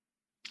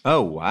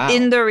 Oh, wow.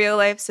 In the real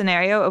life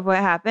scenario of what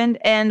happened.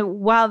 And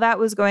while that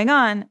was going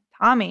on,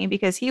 Tommy,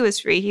 because he was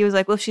free, he was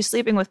like, well, if she's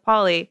sleeping with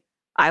Paulie,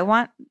 I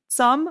want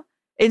some.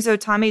 And so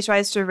Tommy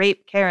tries to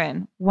rape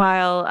Karen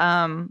while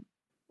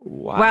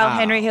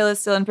Henry Hill is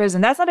still in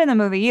prison. That's not in the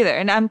movie either.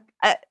 And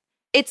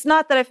it's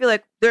not that I feel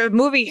like the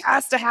movie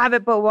has to have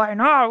it, but why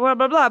not? Blah,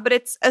 blah, blah. But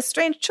it's a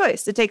strange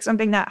choice to take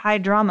something that high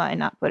drama and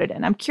not put it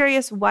in. I'm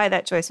curious why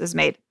that choice was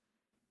made.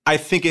 I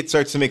think it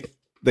starts to make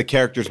the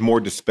characters more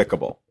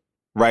despicable,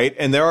 right?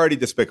 And they're already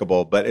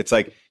despicable, but it's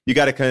like you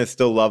got to kind of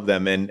still love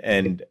them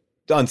and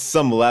on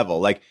some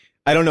level. Like,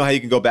 I don't know how you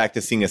can go back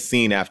to seeing a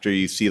scene after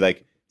you see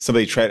like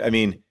somebody try. I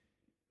mean,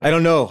 I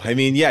don't know. I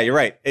mean, yeah, you're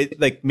right.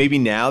 Like maybe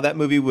now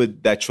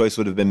that choice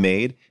would have been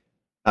made.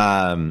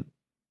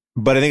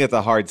 But I think it's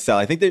a hard sell.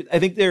 I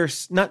think they're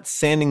not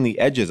sanding the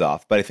edges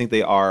off, but I think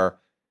they are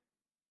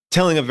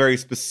telling a very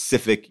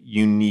specific,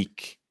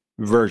 unique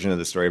version of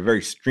the story, a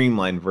very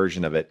streamlined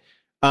version of it.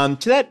 To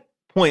that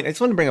point, I just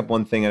want to bring up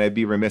one thing, and I'd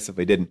be remiss if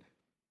I didn't.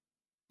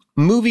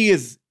 Movie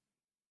is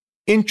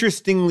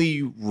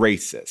interestingly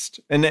racist,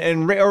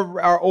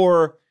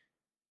 or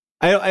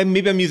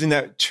maybe I'm using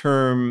that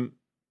term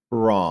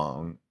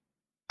wrong.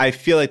 I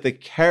feel like the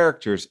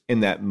characters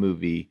in that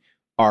movie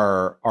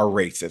are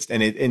racist,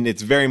 and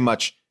it's very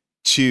much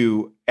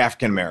to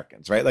African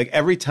Americans, right? Like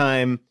every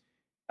time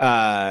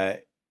they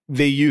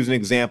use an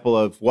example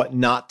of what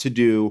not to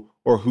do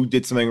or who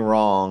did something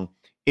wrong,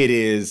 it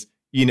is,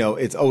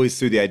 it's always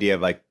through the idea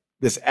of like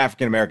this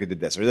African American did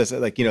this or this,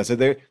 like, so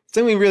there's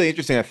something really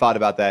interesting I thought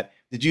about that.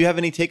 Did you have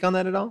any take on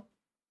that at all?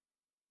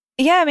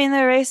 Yeah, I mean,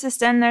 they're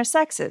racist and they're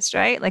sexist,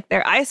 right? Like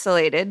they're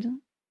isolated,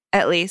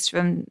 at least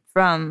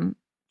from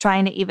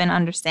trying to even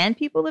understand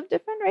people of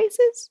different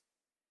races.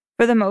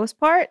 For the most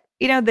part,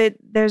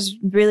 there's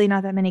really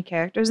not that many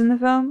characters in the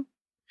film.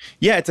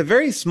 Yeah, it's a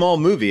very small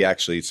movie,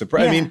 actually.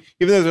 I mean,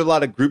 even though there's a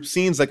lot of group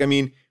scenes, like, I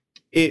mean,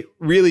 it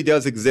really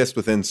does exist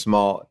within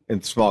small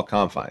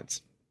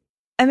confines.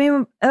 I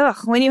mean,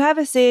 when you have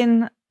a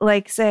scene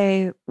like,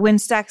 say, when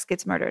Stax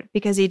gets murdered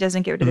because he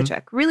doesn't get rid of the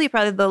check, really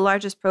probably the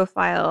largest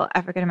profile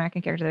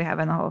African-American character they have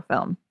in the whole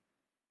film.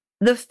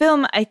 The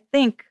film, I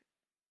think,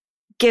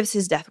 gives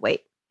his death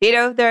weight.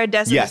 There are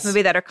deaths in this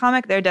movie that are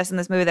comic. There are deaths in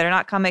this movie that are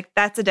not comic.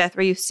 That's a death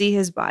where you see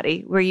his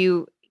body, where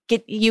you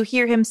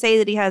hear him say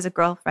that he has a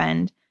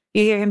girlfriend.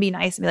 You hear him be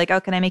nice and be like,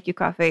 oh, can I make you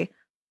coffee?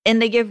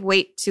 And they give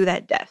weight to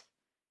that death,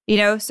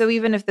 So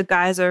even if the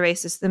guys are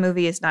racist, the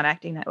movie is not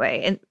acting that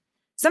way. And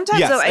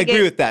sometimes, though, I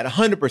agree with that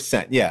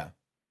 100%. Yeah.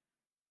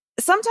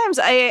 Sometimes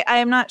I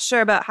am not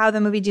sure about how the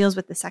movie deals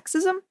with the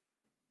sexism,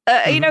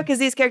 because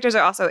these characters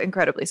are also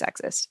incredibly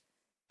sexist.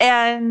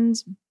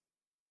 And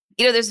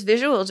there's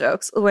visual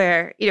jokes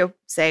where,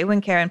 say when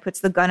Karen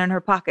puts the gun in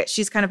her pocket,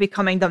 she's kind of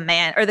becoming the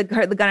man, or the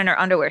gun in her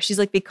underwear. She's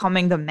like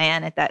becoming the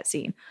man at that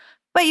scene.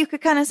 But you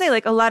could kind of say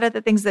like a lot of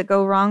the things that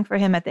go wrong for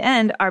him at the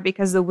end are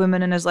because the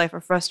women in his life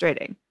are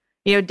frustrating.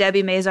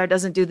 Debbie Mazar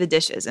doesn't do the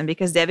dishes. And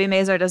because Debbie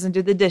Mazar doesn't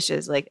do the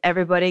dishes, like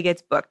everybody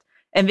gets booked.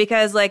 And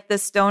because like the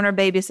stoner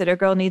babysitter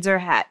girl needs her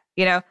hat,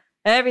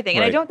 everything.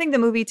 And I don't think the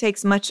movie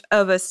takes much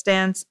of a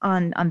stance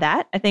on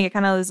that. I think it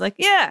kind of is like,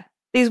 yeah,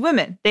 these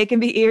women, they can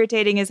be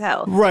irritating as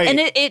hell. Right. And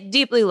it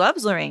deeply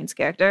loves Lorraine's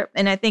character.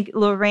 And I think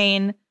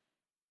Lorraine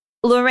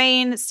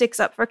sticks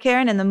up for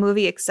Karen and the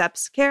movie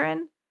accepts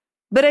Karen.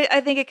 But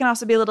I think it can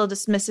also be a little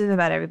dismissive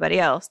about everybody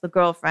else. The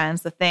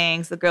girlfriends, the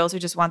things, the girls who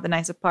just want the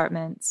nice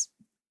apartments.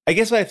 I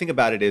guess what I think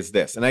about it is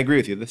this, and I agree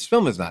with you. This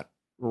film is not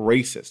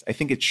racist. I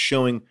think it's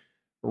showing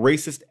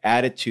racist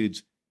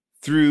attitudes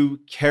through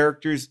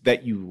characters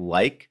that you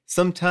like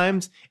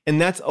sometimes.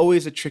 And that's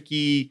always a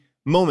tricky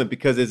moment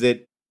because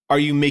are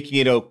you making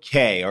it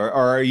okay? Or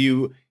are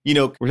you, we're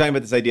talking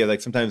about this idea, like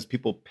sometimes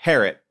people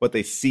parrot what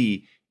they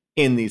see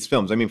in these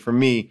films. I mean, for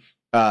me,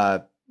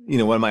 what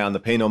am I on the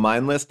pay no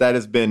mind list? That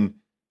has been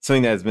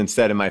something that has been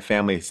said in my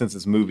family since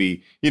this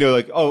movie,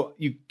 like, oh,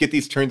 you get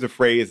these turns of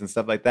phrase and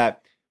stuff like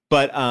that.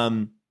 But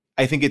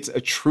I think it's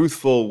a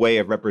truthful way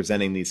of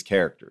representing these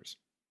characters. And I think it's a truthful way of representing these characters. And I think it's a truthful way of representing these characters. And I think it's a truthful way of representing these characters. And I think it's a truthful way of representing these characters. And I think it's a truthful way of representing these characters.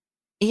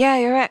 Yeah,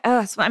 you're right.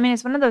 Oh, I mean,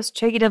 it's one of those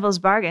tricky devil's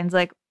bargains.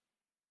 Like,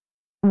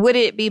 would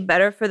it be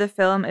better for the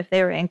film if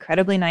they were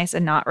incredibly nice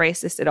and not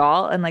racist at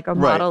all and like a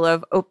model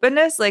of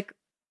openness? Like,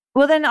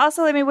 well, then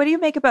also, I mean, what do you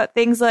make about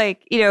things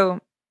like,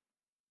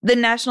 the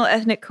National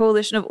Ethnic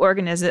Coalition of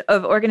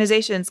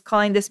organizations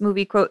calling this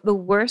movie, quote, the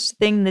worst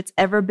thing that's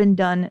ever been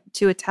done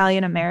to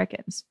Italian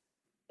Americans?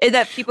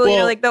 That people,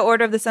 like the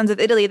Order of the Sons of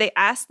Italy, they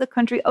asked the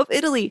country of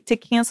Italy to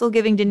cancel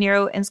giving De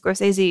Niro and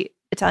Scorsese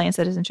Italian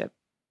citizenship.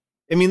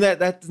 I mean,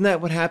 isn't that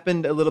what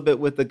happened a little bit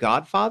with The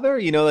Godfather?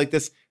 Like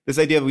this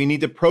idea of we need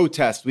to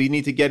protest, we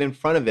need to get in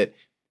front of it.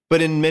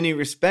 But in many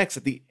respects,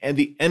 at the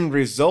end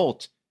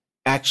result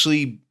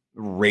actually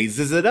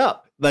raises it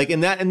up. Like,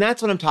 and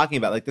that's what I'm talking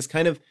about. Like this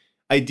kind of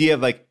idea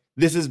of like,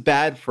 this is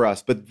bad for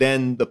us, but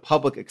then the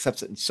public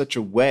accepts it in such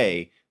a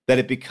way that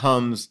it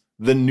becomes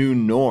the new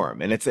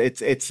norm. And it's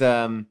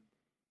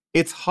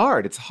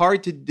hard. It's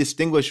hard to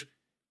distinguish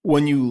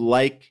when you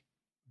like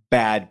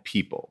bad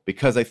people,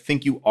 because I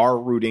think you are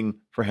rooting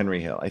for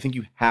Henry Hill. I think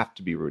you have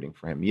to be rooting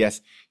for him.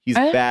 Yes, he's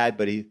bad,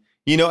 but he,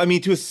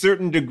 to a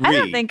certain degree. I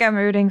don't think I'm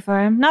rooting for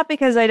him. Not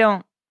because I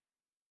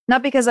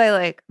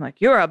like, I'm like,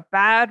 you're a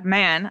bad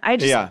man. I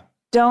just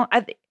don't.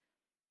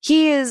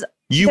 He is.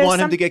 You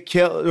want him to get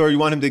killed, or you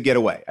want him to get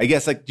away? I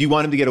guess, like, do you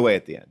want him to get away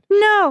at the end?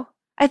 No.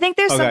 I think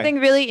there's something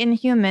really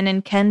inhuman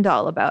and Ken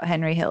doll about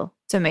Henry Hill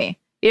to me.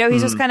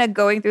 He's just kind of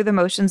going through the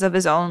motions of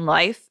his own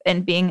life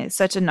and being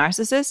such a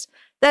narcissist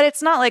that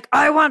it's not like,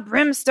 I want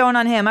brimstone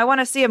on him. I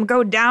want to see him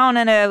go down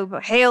in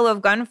a hail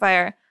of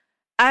gunfire.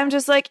 I'm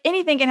just like,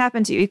 anything can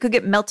happen to you. You could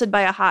get melted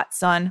by a hot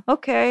sun.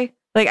 Okay.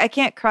 Like, I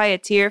can't cry a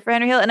tear for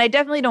Henry Hill, and I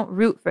definitely don't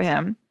root for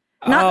him.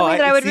 Not the way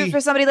that I would root for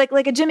somebody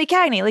like a Jimmy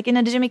Cagney, like in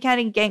a Jimmy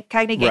Cagney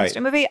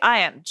gangster movie. I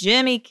am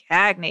Jimmy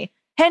Cagney.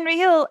 Henry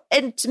Hill,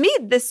 and to me,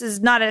 this is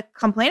not a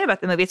complaint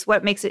about the movie. It's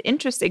what makes it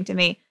interesting to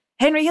me.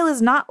 Henry Hill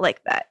is not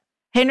like that.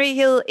 Henry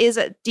Hill is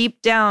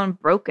deep down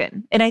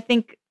broken. And I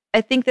think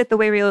that the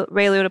way Ray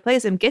Liotta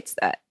plays him gets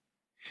that.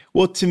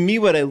 Well, to me,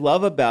 what I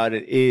love about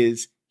it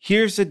is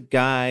here's a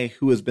guy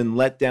who has been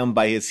let down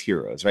by his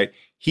heroes, right?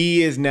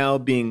 He is now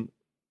being,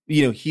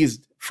 he's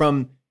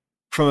from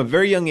a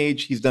very young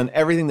age, he's done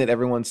everything that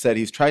everyone said.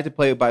 He's tried to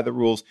play by the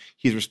rules.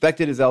 He's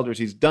respected his elders.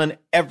 He's done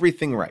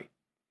everything right.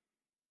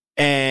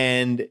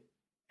 And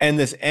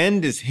this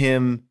end is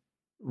him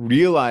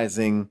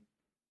realizing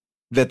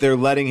that they're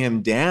letting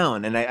him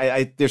down. And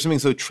I there's something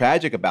so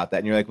tragic about that.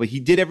 And you're like, well, he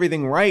did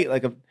everything right.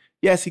 Like,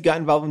 yes, he got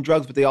involved in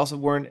drugs, but they also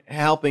weren't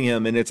helping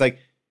him. And it's like,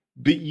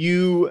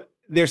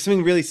 there's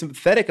something really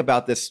sympathetic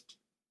about this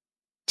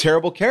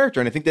terrible character.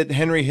 And I think that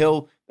Henry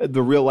Hill,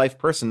 the real life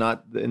person,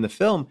 not in the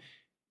film,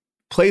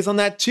 plays on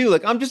that too.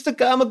 Like,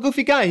 I'm a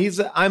goofy guy.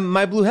 I'm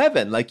my blue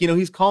heaven. Like,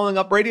 he's calling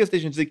up radio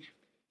stations. Like,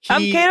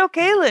 I'm Kato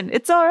Kalin.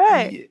 It's all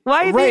right.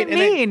 Why are you being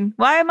mean?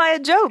 Why am I a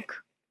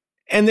joke?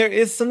 And there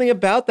is something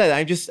about that.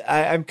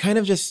 I'm kind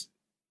of just,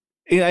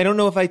 I don't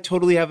know if I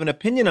totally have an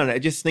opinion on it. I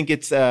just think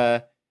it's,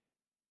 there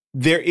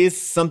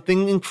is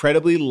something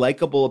incredibly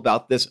likable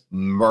about this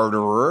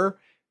murderer.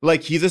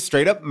 Like, he's a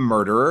straight up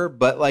murderer,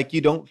 but like,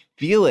 you don't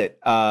feel it.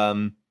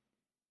 I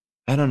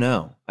don't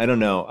know.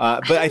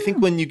 But I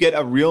think when you get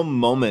a real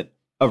moment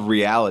of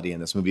reality in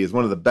this movie, is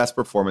one of the best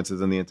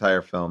performances in the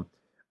entire film,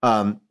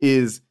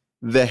 is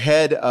the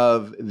head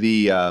of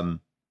the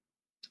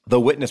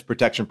witness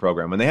protection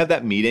program. When they have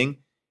that meeting,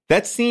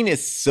 that scene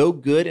is so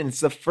good. And it's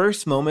the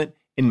first moment,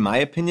 in my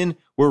opinion,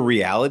 where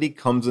reality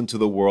comes into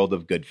the world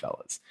of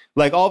Goodfellas.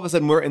 Like, all of a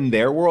sudden we're in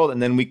their world,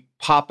 and then we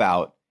pop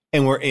out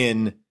and we're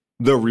in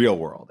the real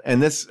world.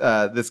 And this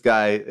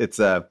guy, it's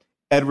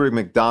Edward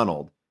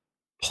McDonald,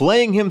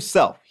 playing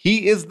himself.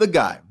 He is the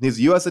guy. He's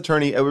U.S.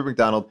 Attorney Edward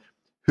McDonald,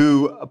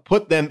 who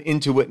put them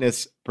into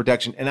witness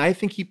protection. And I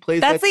think he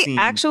plays that scene. That's the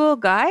actual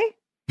guy?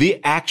 The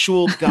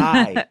actual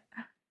guy.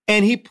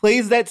 And he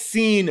plays that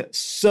scene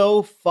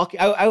so fucking...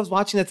 I was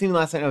watching that scene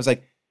last night, and I was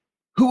like,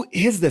 who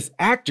is this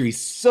actor? He's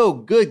so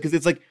good. Because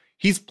it's like,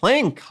 he's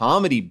playing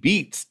comedy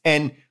beats,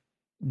 and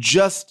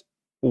just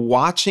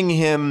watching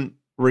him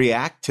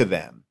react to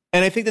them.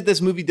 And I think that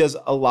this movie does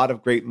a lot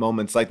of great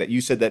moments like that.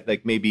 You said that,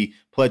 like, maybe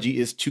Pledgey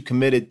is too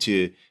committed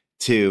to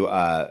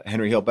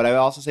Henry Hill, but I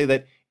also say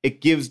that it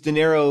gives De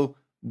Niro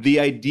the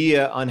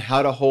idea on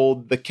how to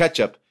hold the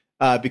ketchup,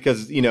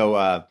 because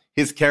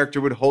his character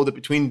would hold it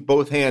between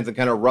both hands and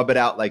kind of rub it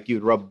out like you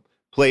would rub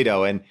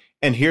Play-Doh.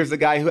 And here's the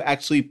guy who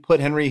actually put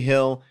Henry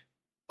Hill,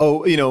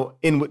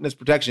 in witness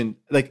protection.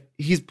 Like,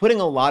 he's putting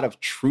a lot of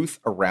truth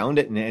around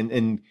it,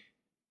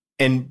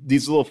 and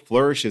these little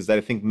flourishes that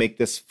I think make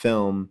this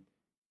film.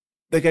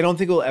 Like, I don't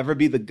think it will ever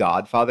be The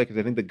Godfather, because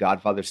I think The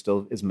Godfather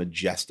still is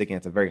majestic, and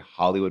it's a very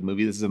Hollywood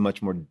movie. This is a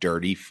much more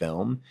dirty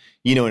film,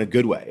 in a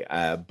good way.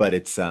 But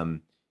it's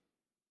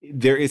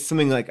there is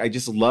something, like, I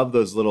just love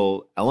those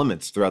little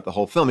elements throughout the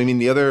whole film. I mean,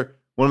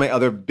 one of my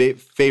other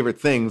favorite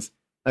things,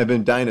 I've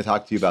been dying to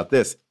talk to you about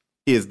this,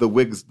 is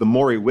the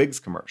Maury Wiggs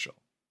commercial.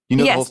 You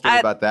know the whole story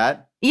about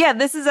that? Yeah,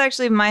 this is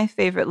actually my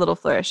favorite little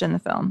flourish in the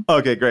film.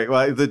 Okay, great.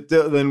 Well,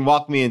 then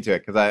walk me into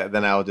it, because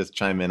then I'll just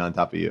chime in on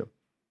top of you.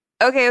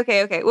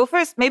 Okay. Well,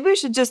 first, maybe we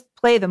should just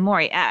play the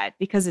Maury ad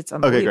because it's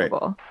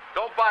unbelievable.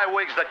 Don't buy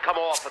wigs that come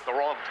off at the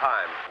wrong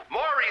time.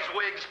 Maury's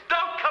wigs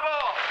don't come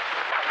off,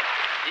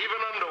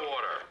 even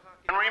underwater.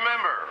 And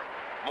remember,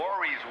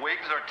 Maury's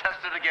wigs are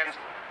tested against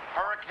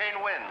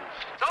hurricane winds.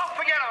 Don't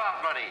forget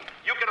about money.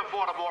 You can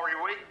afford a Maury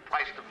wig,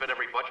 priced to fit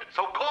every budget.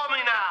 So call me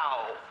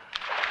now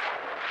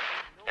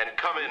and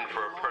come in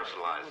for a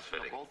personalized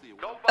fitting.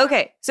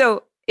 Okay,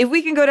 so if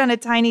we can go down a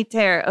tiny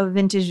tear of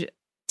vintage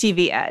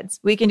TV ads,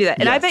 we can do that.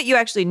 And I bet you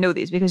actually know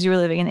these because you were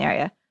living in the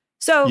area.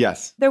 So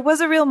yes, there was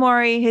a real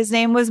Maury. His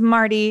name was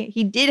Marty.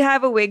 He did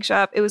have a wig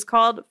shop. It was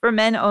called For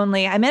Men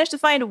Only. I managed to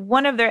find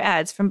one of their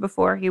ads from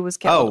before he was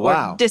killed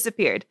or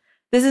disappeared.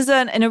 This is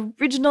an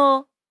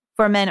original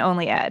For Men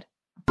Only ad.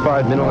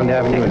 5 Midland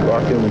Avenue in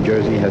Garfield, New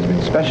Jersey has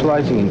been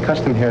specializing in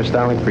custom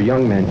hairstyling for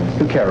young men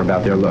who care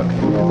about their look.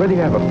 Whether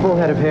you have a full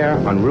head of hair,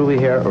 unruly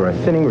hair, or a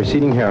thinning,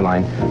 receding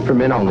hairline, For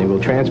Men Only will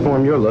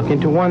transform your look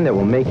into one that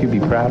will make you be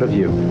proud of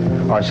you.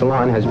 Our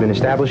salon has been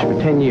established for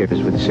 10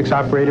 years with 6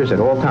 operators at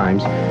all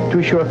times to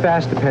assure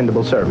fast,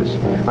 dependable service.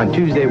 On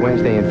Tuesday,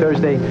 Wednesday, and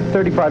Thursday,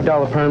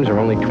 $35 perms are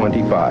only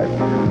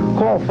 $25.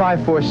 Call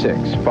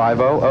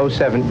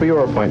 546-5007 for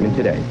your appointment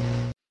today.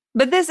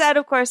 But this ad,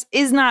 of course,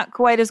 is not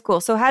quite as cool.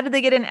 So how did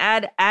they get an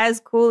ad as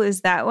cool as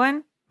that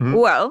one? Mm-hmm.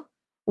 Well,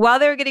 while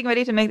they were getting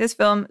ready to make this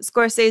film,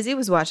 Scorsese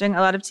was watching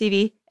a lot of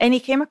TV, and he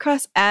came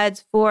across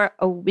ads for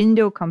a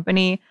window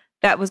company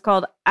that was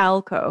called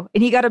Alco.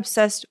 And he got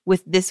obsessed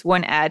with this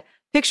one ad.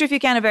 Picture, if you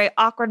can, a very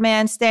awkward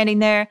man standing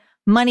there,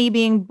 money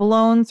being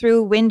blown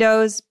through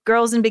windows,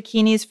 girls in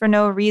bikinis for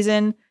no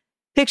reason.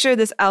 Picture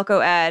this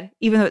Alco ad,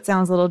 even though it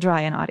sounds a little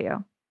dry in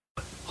audio.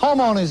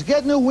 Homeowners,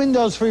 get new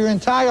windows for your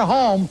entire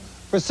home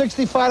for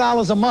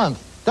 $65 a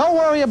month. Don't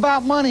worry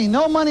about money.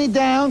 No money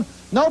down,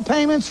 no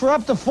payments for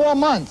up to 4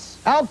 months.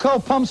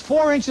 Alco pumps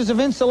 4 inches of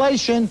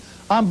insulation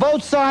on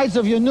both sides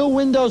of your new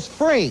windows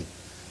free.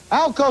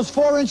 Alco's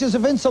 4 inches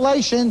of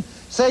insulation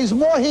saves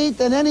more heat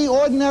than any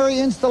ordinary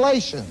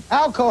installation.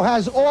 Alco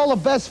has all the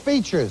best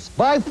features.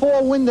 Buy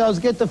 4 windows,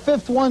 get the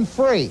 5th one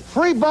free.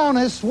 Free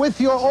bonus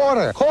with your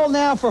order. Call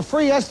now for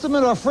free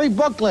estimate or free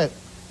booklet.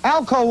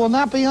 Alco will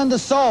not be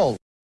undersold.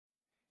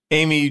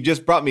 Amy, you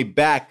just brought me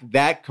back.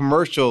 That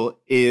commercial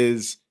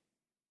is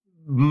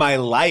my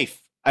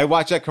life. I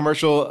watched that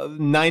commercial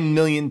 9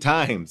 million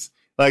times.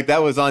 Like,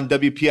 that was on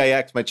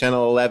WPIX, my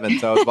channel 11.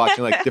 So I was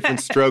watching like different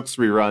Strokes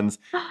reruns,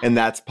 and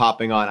that's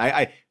popping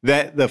on.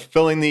 The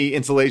filling the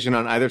insulation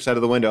on either side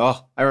of the window.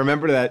 Oh, I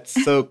remember that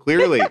so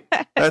clearly.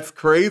 That's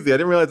crazy. I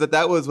didn't realize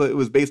that was what it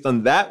was based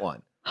on, that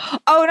one.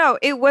 Oh no,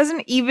 it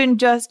wasn't even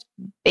just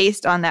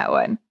based on that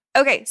one.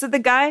 Okay, so the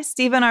guy,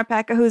 Steven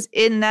Arpaka, who's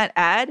in that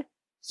ad,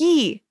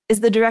 he is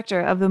the director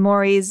of the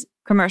Maury's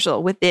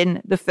commercial within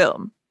the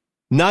film.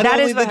 Not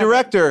only the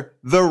director,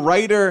 the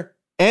writer,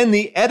 and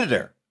the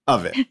editor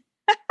of it.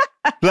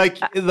 like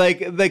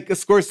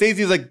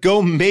Scorsese's like,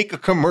 go make a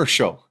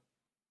commercial.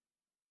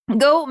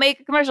 Go make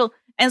a commercial.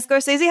 And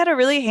Scorsese had a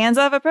really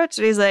hands-off approach.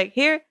 He's like,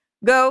 here,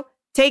 go,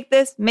 take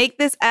this, make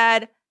this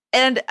ad.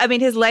 And I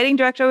mean, his lighting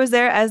director was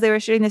there as they were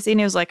shooting the scene.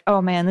 He was like,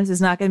 oh man, this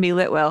is not going to be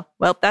lit well.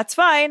 Well, that's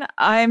fine.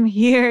 I'm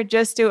here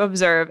just to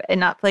observe and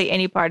not play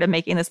any part of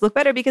making this look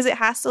better because it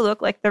has to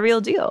look like the real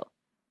deal.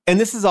 And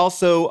this is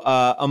also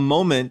a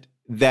moment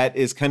that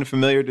is kind of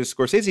familiar to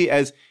Scorsese,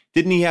 as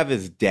didn't he have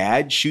his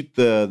dad shoot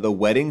the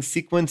wedding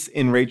sequence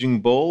in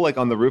Raging Bull, like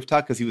on the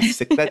rooftop because he was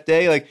sick that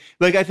day?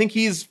 Like I think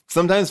he's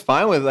sometimes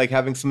fine with like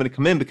having somebody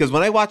come in, because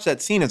when I watched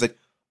that scene, I was like,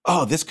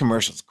 oh, this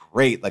commercial's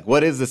great. Like,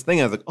 what is this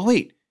thing? I was like, oh,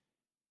 wait.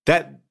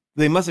 That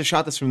they must have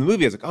shot this from the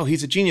movie. I was like, oh,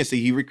 he's a genius.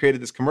 He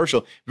recreated this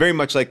commercial very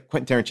much like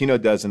Quentin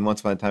Tarantino does in Once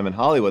Upon a Time in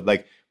Hollywood,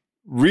 like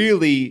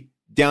really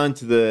down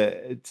to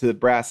the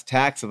brass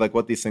tacks of like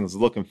what these things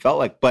look and felt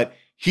like. But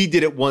he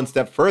did it one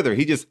step further.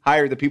 He just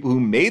hired the people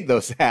who made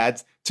those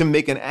ads to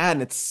make an ad,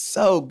 and it's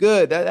so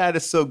good. That ad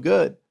is so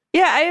good.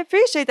 Yeah, I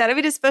appreciate that. I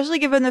mean, especially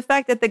given the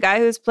fact that the guy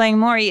who's playing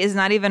Maury is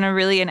not even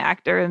really an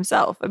actor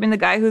himself. I mean, the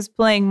guy who's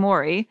playing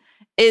Maury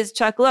is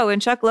Chuck Lowe,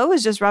 and Chuck Lowe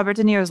is just Robert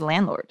De Niro's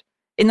landlord.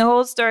 And the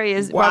whole story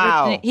is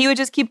he would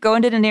just keep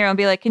going to De Niro and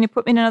be like, can you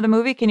put me in another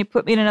movie? Can you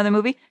put me in another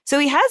movie? So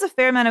he has a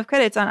fair amount of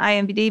credits on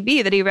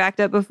IMDb that he racked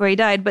up before he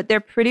died, but they're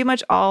pretty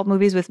much all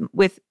movies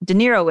with De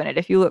Niro in it,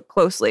 if you look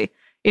closely.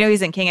 You know,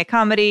 he's in King of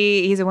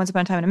Comedy, he's in Once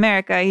Upon a Time in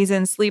America, he's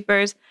in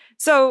Sleepers.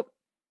 So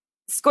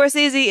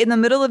Scorsese, in the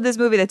middle of this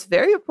movie that's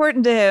very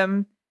important to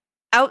him,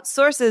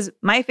 outsources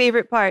my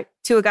favorite part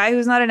to a guy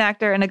who's not an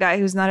actor and a guy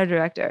who's not a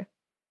director.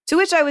 To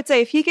which I would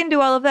say, if he can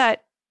do all of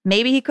that,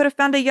 maybe he could have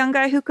found a young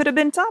guy who could have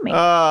been Tommy.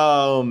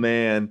 Oh,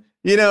 man.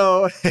 You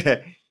know,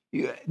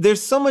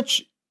 there's so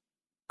much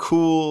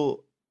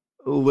cool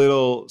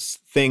little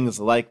things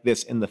like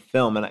this in the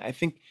film. And I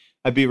think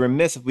I'd be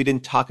remiss if we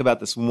didn't talk about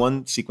this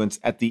one sequence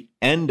at the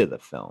end of the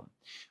film,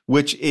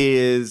 which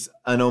is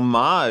an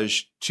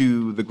homage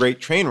to the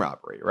Great Train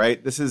Robbery,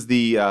 right? This is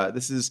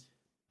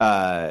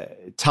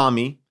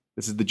Tommy.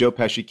 This is the Joe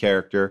Pesci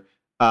character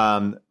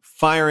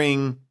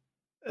firing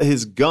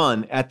his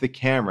gun at the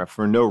camera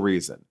for no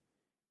reason.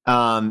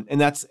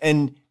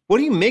 And what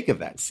do you make of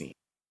that scene?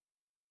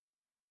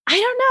 I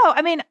don't know.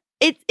 I mean,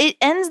 it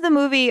ends the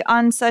movie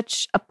on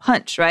such a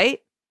punch, right?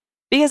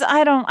 Because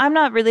I'm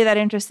not really that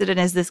interested in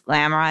is this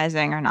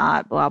glamorizing or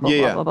not, blah, blah,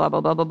 blah, blah, blah,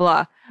 blah, blah, blah,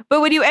 blah.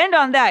 But when you end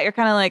on that, you're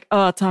kind of like,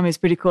 oh, Tommy's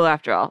pretty cool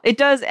after all. It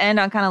does end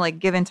on kind of like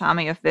giving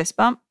Tommy a fist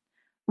bump.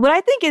 What I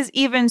think is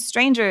even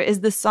stranger is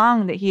the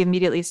song that he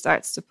immediately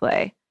starts to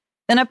play.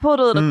 And I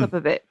pulled a little clip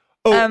of it.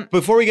 Oh,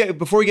 before we get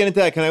into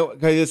that,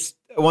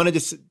 I want to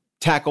just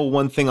tackle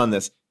one thing on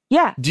this.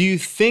 Yeah. Do you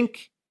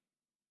think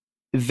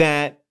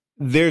that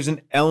there's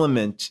an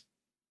element,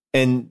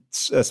 and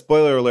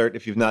spoiler alert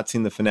if you've not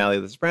seen the finale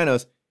of The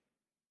Sopranos,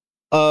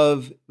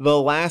 of the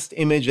last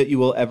image that you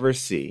will ever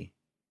see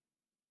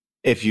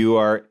if you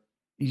are,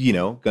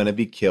 going to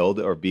be killed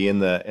or be in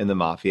the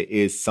mafia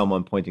is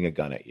someone pointing a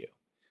gun at you?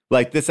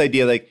 Like this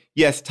idea, like,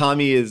 yes,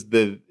 Tommy is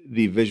the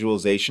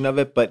visualization of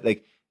it, but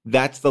like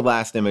that's the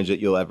last image that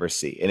you'll ever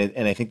see.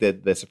 And I think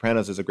that The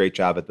Sopranos does a great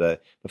job at the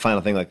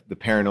final thing, like the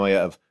paranoia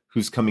of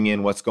who's coming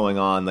in, what's going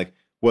on, like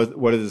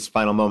what is this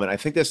final moment? I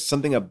think there's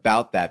something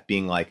about that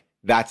being like,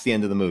 that's the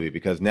end of the movie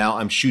because now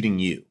I'm shooting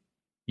you.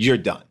 You're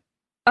done.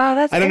 Oh,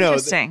 that's I don't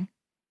interesting.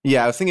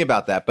 Yeah, I was thinking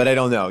about that, but I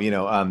don't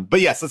know,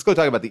 but yes, let's go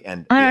talk about the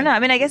end. I don't know. I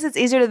mean, I guess it's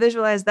easier to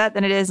visualize that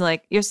than it is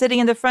like you're sitting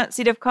in the front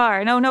seat of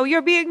car. No,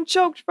 you're being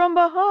choked from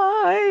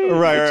behind.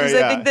 Right, which is,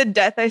 yeah. I think, the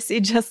death I see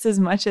just as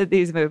much at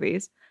these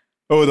movies.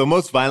 Oh, the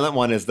most violent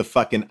one is the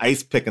fucking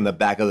ice pick in the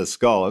back of the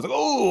skull. I was like,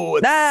 oh,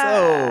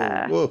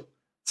 it's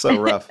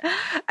so rough.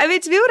 I mean,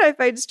 to me, what I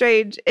find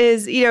strange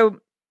is,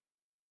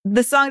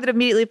 the song that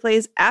immediately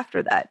plays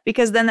after that,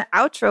 because then the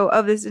outro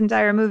of this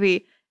entire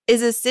movie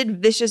is a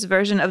Sid Vicious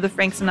version of the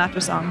Frank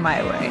Sinatra song,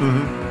 My Way.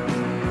 Mm-hmm.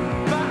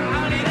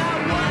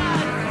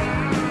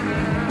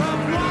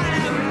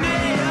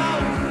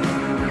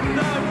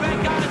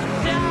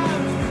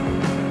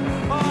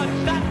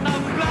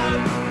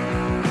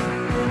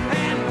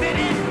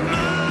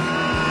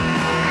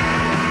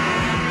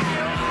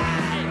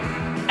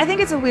 I think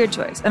it's a weird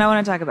choice, and I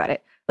want to talk about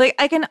it. Like,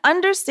 I can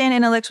understand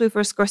intellectually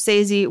for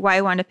Scorsese why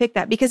he wanted to pick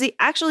that, because he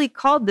actually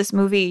called this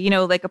movie,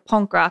 like a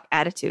punk rock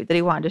attitude that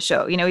he wanted to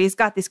show. He's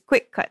got these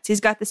quick cuts.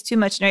 He's got this too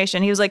much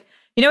narration. He was like,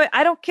 you know what?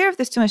 I don't care if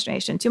there's too much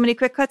narration. Too many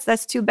quick cuts,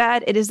 that's too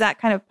bad. It is that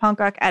kind of punk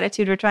rock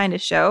attitude we're trying to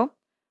show.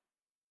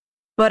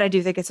 But I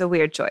do think it's a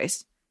weird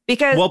choice.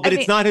 Because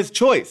it's not his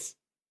choice.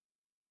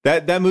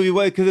 That movie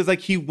was, because it's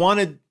like he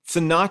wanted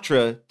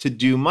Sinatra to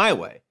do My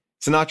Way.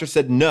 Sinatra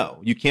said, no,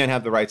 you can't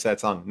have the rights to that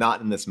song. Not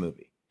in this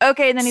movie.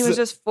 Okay, and then he was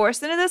just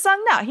forced into this song?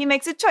 No, he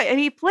makes a choice. And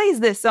he plays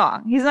this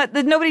song. He's not,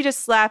 nobody just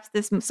slaps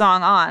this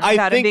song on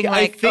without it being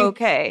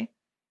okay.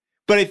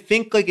 But I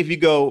think, like, if you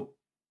go,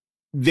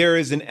 there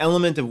is an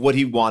element of what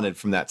he wanted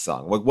from that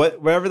song. Like,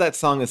 whatever that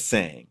song is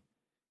saying,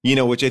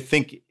 which I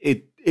think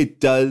it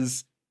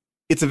does.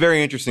 It's a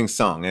very interesting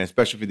song, and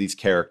especially for these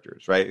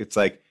characters, right? It's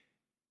like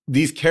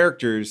these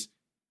characters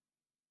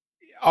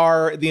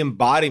are the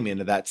embodiment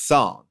of that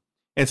song.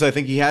 And so I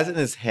think he has it in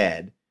his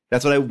head.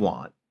 That's what I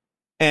want.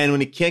 And when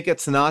he can't get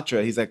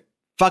Sinatra, he's like,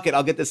 fuck it,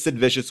 I'll get the Sid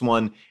Vicious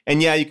one.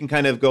 And yeah, you can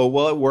kind of go,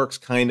 well, it works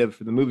kind of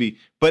for the movie.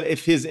 But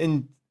if his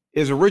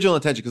original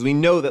intention, because we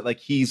know that like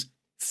he's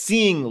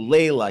seeing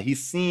Layla,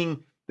 he's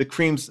seeing the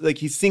creams, like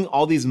he's seeing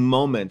all these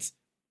moments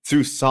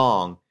through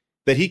song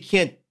that he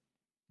can't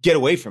get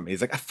away from.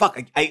 He's like, fuck,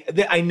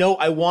 I know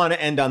I want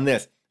to end on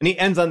this. And he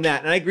ends on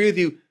that. And I agree with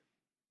you.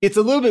 It's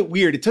a little bit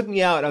weird. It took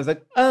me out. I was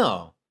like,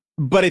 oh.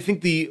 But I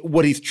think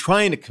what he's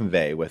trying to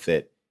convey with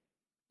it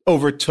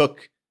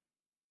overtook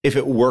if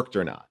it worked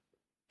or not.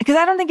 Because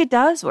I don't think it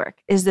does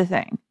work, is the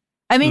thing.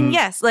 I mean,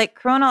 yes, like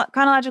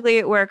chronologically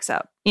it works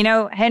out.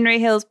 Henry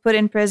Hill's put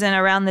in prison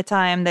around the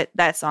time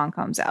that song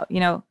comes out.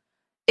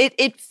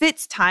 It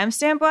fits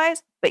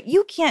timestamp-wise, but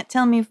you can't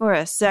tell me for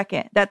a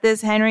second that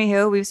this Henry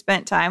Hill we've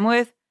spent time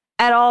with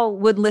at all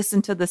would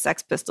listen to the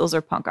Sex Pistols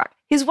or punk rock.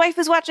 His wife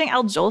is watching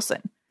Al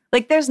Jolson.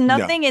 Like, there's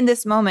nothing in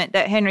this moment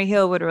that Henry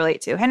Hill would relate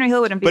to. Henry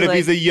Hill wouldn't be. But if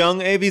he's a young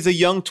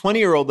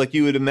 20-year-old like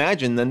you would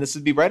imagine, then this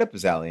would be right up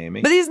his alley,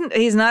 Amy. But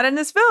he's not in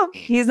this film.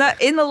 He's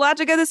not in the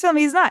logic of this film.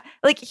 He's not.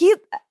 Like,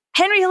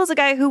 Henry Hill is a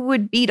guy who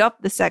would beat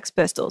up the Sex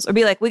Pistols or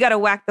be like, we got to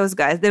whack those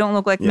guys. They don't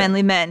look like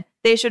manly men.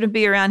 They shouldn't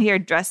be around here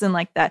dressing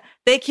like that.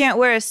 They can't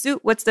wear a suit.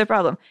 What's their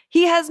problem?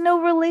 He has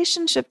no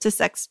relationship to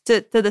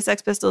the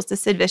Sex Pistols, to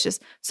Sid Vicious.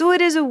 So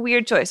it is a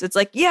weird choice. It's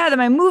like, yeah,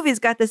 my movie's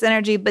got this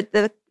energy, but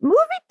the movie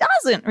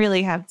doesn't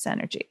really have this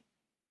energy.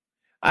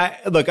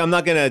 Look, I'm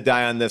not going to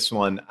die on this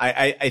one.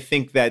 I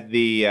think that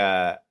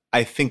the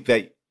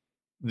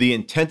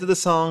intent of the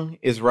song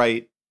is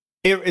right.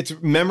 It's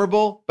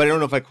memorable, but I don't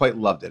know if I quite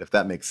loved it, if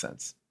that makes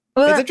sense.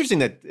 Well, it's interesting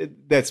that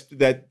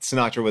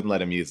Sinatra wouldn't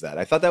let him use that.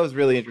 I thought that was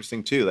really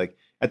interesting too. Like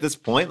at this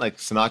point, like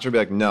Sinatra would be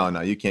like,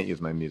 no, you can't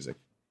use my music.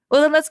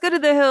 Well, then let's go to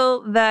the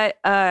hill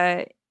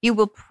that you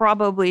will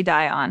probably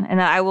die on and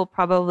that I will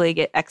probably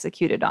get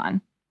executed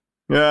on,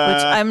 which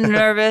I'm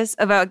nervous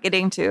about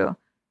getting to,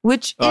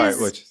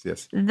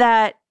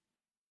 that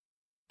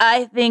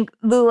I think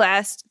the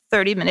last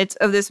 30 minutes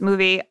of this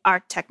movie are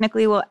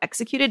technically well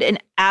executed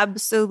and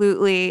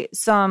absolutely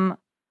some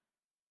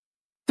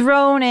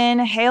thrown in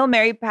Hail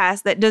Mary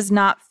pass that does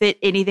not fit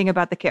anything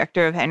about the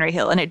character of Henry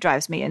Hill, and it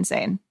drives me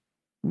insane.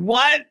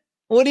 What?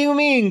 What do you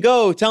mean?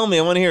 Go, tell me.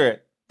 I want to hear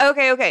it.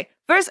 Okay.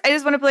 First, I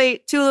just want to play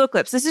 2 little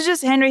clips. This is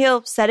just Henry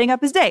Hill setting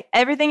up his day.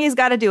 Everything he's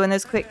got to do in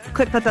this quick.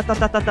 Okay.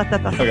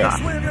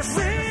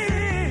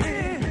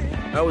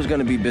 I was going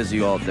to be busy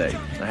all day.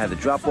 I had to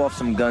drop off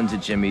some guns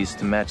at Jimmy's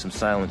to match some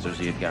silencers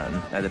he had gotten.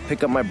 I had to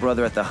pick up my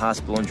brother at the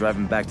hospital and drive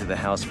him back to the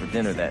house for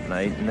dinner that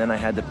night. And then I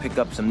had to pick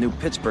up some new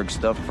Pittsburgh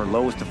stuff for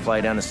Lois to fly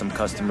down to some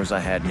customers I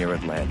had near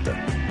Atlanta.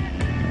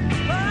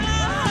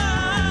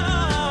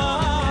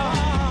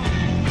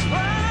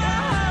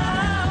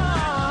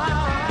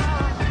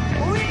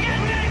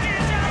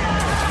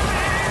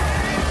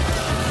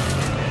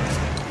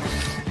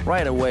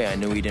 Right away, I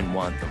knew he didn't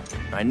want them.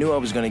 I knew I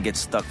was going to get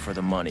stuck for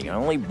the money. I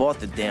only bought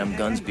the damn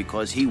guns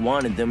because he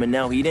wanted them, and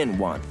now he didn't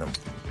want them.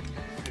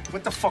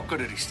 What the fuck are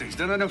these things?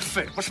 They don't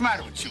fit. What's the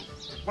matter with you?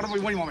 What do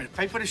you want me to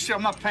pay for this shit?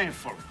 I'm not paying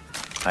for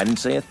it. I didn't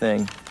say a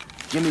thing.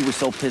 Jimmy was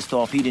so pissed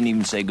off, he didn't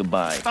even say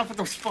goodbye. Stop with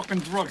those fucking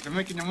drugs. They're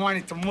making your mind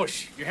into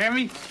mush. You hear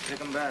me? Take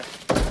them back.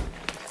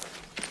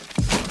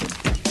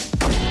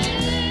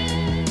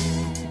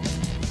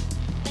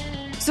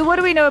 So what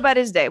do we know about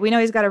his day? We know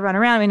he's got to run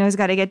around. We know he's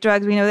got to get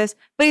drugs. We know this.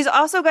 But he's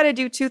also got to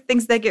do 2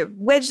 things that get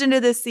wedged into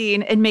this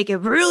scene and make it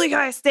really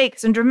high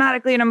stakes and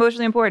dramatically and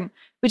emotionally important,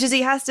 which is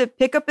he has to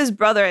pick up his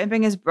brother and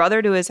bring his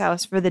brother to his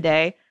house for the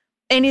day.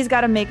 And he's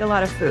got to make a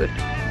lot of food.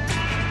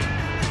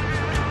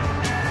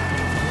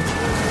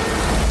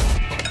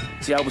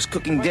 See, I was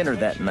cooking dinner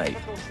that night.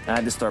 I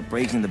had to start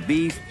braising the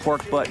beef,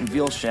 pork butt, and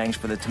veal shanks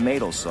for the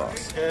tomato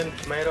sauce. And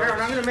tomatoes.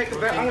 I'm gonna make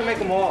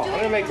them all. I'm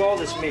gonna make all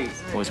this meat.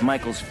 It was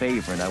Michael's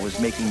favorite. I was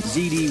making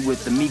ziti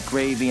with the meat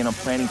gravy, and I'm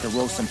planning to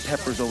roast some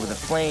peppers over the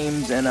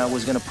flames, and I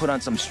was gonna put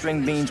on some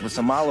string beans with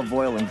some olive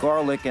oil and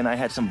garlic, and I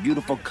had some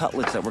beautiful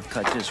cutlets that were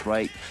cut just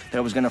right that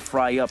I was gonna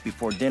fry up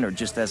before dinner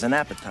just as an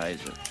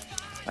appetizer.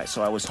 All right,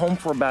 so I was home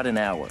for about an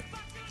hour.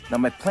 Now,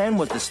 my plan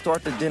was to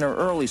start the dinner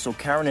early so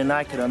Karen and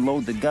I could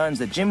unload the guns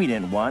that Jimmy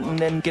didn't want and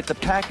then get the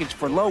package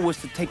for Lois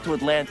to take to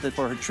Atlanta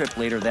for her trip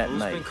later that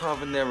night. Who's been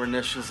carving their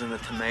initials in the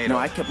tomato? No,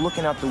 I kept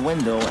looking out the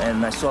window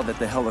and I saw that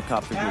the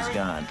helicopter was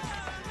gone.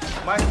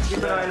 Mike, keep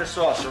an eye on the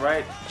sauce, all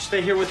right?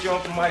 Stay here with your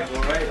Uncle Michael,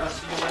 all right? I'll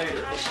see you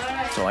later.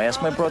 So I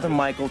asked my brother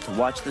Michael to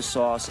watch the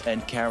sauce,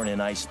 and Karen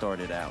and I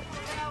started out.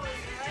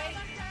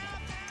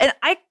 And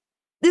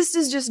this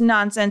is just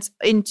nonsense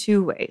in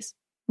 2 ways.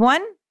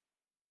 One,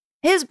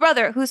 his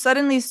brother, who's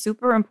suddenly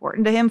super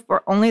important to him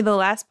for only the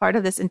last part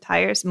of this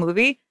entire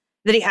movie,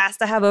 that he has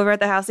to have over at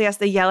the house. He has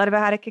to yell at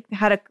about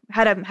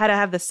how to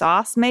have the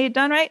sauce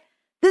done right.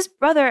 This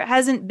brother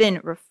hasn't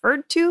been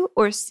referred to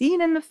or seen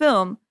in the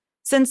film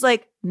since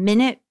like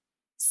minute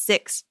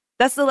 6.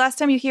 That's the last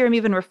time you hear him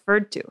even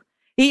referred to.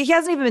 He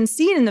hasn't even been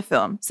seen in the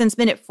film since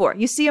minute 4.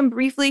 You see him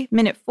briefly,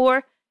 minute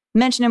 4,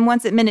 mention him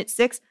once at minute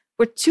 6.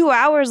 We're 2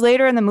 hours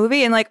later in the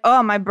movie and like,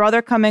 oh, my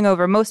brother coming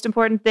over. Most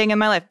important thing in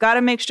my life. Got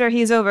to make sure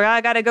he's over.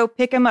 I got to go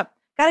pick him up.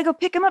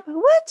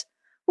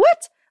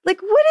 What? Like,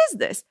 what is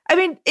this? I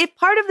mean, if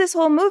part of this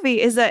whole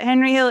movie is that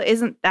Henry Hill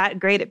isn't that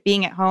great at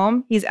being at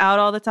home. He's out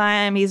all the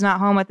time. He's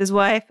not home with his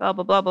wife. Blah,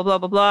 blah, blah, blah, blah,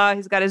 blah, blah.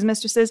 He's got his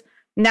mistresses.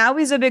 Now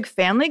he's a big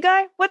family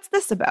guy. What's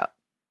this about?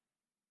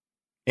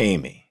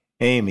 Amy.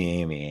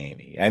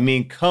 I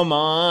mean, come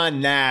on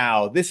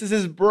now. This is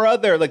his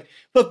brother. Like,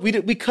 look, we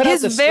cut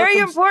out his very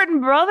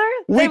important brother.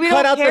 We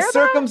cut out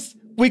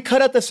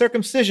the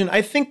circumcision.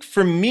 I think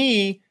for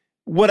me,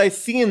 what I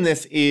see in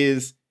this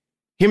is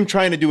him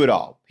trying to do it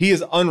all. He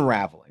is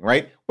unraveling,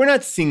 right? We're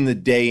not seeing the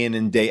day in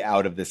and day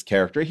out of this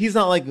character. He's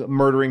not like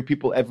murdering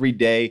people every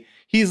day.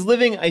 He's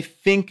living, I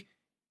think,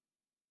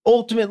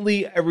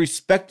 ultimately a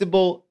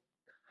respectable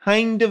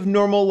kind of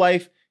normal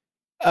life.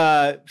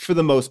 For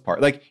the most part,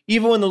 like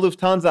even when the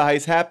Lufthansa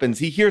heist happens,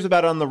 he hears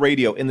about it on the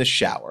radio in the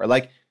shower.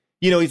 Like,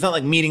 you know, he's not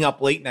like meeting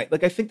up late night.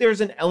 Like, I think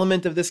there's an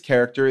element of this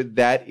character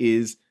that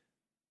is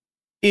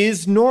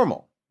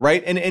normal,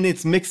 right? And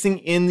it's mixing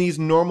in these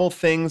normal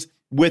things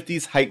with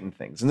these heightened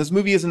things. And this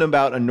movie isn't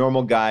about a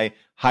normal guy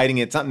hiding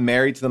it. It's not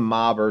married to the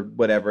mob or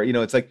whatever. You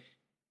know, it's like,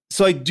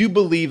 so I do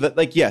believe that,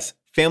 like, yes,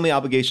 family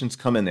obligations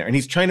come in there, and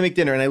he's trying to make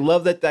dinner. And I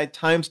love that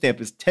timestamp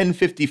is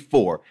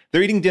 10:54.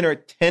 They're eating dinner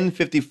at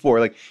 10:54.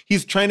 Like,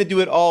 he's trying to do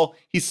it all.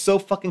 He's so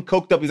fucking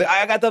coked up. He's like,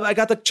 I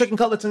got the chicken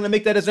cutlets. I'm gonna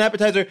make that as an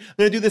appetizer. I'm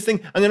gonna do this thing.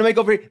 I'm gonna make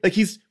over here. Like,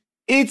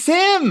 it's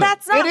him.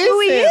 That's not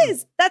who he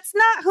is. That's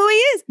not who he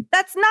is.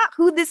 That's not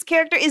who this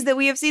character is that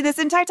we have seen this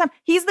entire time.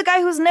 He's the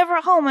guy who's never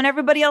home when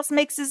everybody else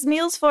makes his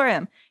meals for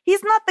him.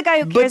 He's not the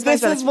guy who cares about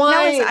this.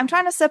 I'm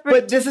trying to separate.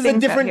 But this is a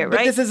different. Here, right?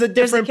 But this is a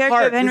different There's the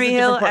character of Henry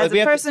Hill as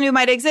a person who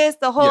might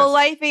exist. The whole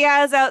life he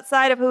has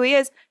outside of who he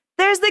is.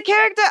 There's the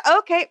character.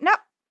 Okay, no,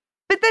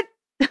 but then,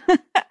 but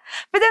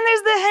then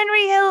there's the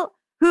Henry Hill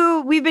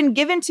who we've been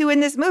given to in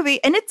this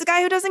movie, and it's a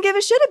guy who doesn't give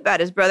a shit about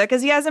his brother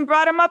because he hasn't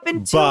brought him up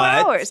in 2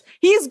 hours.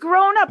 He's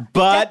grown up.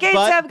 Decades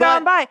have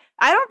gone by.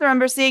 I don't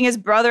remember seeing his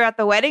brother at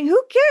the wedding. Who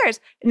cares?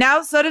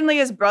 Now suddenly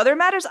his brother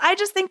matters? I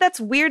just think that's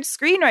weird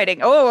screenwriting.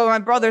 Oh, well, my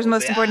brother's the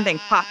most important thing.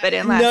 Pop it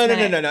in last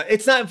minute. No.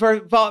 It's not,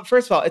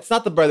 first of all, it's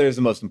not the brother is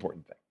the most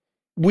important thing.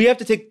 We have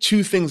to take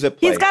two things at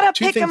play. He's got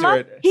to pick him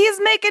up. He's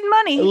making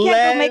money. He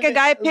can't go make a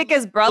guy pick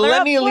his brother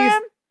up for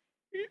him.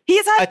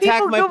 He's had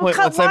people go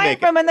cut line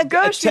from in the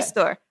grocery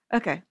store.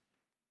 Okay.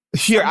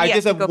 Here, I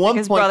just have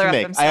 1 point to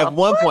make. I have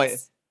 1 point.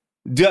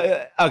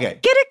 Okay.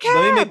 Get a cab.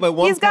 Let me make my 1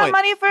 point. He's got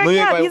money for a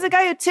cab. He's a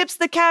guy who tips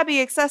the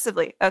cabbie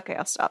excessively. Okay,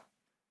 I'll stop.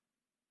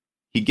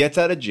 He gets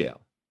out of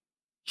jail.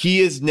 He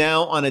is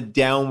now on a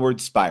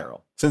downward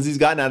spiral since he's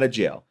gotten out of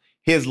jail.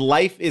 His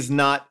life is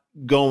not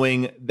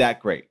going that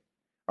great.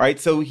 All right,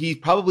 so he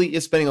probably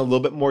is spending a little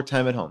bit more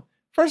time at home.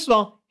 First of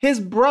all, his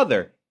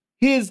brother,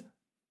 his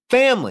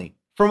family,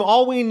 from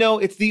all we know,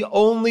 it's the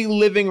only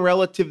living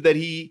relative that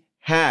he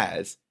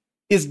has,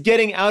 is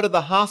getting out of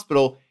the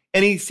hospital,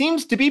 and he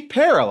seems to be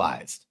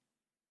paralyzed.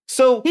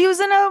 So he was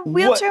in a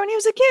wheelchair when he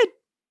was a kid.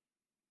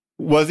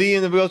 Was he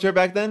in the wheelchair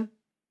back then?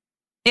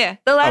 Yeah.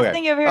 The last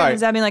thing you ever heard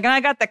is that being like, and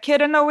I got the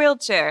kid in the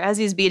wheelchair as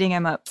he's beating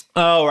him up.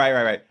 Oh,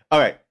 right. All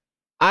right.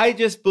 I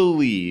just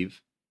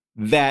believe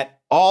that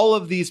all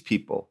of these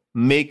people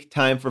make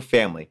time for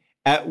family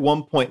at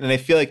one point. And I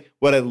feel like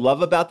what I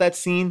love about that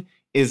scene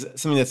is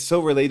something that's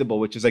so relatable,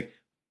 which is like,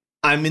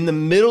 I'm in the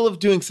middle of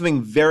doing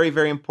something very,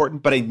 very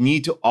important, but I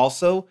need to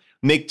also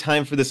make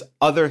time for this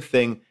other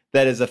thing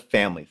that is a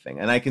family thing.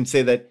 And I can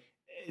say that,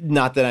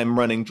 not that I'm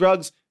running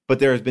drugs, but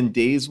there has been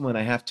days when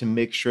I have to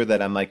make sure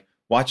that I'm like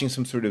watching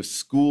some sort of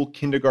school,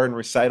 kindergarten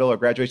recital or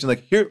graduation.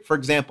 Like here, for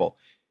example,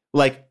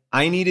 like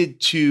I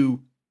needed to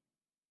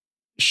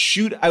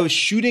I was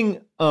shooting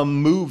a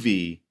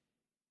movie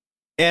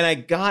and I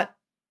got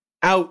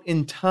out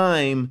in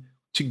time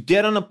to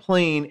get on a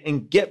plane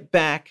and get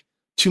back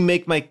to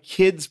make my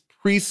kids'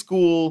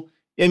 preschool.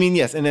 I mean,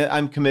 yes, and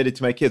I'm committed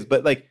to my kids,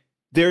 but like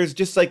there's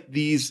just like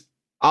these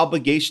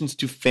obligations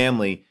to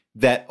family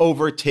that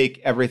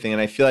overtake everything.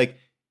 And I feel like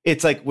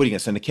it's like, what are you gonna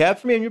send a cab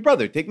for me and your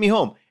brother? Take me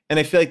home. And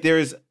I feel like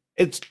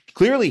it's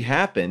clearly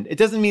happened. It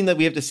doesn't mean that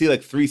we have to see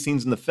like 3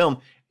 scenes in the film.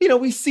 You know,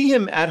 we see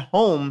him at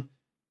home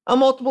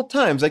multiple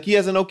times. Like he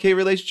has an okay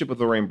relationship with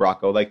Lorraine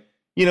Bracco. Like,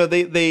 you know,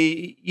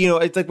 they, you know,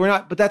 it's like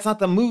but that's not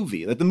the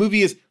movie. Like the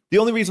movie is, the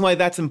only reason why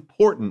that's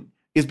important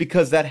is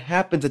because that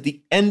happens at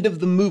the end of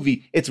the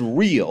movie. It's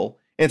real.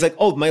 And it's like,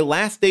 oh, my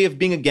last day of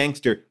being a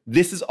gangster,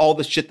 this is all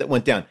the shit that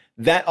went down.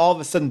 That all of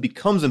a sudden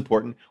becomes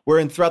important.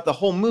 Wherein throughout the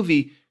whole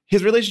movie,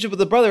 his relationship with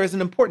the brother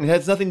isn't important. It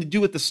has nothing to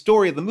do with the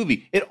story of the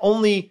movie. It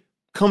only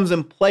comes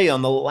in play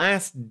on the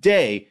last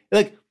day.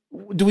 Like,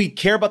 do we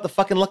care about the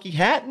fucking lucky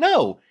hat?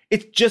 No.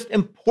 It's just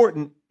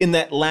important in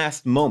that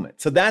last moment.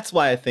 So that's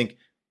why I think,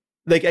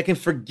 like, I can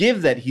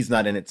forgive that he's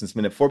not in it since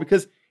minute 4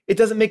 because it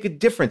doesn't make a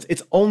difference.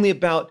 It's only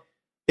about,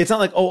 it's not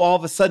like, oh, all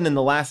of a sudden in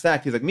the last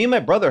act, he's like, me and my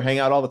brother hang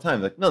out all the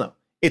time. Like, no.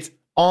 It's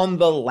on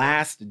the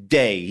last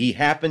day. He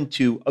happened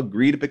to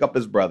agree to pick up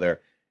his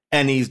brother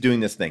and he's doing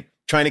this thing,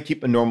 trying to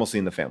keep a normalcy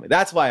in the family.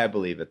 That's why I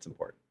believe it's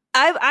important.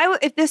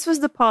 If this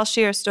was the Paul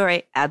Scheer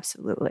story,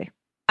 absolutely.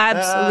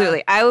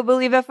 I would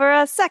believe it for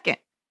a second.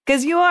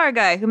 Because you are a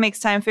guy who makes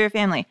time for your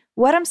family.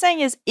 What I'm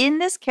saying is, in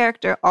this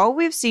character, all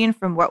we've seen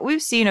from what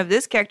we've seen of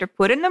this character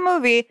put in the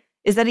movie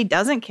is that he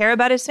doesn't care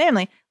about his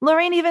family.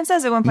 Lorraine even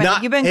says at one point,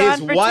 you've been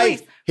gone for 2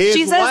 weeks.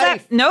 She says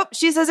that. Nope.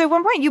 She says at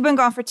one point, you've been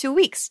gone for 2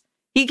 weeks.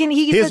 He's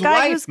his a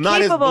guy wife, who's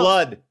not capable. His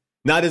blood.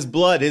 Not his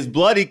blood. His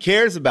blood he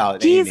cares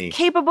about, He's Amy.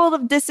 capable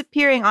of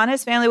disappearing on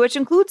his family, which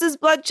includes his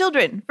blood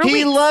children. For he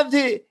weeks. Loved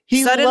it.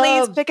 Suddenly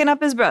he's picking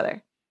up his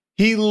brother.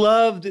 He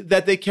loved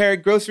that they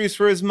carried groceries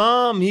for his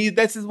mom.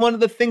 That's one of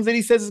the things that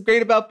he says is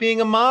great about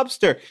being a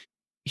mobster.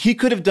 He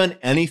could have done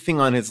anything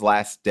on his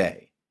last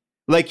day.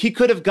 Like, he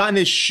could have gotten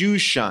his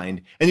shoes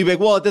shined. And you'd be like,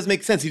 well, it doesn't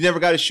make sense. He never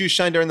got his shoes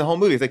shined during the whole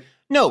movie. It's like,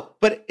 no,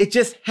 but it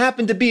just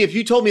happened to be. If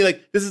you told me,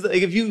 like, this is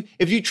like,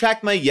 if you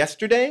tracked my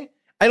yesterday,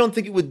 I don't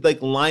think it would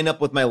like line up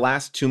with my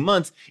last 2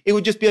 months. It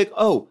would just be like,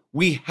 oh,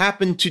 we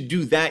happened to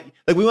do that.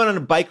 Like, we went on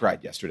a bike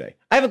ride yesterday.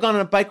 I haven't gone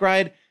on a bike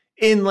ride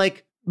in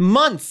like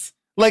months.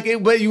 Like,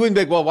 but you wouldn't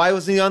be like, well, why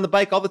wasn't he on the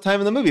bike all the time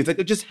in the movie? It's like,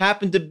 it just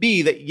happened to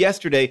be that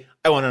yesterday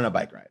I went on a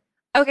bike ride.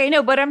 Okay,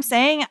 no, but I'm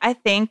saying I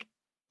think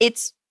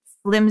it's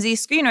flimsy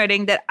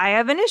screenwriting that I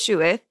have an issue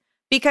with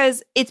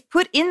because it's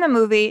put in the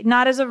movie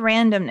not as a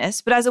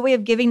randomness, but as a way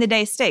of giving the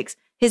day stakes.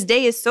 His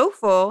day is so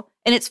full,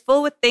 and it's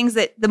full with things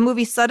that the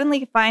movie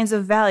suddenly finds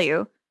of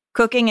value,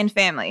 cooking and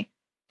family.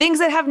 Things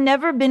that have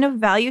never been of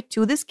value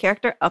to this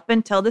character up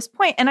until this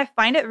point. And I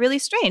find it really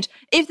strange.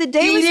 If the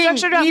day was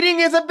structured up...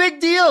 Eating is a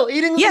big deal.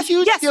 Eating is a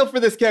huge deal for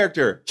this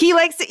character. He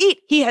likes to eat.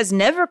 He has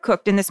never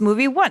cooked in this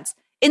movie once.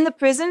 In the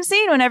prison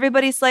scene, when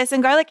everybody's slicing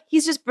garlic,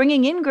 he's just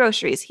bringing in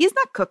groceries. He's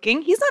not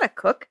cooking. He's not a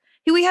cook.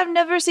 We have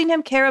never seen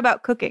him care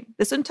about cooking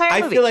this entire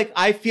movie.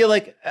 I feel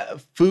like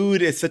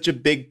food is such a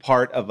big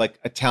part of like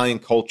Italian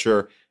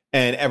culture,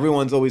 and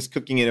everyone's always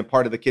cooking in a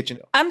part of the kitchen.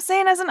 I'm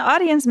saying as an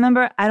audience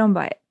member, I don't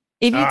buy it.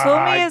 If you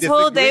told me his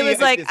whole day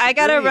was like, I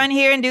gotta disagree. run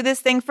here and do this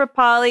thing for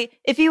Polly.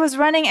 If he was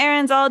running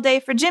errands all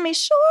day for Jimmy,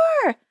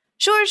 sure.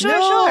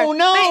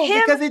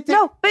 No, because it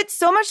did- but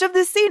so much of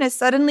this scene is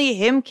suddenly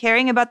him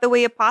caring about the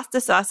way a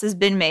pasta sauce has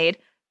been made,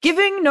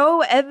 giving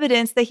no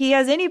evidence that he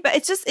has any. But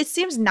it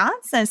seems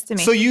nonsense to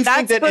me. So you that's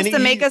think that supposed to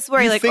make us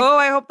worry, like, oh,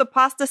 I hope the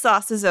pasta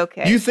sauce is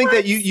okay. You think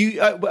that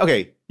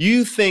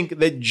you think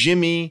that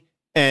Jimmy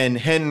and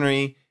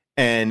Henry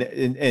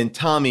and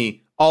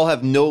Tommy all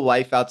have no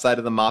life outside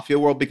of the mafia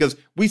world, because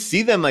we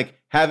see them like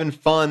having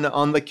fun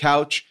on the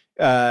couch,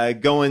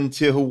 going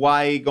to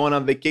Hawaii, going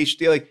on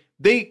vacation. Like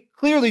they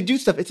clearly do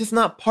stuff. It's just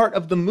not part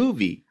of the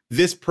movie.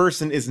 This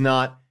person is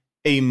not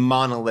a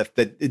monolith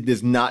that it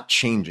is not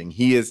changing.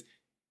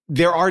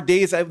 There are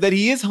days that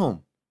he is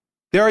home.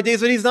 There are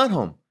days that he's not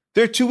home.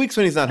 There are 2 weeks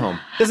when he's not home.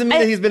 Doesn't mean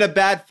that he's been a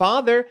bad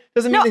father.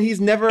 Doesn't mean that he's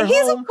never home.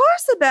 He's of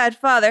course a bad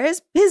father.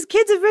 His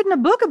kids have written a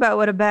book about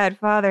what a bad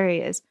father he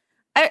is.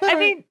 I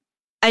mean,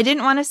 I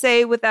didn't want to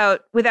say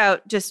without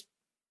just,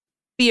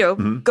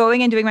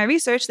 going and doing my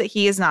research that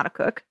he is not a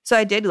cook. So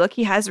I did look.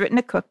 He has written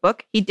a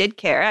cookbook. He did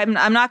care.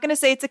 I'm not going to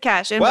say it's a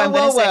cash in. Well.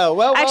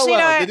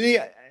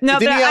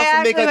 Didn't he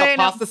also make like a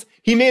pasta?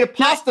 He made a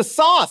pasta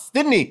sauce,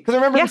 didn't he? Because I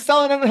remember him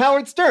selling it on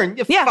Howard Stern.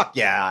 Yeah. Fuck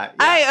yeah.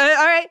 All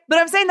right. But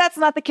I'm saying that's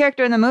not the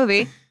character in the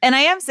movie. And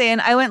I am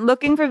saying I went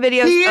looking for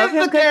videos of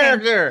him cooking.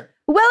 Character.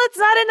 Well, it's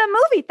not in the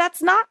movie.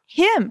 That's not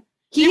him.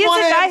 He is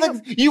a guy who...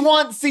 You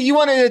want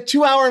a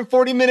 2 hour and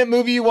 40-minute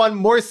movie? You want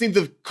more scenes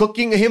of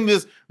cooking, him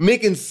just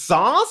making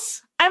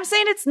sauce? I'm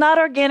saying it's not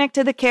organic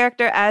to the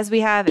character as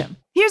we have him.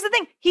 Here's the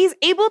thing. He's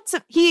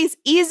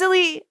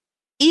easily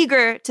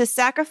eager to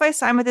sacrifice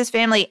time with his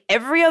family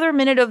every other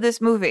minute of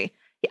this movie.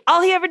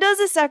 All he ever does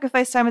is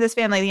sacrifice time with his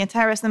family the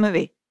entire rest of the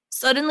movie.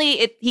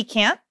 Suddenly he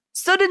can't.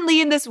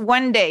 Suddenly in this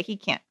one day he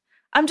can't.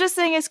 I'm just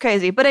saying it's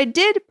crazy. But I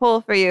did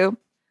pull for you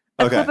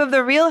a clip of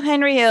the real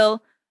Henry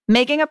Hill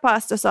making a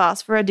pasta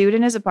sauce for a dude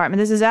in his apartment.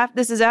 This is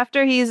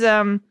after he's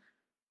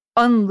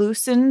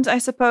unloosened, I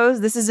suppose.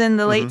 This is in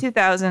the late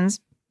 2000s.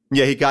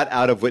 Yeah, he got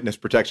out of witness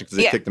protection because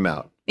they kicked him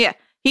out. Yeah.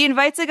 He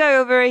invites a guy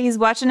over. He's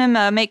watching him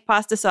make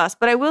pasta sauce.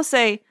 But I will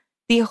say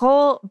the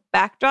whole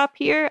backdrop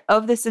here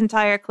of this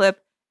entire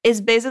clip is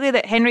basically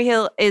that Henry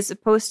Hill is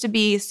supposed to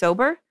be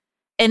sober.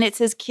 And it's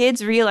his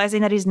kids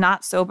realizing that he's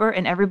not sober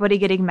and everybody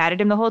getting mad at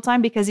him the whole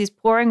time because he's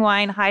pouring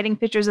wine, hiding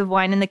pictures of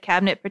wine in the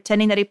cabinet,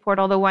 pretending that he poured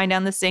all the wine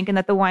down the sink and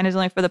that the wine is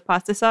only for the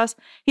pasta sauce.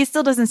 He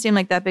still doesn't seem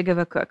like that big of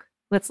a cook.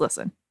 Let's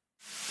listen.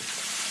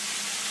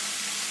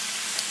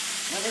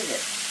 What is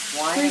it?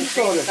 Wine and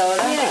cream soda?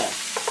 Yeah.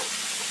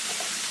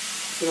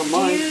 You don't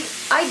mind?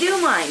 I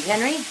do mind,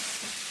 Henry.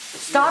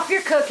 Stop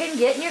your cooking,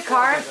 get in your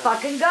car, and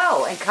fucking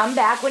go. And come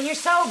back when you're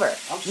sober.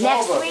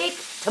 Next week,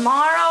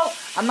 tomorrow,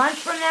 a month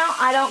from now,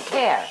 I don't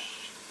care.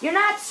 You're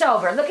not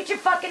sober. Look at your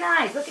fucking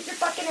eyes. Look at your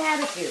fucking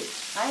attitude.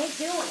 How you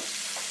doing?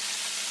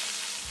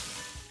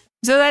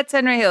 So that's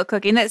Henry Hill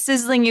cooking. That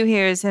sizzling you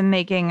hear is him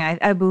making,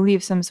 I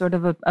believe, some sort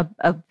of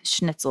a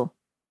schnitzel.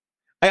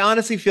 I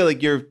honestly feel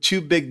like your two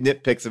big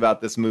nitpicks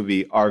about this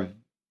movie are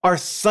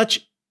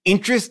such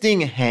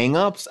interesting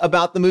hang-ups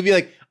about the movie.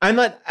 Like I'm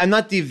not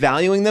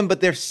devaluing them, but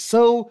they're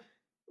so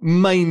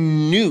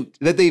minute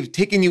that they've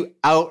taken you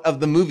out of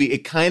the movie. It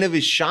kind of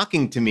is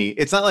shocking to me.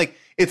 It's like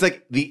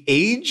the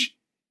age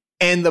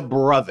and the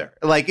brother.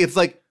 Like it's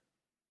like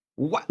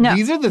what? No,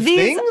 these are the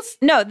things?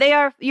 No, they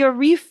are. You're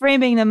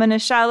reframing them in a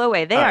shallow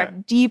way. They are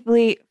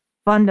deeply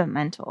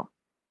fundamental.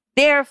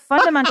 They are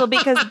fundamental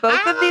because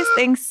both of these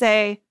things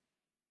say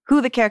who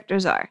the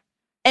characters are.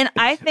 And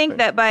I think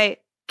that by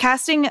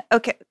casting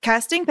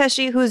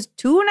Pesci, who's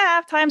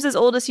 2.5 times as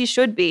old as he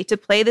should be to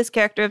play this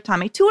character of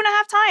Tommy,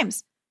 2.5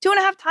 times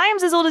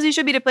as old as he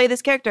should be to play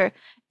this character,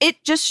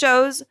 it just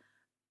shows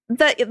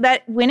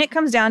that when it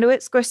comes down to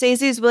it,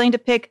 Scorsese is willing to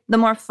pick the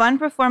more fun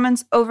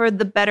performance over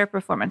the better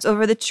performance,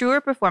 over the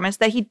truer performance,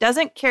 that he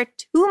doesn't care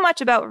too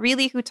much about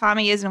really who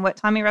Tommy is and what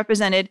Tommy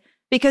represented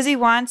because he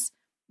wants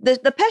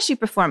the Pesci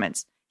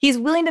performance. He's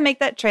willing to make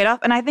that trade-off,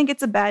 and I think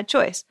it's a bad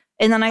choice.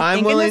 And then I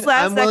think in this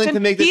last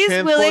section,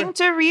 he's willing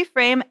to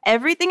reframe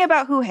everything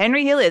about who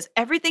Henry Hill is,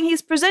 everything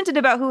he's presented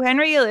about who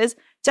Henry Hill is,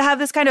 to have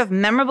this kind of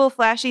memorable,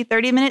 flashy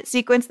 30-minute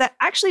sequence that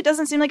actually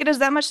doesn't seem like it has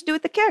that much to do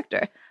with the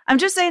character. I'm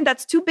just saying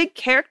that's two big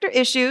character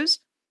issues,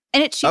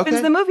 and it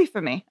cheapens the movie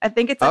for me. I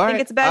think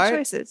it's bad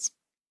choices.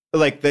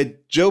 Like the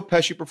Joe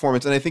Pesci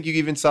performance, and I think you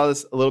even saw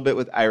this a little bit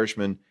with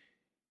Irishman,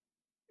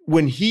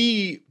 when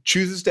he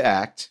chooses to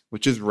act,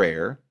 which is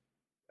rare,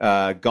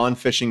 Gone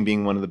Fishing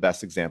being one of the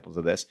best examples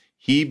of this,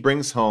 he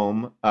brings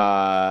home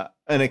an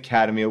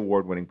Academy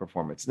Award-winning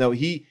performance. No,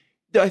 I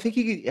think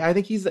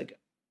he's like,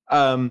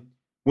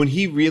 when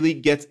he really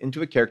gets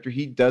into a character,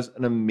 he does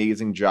an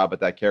amazing job at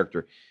that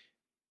character.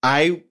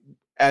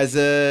 As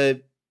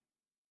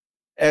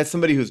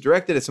somebody who's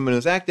directed, as someone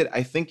who's acted,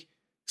 I think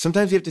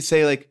sometimes you have to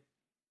say like,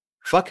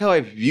 fuck how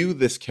I view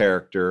this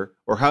character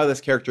or how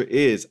this character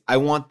is. I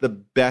want the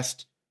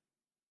best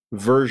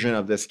version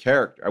of this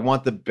character. I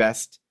want the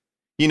best,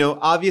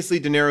 obviously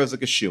De Niro's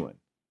like a shoo-in,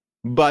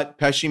 but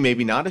Pesci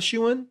maybe not a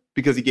shoo-in.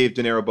 because he gave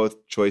De Niro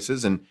both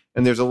choices, and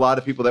there's a lot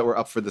of people that were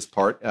up for this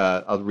part.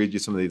 I'll read you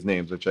some of these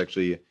names, which are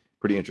actually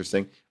pretty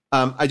interesting.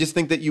 I just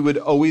think that you would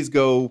always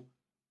go.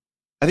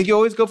 I think you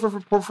always go for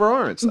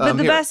performance. But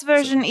the best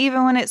version,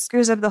 even when it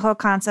screws up the whole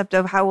concept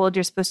of how old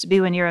you're supposed to be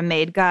when you're a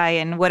made guy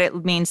and what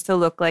it means to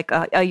look like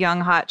a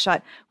young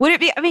hotshot, would it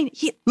be? I mean,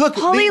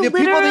 Paulie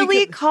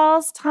literally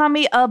calls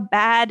Tommy a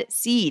bad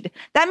seed.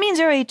 That means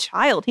you're a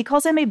child. He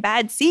calls him a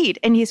bad seed,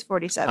 and he's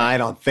 47. I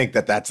don't think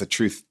that that's the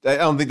truth. I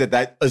don't think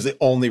that is the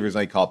only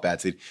reason I call it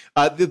bad seed.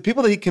 The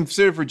people that he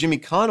considered for Jimmy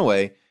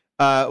Conway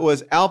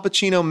was Al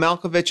Pacino,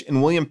 Malkovich,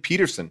 and William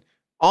Peterson.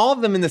 All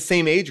of them in the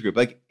same age group.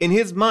 Like, in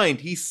his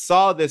mind, he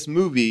saw this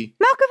movie.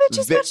 Malkovich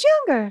is much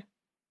younger.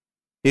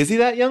 Is he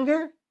that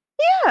younger?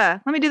 Yeah.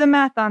 Let me do the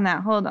math on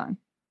that. Hold on.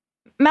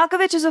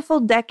 Malkovich is a full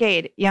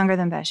decade younger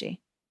than Pesci.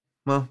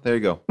 Well, there you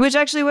go. Which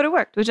actually would have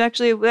worked. Which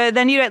actually,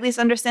 then you'd at least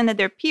understand that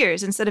they're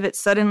peers instead of it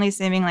suddenly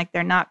seeming like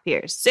they're not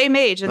peers. Same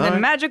age, and then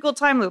magical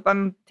time loop.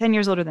 I'm 10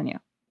 years older than you.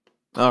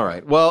 All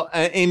right. Well,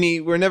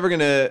 Amy, we're never going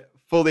to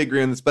fully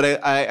agree on this,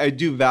 but I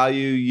do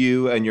value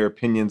you and your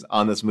opinions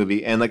on this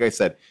movie. And like I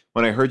said,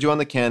 when I heard you on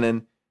the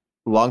canon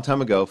a long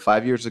time ago,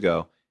 5 years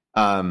ago,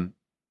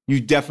 you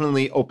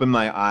definitely opened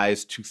my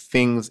eyes to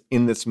things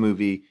in this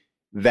movie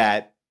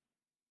that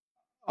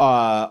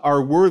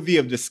are worthy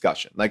of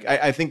discussion. Like,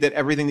 I think that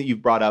everything that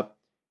you've brought up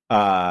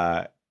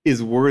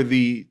is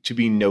worthy to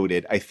be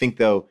noted. I think,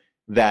 though,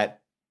 that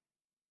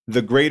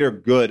the greater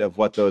good of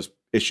what those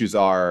issues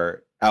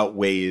are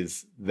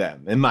outweighs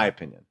them, in my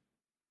opinion.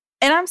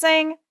 And I'm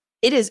saying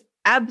it is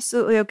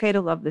absolutely okay to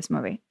love this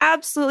movie.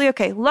 Absolutely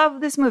okay. Love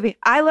this movie.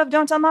 I love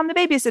Don't Tell Mom the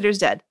Babysitter's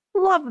Dead.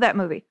 Love that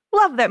movie.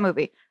 Love that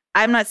movie.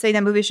 I'm not saying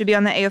that movie should be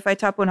on the AFI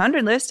Top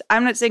 100 list.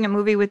 I'm not saying a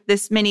movie with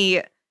this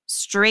many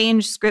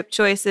strange script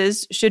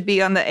choices should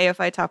be on the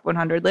AFI Top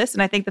 100 list.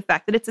 And I think the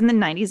fact that it's in the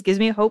 90s gives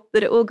me hope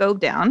that it will go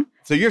down.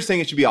 So you're saying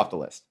it should be off the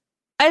list?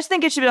 I just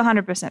think it should be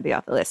 100% be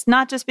off the list.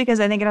 Not just because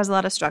I think it has a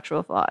lot of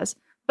structural flaws,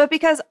 but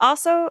because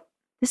also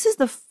this is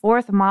the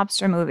fourth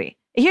mobster movie.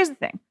 Here's the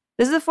thing.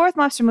 This is the fourth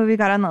mobster movie we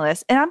got on the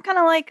list. And I'm kind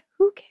of like,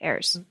 who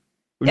cares?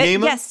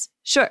 Name yes,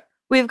 sure.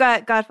 We've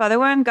got Godfather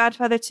 1,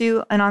 Godfather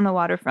 2, and On the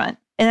Waterfront.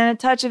 And then a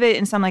touch of it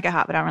in Some Like It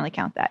Hot, but I don't really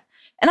count that.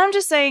 And I'm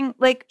just saying,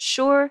 like,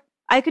 sure,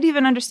 I could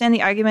even understand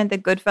the argument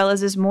that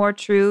Goodfellas is more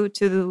true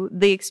to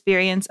the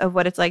experience of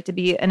what it's like to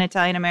be an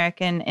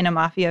Italian-American in a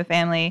mafia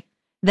family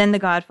than The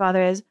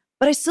Godfather is.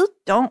 But I still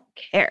don't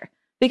care.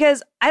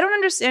 Because I don't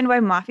understand why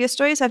mafia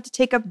stories have to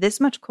take up this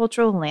much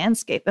cultural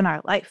landscape in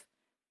our life.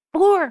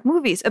 4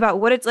 movies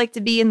about what it's like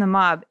to be in the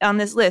mob on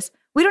this list.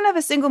 We don't have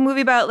a single movie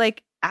about,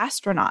 like,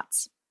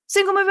 astronauts.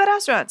 Single movie about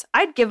astronauts.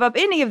 I'd give up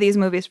any of these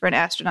movies for an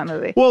astronaut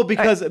movie. Well,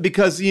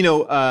 because you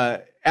know,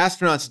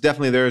 astronauts,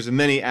 definitely, there's as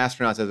many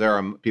astronauts as there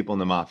are people in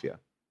the mafia.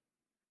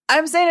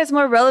 I'm saying it's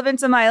more relevant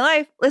to my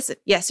life. Listen,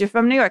 yes, you're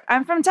from New York.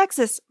 I'm from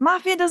Texas.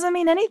 Mafia doesn't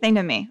mean anything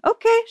to me.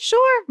 Okay,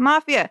 sure,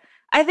 mafia.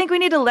 I think we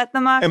need to let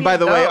the mafia And by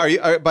the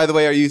go.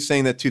 way, are you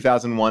saying that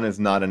 2001 is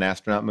not an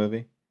astronaut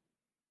movie?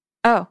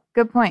 Oh,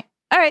 good point.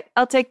 All right,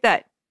 I'll take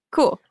that.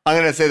 Cool. I'm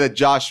going to say that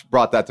Josh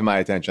brought that to my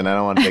attention. I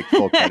don't want to take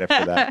full credit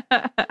for that.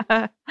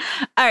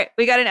 All right,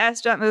 we got an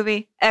astronaut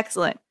movie.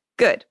 Excellent.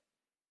 Good.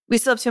 We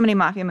still have too many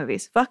mafia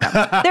movies. Fuck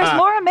them. There's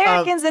more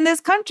Americans in this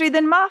country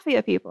than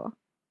mafia people.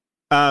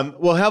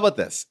 Well, how about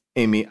this,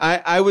 Amy?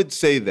 I would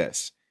say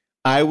this.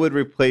 I would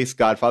replace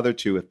Godfather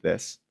 2 with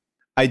this.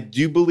 I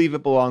do believe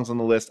it belongs on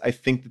the list. I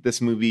think that this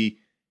movie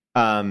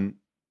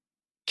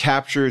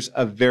captures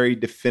a very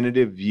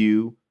definitive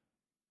view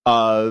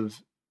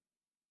of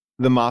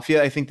the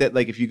mafia. I think that,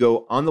 like, if you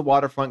go On the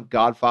Waterfront,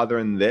 Godfather,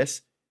 and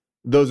this,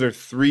 those are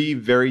 3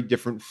 very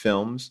different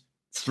films,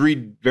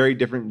 3 very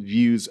different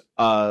views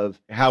of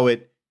how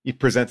it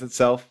presents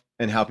itself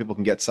and how people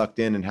can get sucked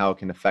in and how it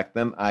can affect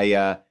them.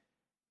 I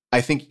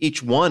think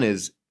each one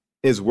is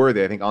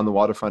worthy. I think On the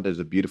Waterfront is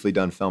a beautifully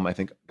done film. I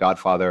think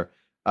Godfather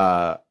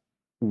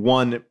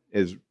 1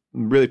 is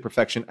really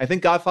perfection. I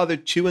think Godfather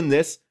 2 and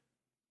this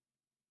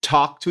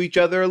talk to each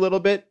other a little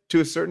bit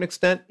to a certain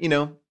extent, you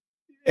know.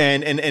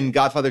 And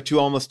Godfather 2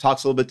 almost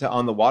talks a little bit to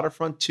On the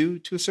Waterfront too,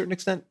 to a certain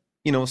extent.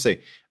 You know, we'll see.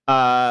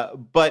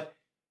 But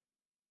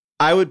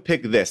I would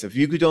pick this. If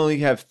you could only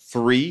have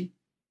 3,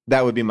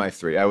 that would be my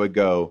 3. I would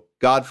go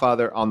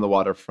Godfather, On the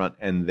Waterfront,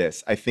 and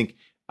this. I think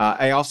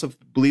I also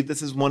believe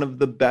this is one of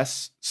the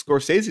best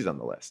Scorsese's on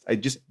the list. I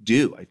just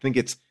do. I think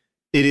it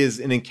is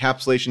an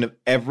encapsulation of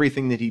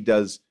everything that he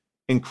does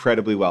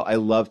incredibly well. I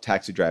love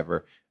Taxi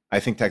Driver. I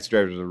think Taxi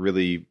Driver is a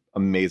really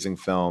amazing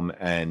film,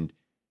 and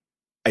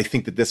I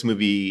think that this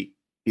movie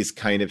is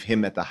kind of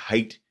him at the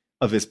height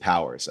of his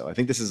power. So I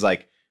think this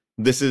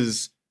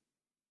is,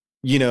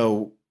 you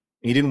know,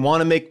 he didn't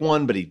want to make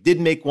one, but he did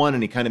make one,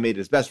 and he kind of made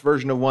his best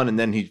version of one, and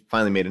then he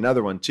finally made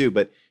another one too.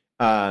 But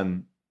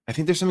I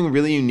think there's something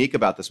really unique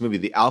about this movie.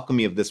 The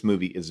alchemy of this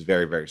movie is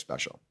very, very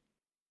special.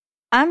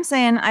 I'm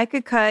saying I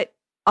could cut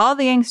all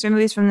the gangster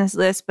movies from this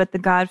list, but The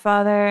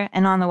Godfather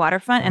and On the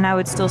Waterfront, and I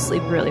would still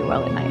sleep really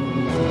well at night.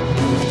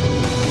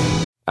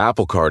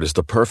 Apple Card is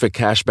the perfect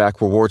cashback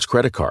rewards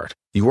credit card.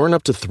 You earn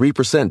up to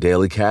 3%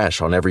 daily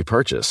cash on every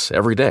purchase,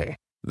 every day.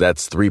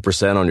 That's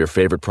 3% on your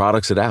favorite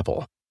products at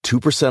Apple,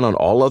 2% on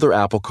all other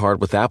Apple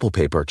Card with Apple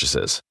Pay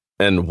purchases,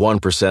 and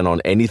 1%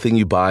 on anything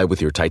you buy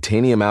with your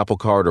titanium Apple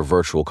Card or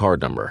virtual card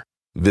number.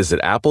 Visit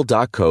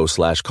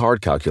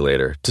apple.co/card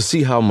calculator to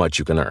see how much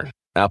you can earn.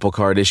 Apple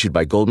Card issued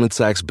by Goldman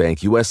Sachs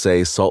Bank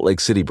USA, Salt Lake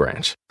City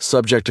branch.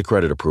 Subject to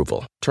credit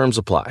approval. Terms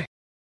apply.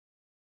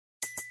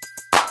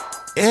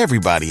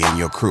 Everybody in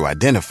your crew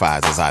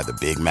identifies as either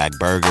Big Mac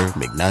Burger,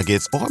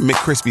 McNuggets, or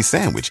McCrispy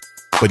Sandwich.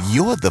 But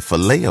you're the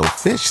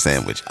Filet-O-Fish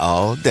Sandwich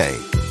all day.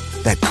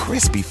 That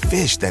crispy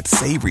fish, that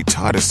savory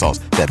tartar sauce,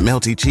 that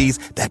melty cheese,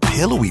 that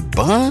pillowy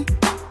bun.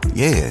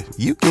 Yeah,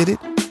 you get it.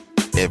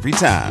 Every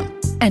time.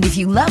 And if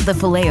you love the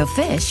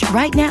Filet-O-Fish,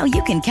 right now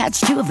you can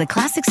catch 2 of the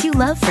classics you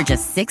love for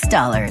just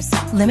 $6.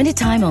 Limited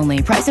time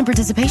only. Price and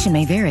participation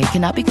may vary.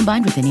 Cannot be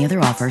combined with any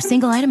other offer.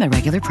 Single item at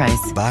regular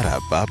price.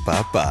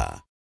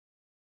 Ba-da-ba-ba-ba.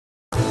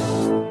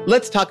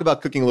 Let's talk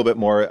about cooking a little bit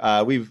more.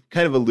 We've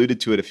kind of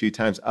alluded to it a few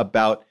times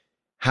about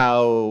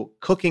how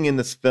cooking in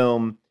this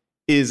film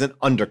is an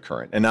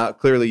undercurrent. And now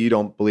clearly you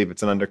don't believe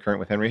it's an undercurrent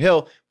with Henry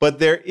Hill, but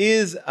there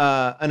is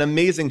an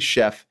amazing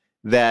chef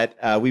that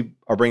we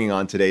are bringing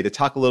on today to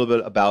talk a little bit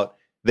about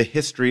the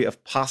history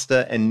of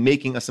pasta and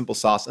making a simple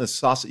sauce, and a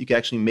sauce that you can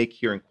actually make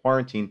here in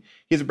quarantine.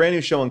 He has a brand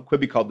new show on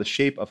Quibi called The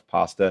Shape of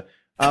Pasta.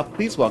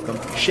 Please welcome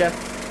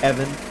Chef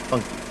Evan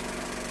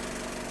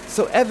Funke.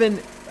 So Evan,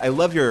 I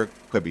love your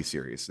Quibi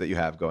series that you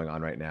have going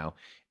on right now.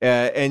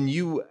 And are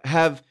you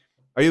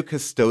a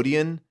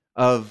custodian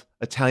of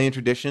Italian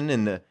tradition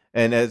and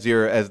as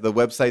the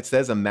website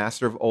says, a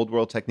master of old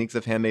world techniques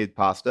of handmade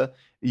pasta?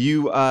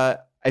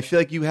 I feel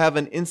like you have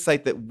an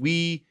insight that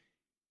we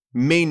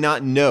may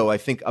not know, I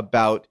think,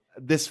 about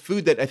this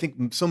food that I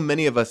think so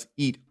many of us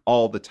eat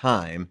all the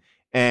time,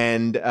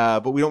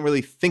 but we don't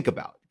really think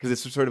about because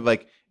it's sort of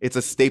like it's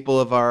a staple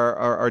of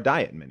our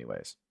diet in many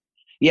ways.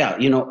 Yeah,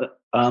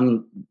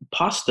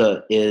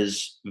 pasta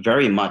is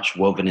very much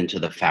woven into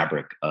the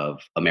fabric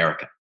of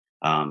America.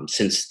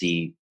 Since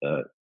the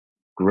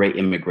great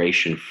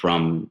immigration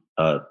from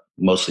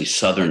mostly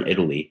southern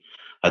Italy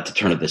at the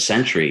turn of the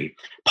century,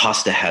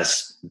 pasta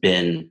has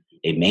been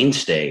a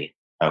mainstay,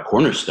 a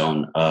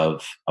cornerstone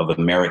of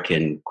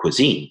American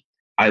cuisine.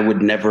 I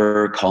would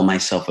never call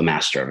myself a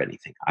master of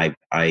anything. I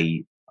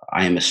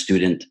am a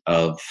student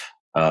of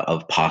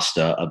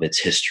pasta, of its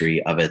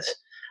history, of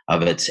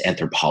its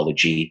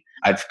anthropology.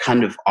 I've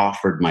kind of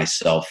offered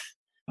myself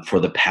for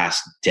the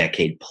past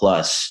decade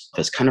plus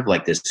as kind of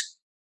like this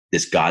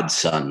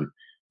godson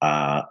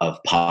of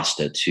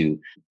pasta to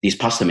these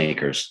pasta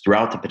makers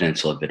throughout the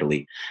peninsula of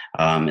Italy.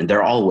 And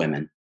they're all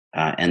women,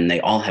 and they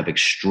all have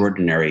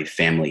extraordinary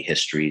family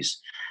histories.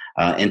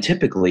 And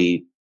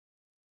typically,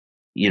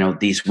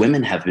 these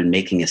women have been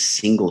making a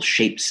single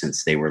shape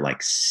since they were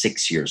like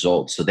 6 years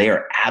old. So they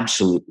are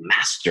absolute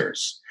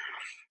masters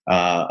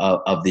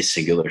of this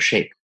singular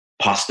shape.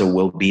 Pasta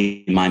will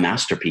be my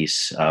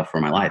masterpiece for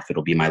my life.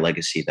 It'll be my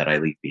legacy that I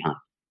leave behind.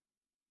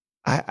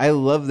 I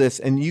love this.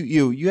 And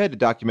you had a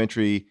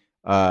documentary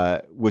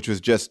which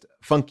was just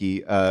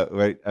funky,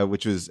 right?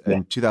 Which was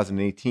in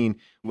 2018.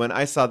 When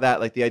I saw that,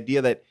 like the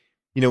idea that,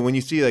 when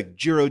you see like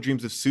Jiro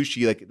dreams of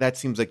sushi, like that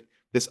seems like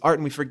this art,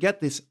 and we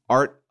forget this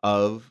art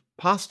of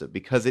pasta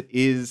because it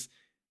is,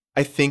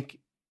 I think,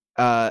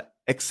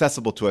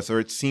 accessible to us, or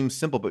it seems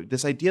simple. But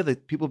this idea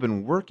that people have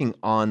been working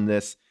on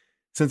this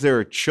since they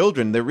were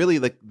children,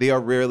 they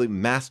are rarely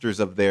masters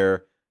of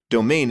their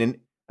domain. And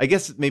I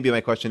guess maybe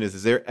my question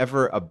is there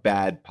ever a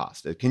bad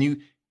pasta?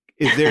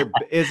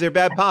 Is there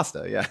bad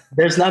pasta? Yeah.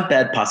 There's not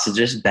bad pasta,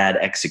 just bad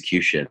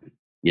execution,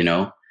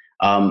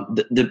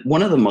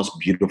 one of the most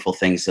beautiful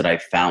things that I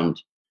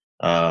found,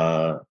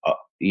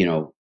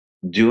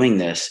 doing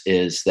this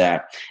is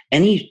that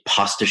any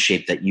pasta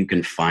shape that you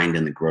can find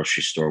in the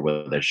grocery store,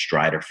 whether it's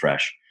dried or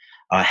fresh,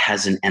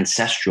 has an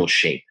ancestral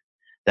shape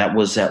that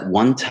was at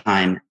one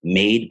time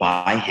made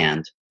by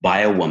hand by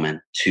a woman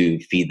to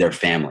feed their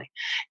family.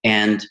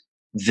 And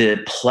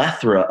the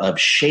plethora of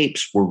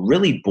shapes were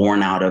really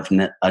born out of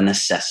a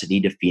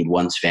necessity to feed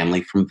one's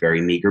family from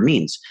very meager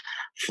means,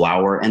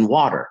 flour and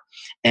water.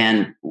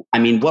 And I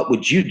mean, what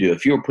would you do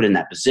if you were put in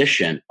that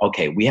position?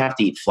 Okay, we have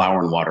to eat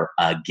flour and water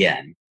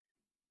again.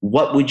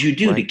 What would you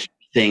do to keep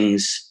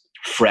things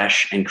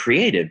fresh and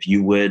creative?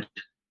 You would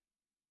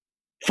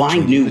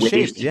find new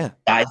ways to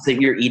guys that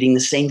you're eating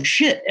the same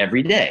shit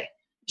every day.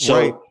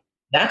 So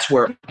that's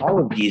where all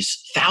of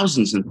these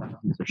thousands and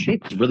thousands of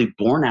shapes are really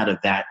born out of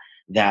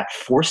that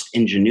forced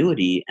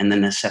ingenuity and the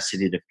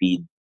necessity to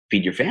feed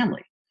your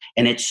family.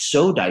 And it's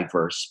so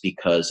diverse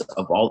because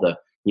of all the,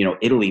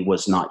 Italy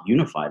was not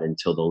unified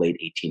until the late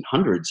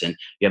 1800s. And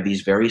you have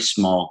these very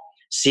small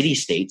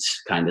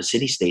city-states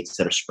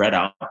that are spread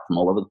out from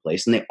all over the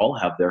place. And they all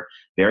have their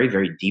very,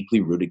 very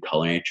deeply rooted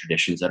culinary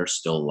traditions that are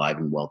still alive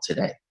and well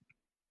today.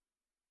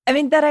 I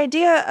mean, that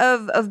idea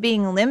of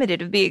being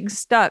limited, of being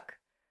stuck,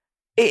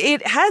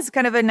 it has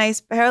kind of a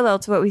nice parallel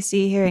to what we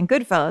see here in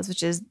Goodfellas,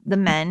 which is the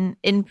men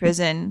in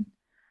prison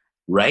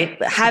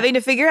right? Having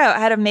to figure out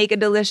how to make a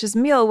delicious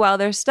meal while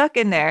they're stuck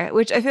in there,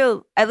 which I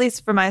feel, at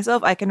least for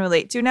myself, I can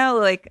relate to now,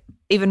 like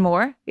even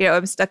more.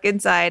 I'm stuck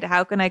inside.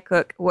 How can I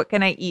cook? What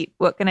can I eat?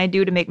 What can I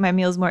do to make my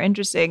meals more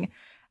interesting?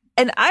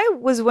 And I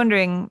was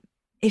wondering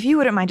if you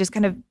wouldn't mind just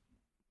kind of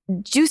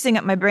juicing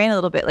up my brain a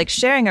little bit, like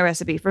sharing a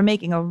recipe for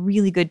making a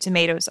really good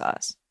tomato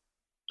sauce.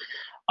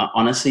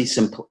 Honestly,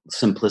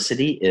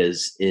 simplicity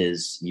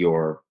is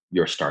your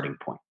starting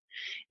point.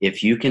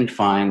 If you can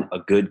find a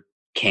good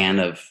can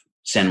of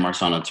San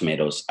Marzano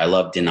tomatoes, I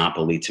love Di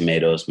Napoli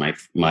tomatoes.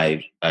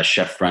 My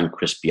chef friend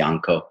Chris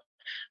Bianco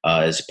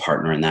is a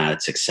partner in that.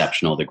 It's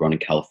exceptional. They're grown in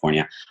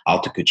California.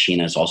 Alta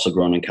Cucina is also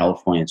grown in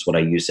California. It's what I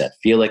use at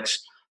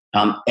Felix.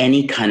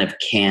 Any kind of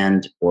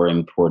canned or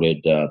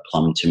imported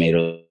plum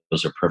tomatoes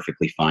are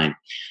perfectly fine.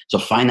 So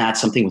find that,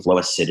 something with low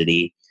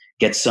acidity.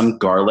 Get some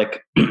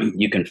garlic.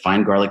 You can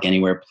find garlic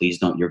anywhere. Please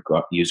don't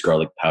use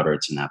garlic powder.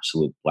 It's an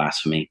absolute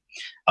blasphemy.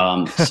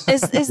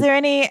 Is there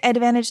any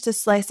advantage to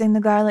slicing the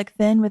garlic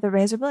thin with a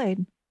razor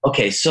blade?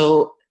 Okay,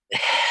 so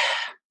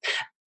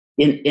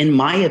in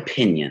my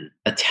opinion,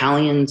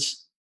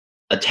 Italians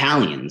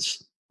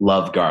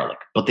love garlic,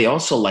 but they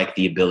also like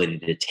the ability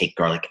to take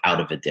garlic out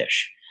of a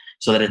dish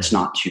so that it's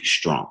not too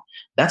strong.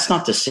 That's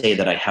not to say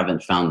that I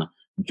haven't found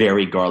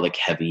very garlic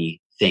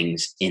heavy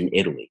things in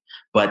Italy,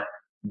 but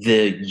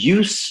the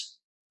use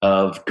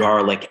of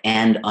garlic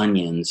and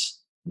onions,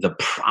 the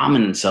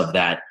prominence of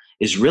that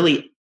is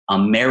really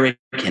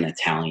American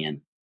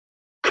Italian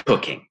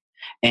cooking.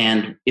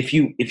 And if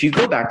you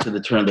go back to the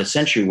turn of the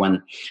century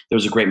when there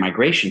was a great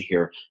migration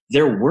here,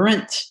 there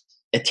weren't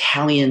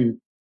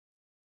Italian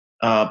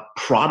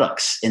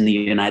products in the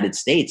United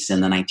States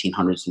in the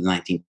 1900s to the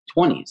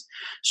 1920s.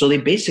 So they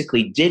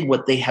basically did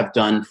what they have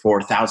done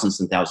for thousands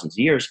and thousands of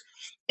years,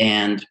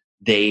 and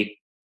they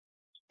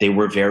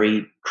were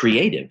very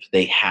creative.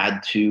 They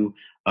had to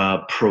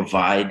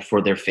provide for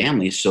their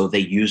families, so they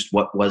used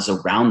what was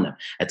around them.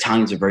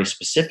 Italians are very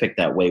specific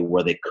that way,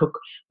 where they cook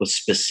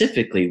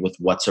specifically with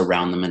what's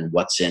around them and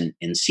what's in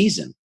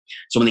season.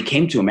 So when they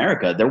came to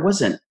America, there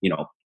wasn't,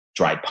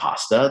 dried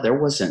pasta.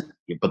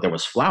 But there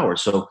was flour.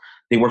 So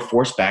they were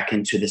forced back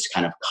into this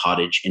kind of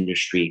cottage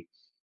industry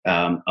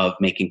of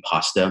making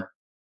pasta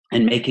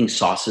and making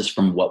sauces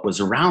from what was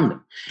around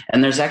them.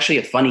 And there's actually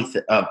a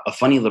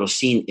funny little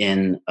scene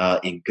in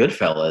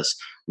Goodfellas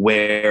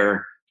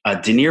where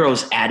De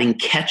Niro's adding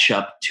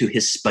ketchup to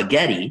his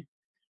spaghetti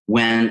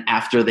when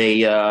after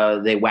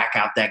they whack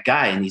out that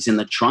guy and he's in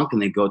the trunk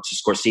and they go to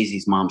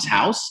Scorsese's mom's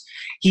house.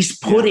 He's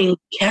putting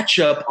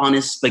ketchup on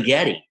his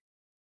spaghetti.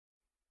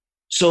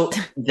 So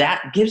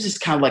that gives this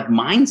kind of like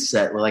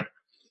mindset where like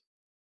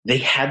they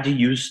had to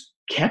use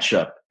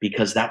ketchup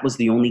because that was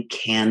the only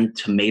canned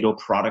tomato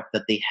product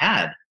that they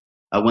had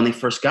when they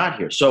first got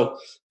here. So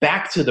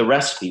back to the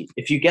recipe.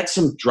 If you get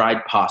some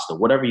dried pasta,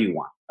 whatever you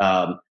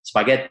want,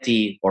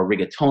 spaghetti or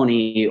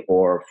rigatoni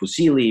or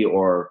fusilli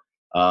or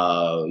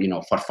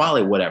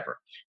farfalle, whatever.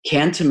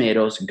 Canned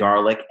tomatoes,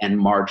 garlic, and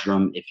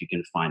marjoram if you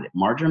can find it.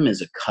 Marjoram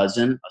is a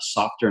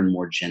softer and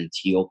more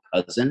genteel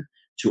cousin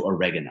to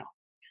oregano.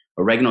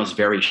 Oregano is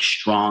very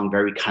strong,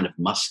 very kind of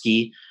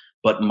musky,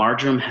 but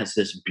marjoram has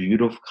this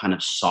beautiful kind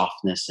of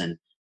softness and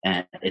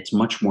it's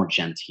much more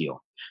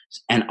genteel.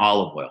 And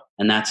olive oil,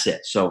 and that's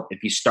it. So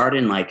if you start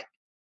in like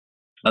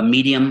a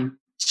medium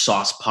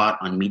sauce pot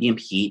on medium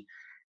heat,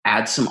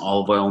 add some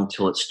olive oil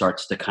until it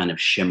starts to kind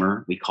of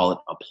shimmer. We call it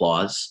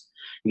applause.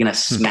 You're going to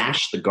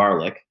smash the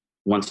garlic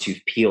once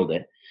you've peeled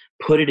it,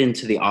 put it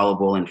into the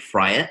olive oil and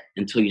fry it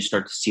until you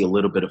start to see a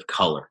little bit of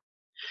color.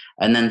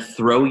 And then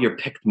throw your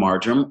picked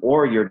marjoram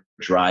or your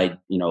dried,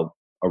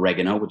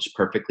 oregano, which is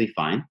perfectly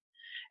fine.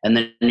 And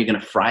then you're going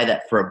to fry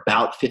that for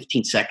about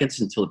 15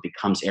 seconds until it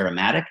becomes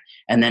aromatic,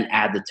 and then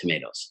add the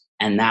tomatoes.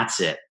 And that's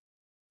it.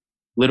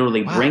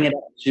 Literally bring it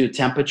up to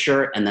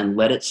temperature and then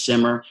let it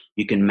simmer.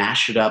 You can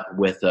mash it up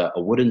with a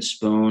wooden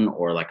spoon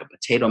or like a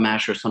potato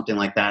masher or something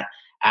like that.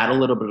 Add a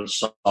little bit of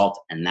salt,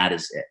 and that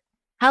is it.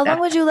 How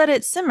long would you let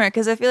it simmer?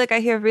 Because I feel like I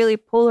hear really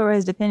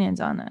polarized opinions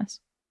on this.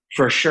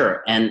 For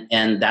sure.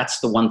 And that's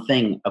the one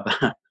thing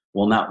about,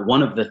 well, not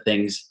one of the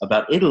things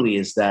about Italy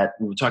is that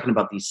we were talking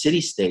about these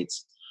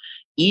city-states.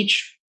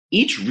 Each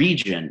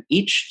region,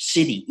 each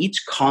city,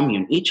 each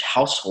commune, each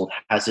household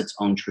has its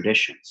own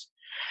traditions.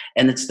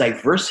 And its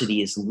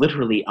diversity is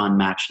literally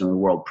unmatched in the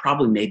world,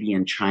 probably maybe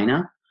in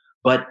China,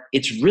 but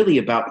it's really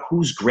about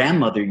whose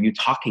grandmother you're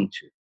talking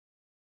to.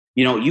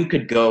 You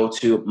could go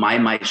to my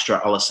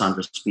maestra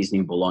Alessandra Spisni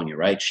in Bologna,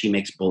 right? She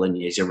makes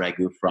bolognese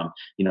ragu from,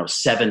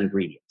 7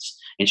 ingredients.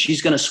 And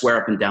she's going to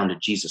swear up and down to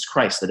Jesus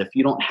Christ that if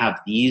you don't have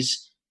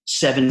these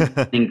 7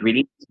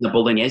 ingredients in the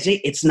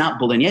bolognese, it's not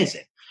bolognese.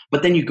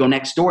 But then you go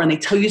next door and they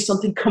tell you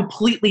something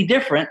completely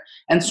different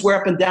and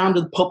swear up and down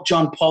to Pope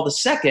John Paul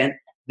II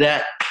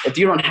that if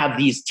you don't have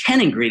these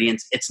 10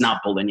 ingredients, it's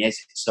not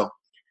bolognese. So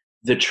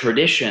the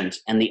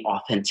traditions and the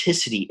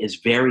authenticity is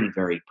very,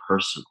 very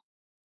personal.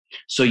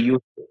 So you're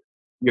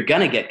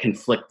going to get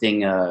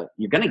conflicting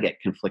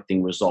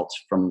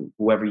results from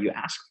whoever you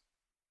ask.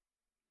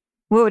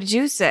 What would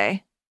you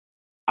say?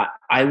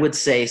 I would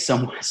say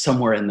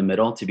somewhere in the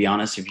middle, to be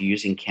honest. If you're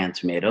using canned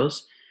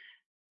tomatoes,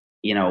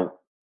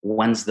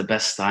 when's the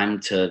best time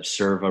to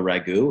serve a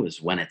ragu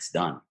is when it's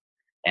done.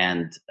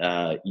 And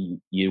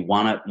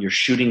you're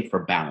shooting for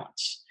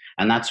balance.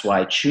 And that's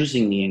why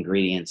choosing the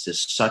ingredients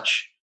is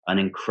such an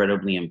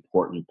incredibly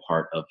important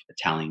part of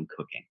Italian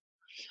cooking.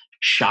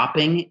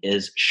 Shopping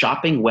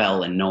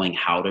well and knowing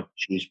how to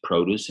choose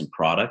produce and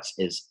products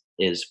is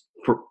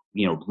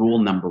rule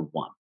number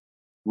one.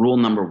 Rule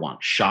number one,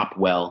 shop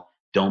well,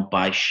 don't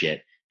buy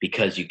shit,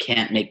 because you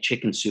can't make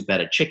chicken soup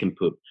out of chicken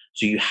poop.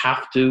 So you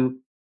have to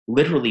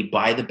literally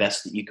buy the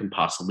best that you can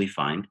possibly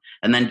find,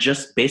 and then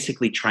just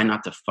basically try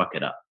not to fuck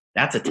it up.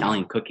 That's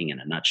Italian cooking in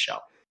a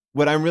nutshell.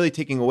 What I'm really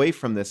taking away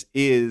from this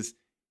is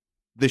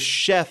the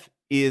chef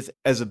is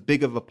as a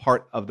big of a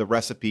part of the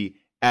recipe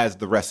as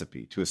the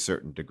recipe to a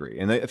certain degree.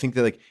 And I think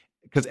that,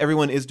 because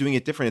everyone is doing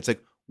it different, it's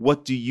like,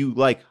 what do you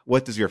like?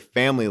 What does your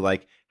family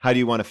like? How do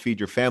you want to feed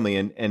your family?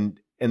 And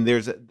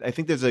I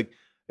think there's at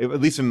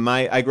least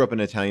I grew up in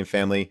an Italian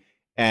family,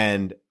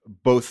 and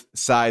both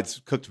sides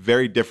cooked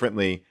very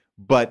differently,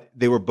 but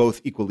they were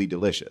both equally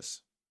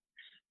delicious.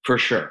 For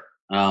sure.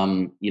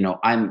 I'm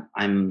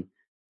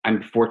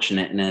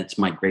fortunate, and it's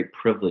my great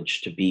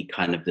privilege to be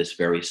kind of this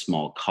very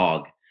small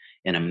cog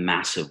in a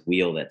massive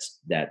wheel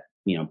that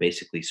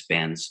basically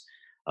spans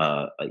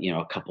a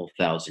couple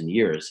thousand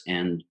years.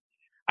 And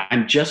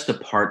I'm just a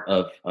part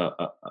of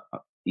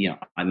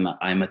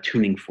I'm a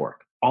tuning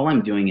fork. All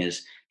I'm doing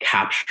is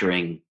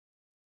capturing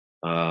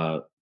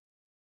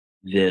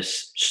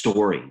this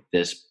story,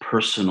 this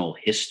personal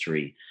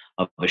history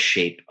of a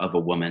shape of a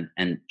woman,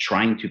 and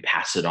trying to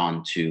pass it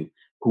on to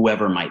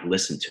whoever might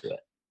listen to it.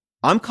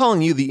 I'm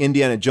calling you the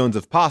Indiana Jones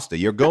of pasta.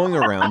 You're going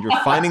around,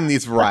 you're finding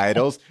these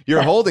varietals,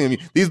 you're holding them.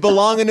 These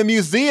belong in a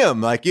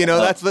museum.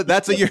 That's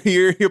what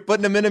you're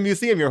putting them in a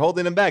museum. You're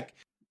holding them back.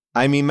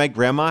 I mean, my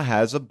grandma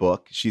has a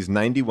book. She's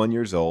 91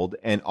 years old,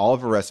 and all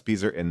of her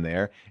recipes are in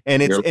there.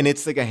 And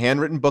it's like a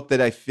handwritten book that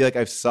I feel like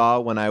I saw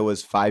when I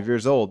was 5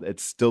 years old.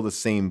 It's still the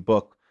same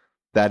book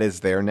that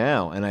is there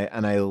now, and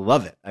I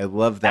love it. I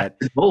love that.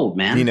 That's gold,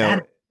 man.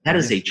 That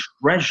is a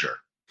treasure.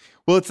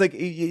 Well, it's like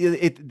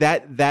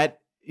that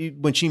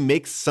when she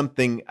makes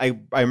something. I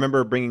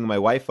remember bringing my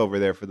wife over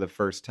there for the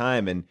first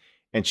time,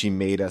 and she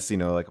made us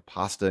like a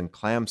pasta and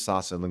clam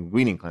sauce and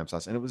linguine and clam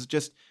sauce, and it was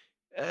just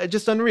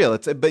unreal.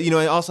 But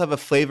I also have a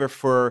flavor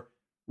for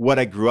what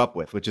I grew up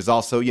with, which is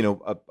also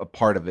a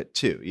part of it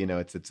too.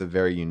 It's a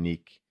very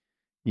unique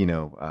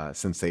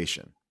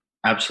sensation.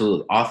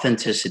 Absolutely.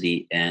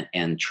 Authenticity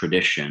and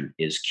tradition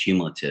is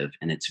cumulative,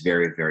 and it's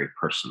very, very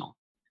personal.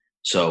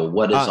 So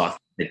what is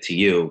authentic to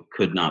you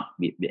could not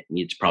be,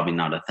 it's probably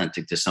not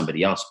authentic to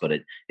somebody else, but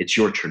it's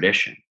your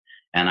tradition.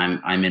 And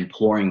I'm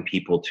imploring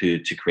people to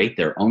create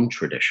their own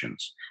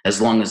traditions,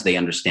 as long as they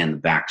understand the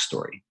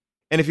backstory.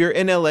 And if you're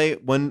in LA,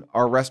 when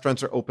our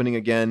restaurants are opening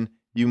again,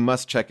 you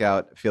must check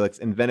out Felix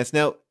in Venice.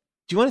 Now, do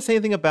you want to say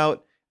anything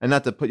about, and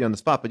not to put you on the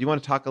spot, but do you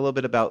want to talk a little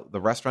bit about the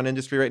restaurant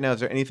industry right now? Is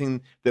there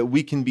anything that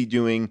we can be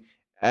doing,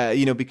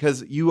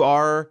 because you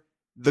are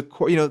the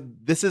core,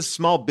 this is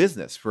small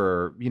business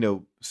for,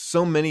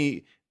 so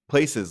many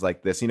places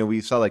like this.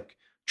 We saw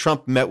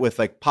Trump met with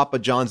Papa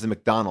John's and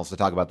McDonald's to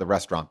talk about the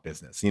restaurant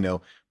business,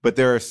 but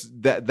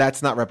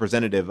that's not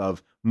representative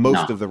of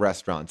most of the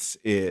restaurants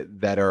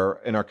that are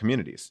in our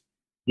communities.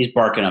 He's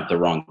barking up the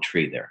wrong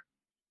tree there.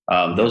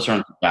 Those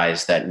aren't the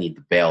guys that need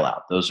the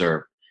bailout. Those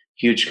are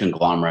huge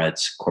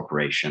conglomerates,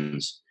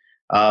 corporations.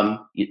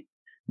 The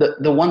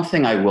one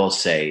thing I will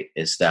say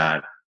is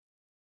that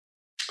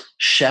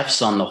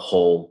chefs on the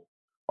whole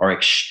are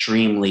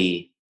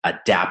extremely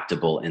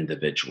adaptable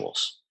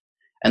individuals,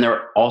 and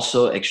they're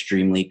also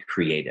extremely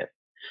creative.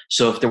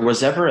 So if there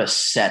was ever a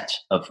set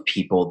of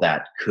people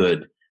that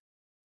could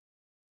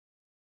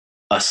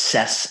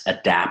assess,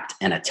 adapt,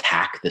 and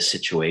attack the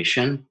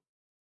situation,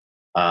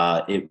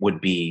 it would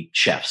be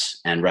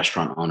chefs and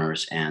restaurant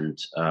owners and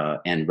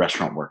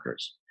restaurant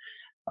workers.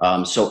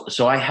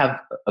 So I have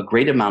a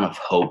great amount of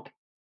hope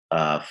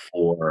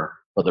for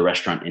the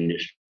restaurant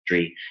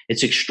industry.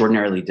 It's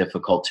extraordinarily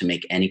difficult to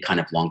make any kind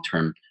of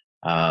long-term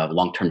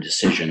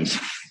decisions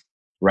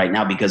right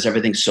now, because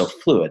everything's so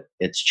fluid.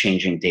 It's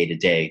changing day to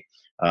day.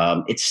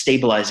 It's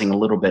stabilizing a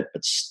little bit,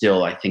 but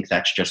still, I think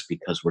that's just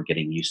because we're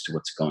getting used to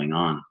what's going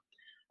on.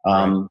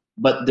 Right.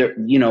 But there,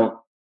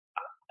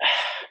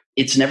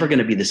 it's never going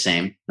to be the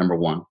same. Number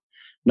one.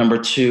 Number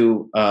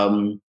two,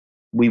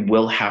 we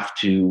will have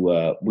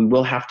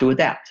to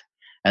adapt,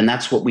 and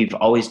that's what we've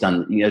always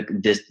done.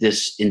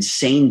 This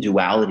insane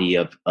duality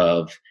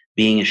of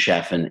being a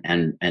chef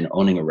and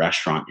owning a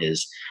restaurant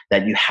is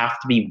that you have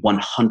to be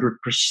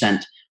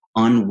 100%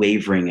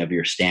 unwavering of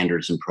your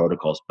standards and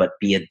protocols, but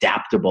be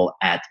adaptable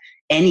at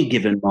any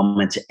given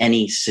moment to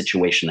any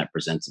situation that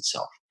presents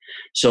itself.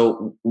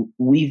 So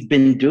we've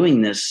been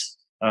doing this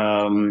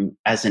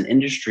as an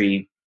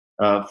industry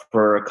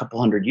for a couple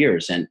hundred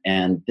years,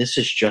 and this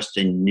is just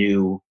a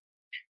new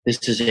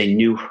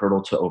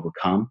hurdle to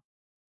overcome.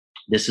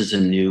 This is a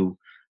new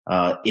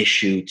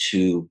issue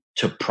to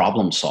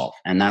problem solve,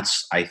 and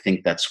I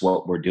think that's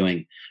what we're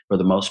doing for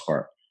the most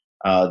part.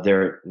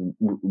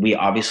 We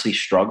obviously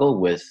struggle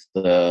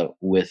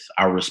with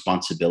our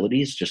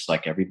responsibilities, just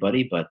like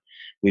everybody, but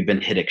we've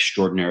been hit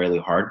extraordinarily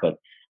hard. But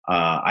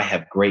I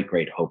have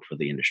great hope for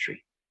the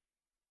industry.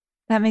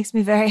 That makes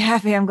me very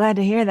happy. I'm glad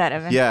to hear that,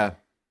 Evan. Yeah.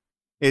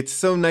 It's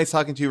so nice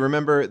talking to you.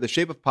 Remember, The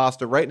Shape of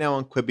Pasta right now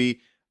on Quibi.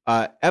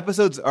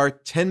 Episodes are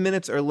 10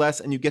 minutes or less,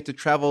 and you get to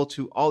travel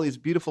to all these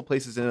beautiful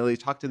places in Italy,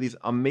 talk to these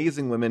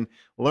amazing women,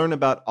 learn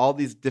about all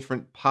these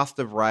different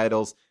pasta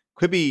varietals.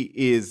 Quibi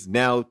is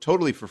now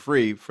totally for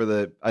free for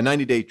a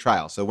 90-day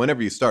trial. So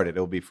whenever you start it,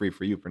 it'll be free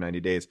for you for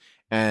 90 days.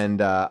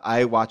 And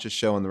I watched a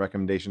show on the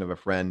recommendation of a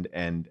friend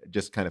and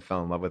just kind of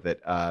fell in love with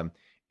it.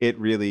 It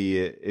really,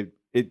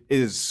 it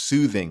is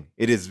soothing.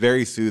 It is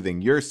very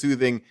soothing. You're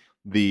soothing.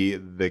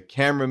 The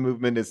camera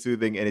movement is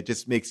soothing, and it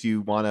just makes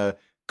you want to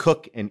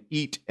cook and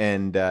eat.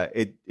 And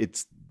it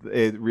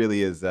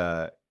really is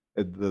the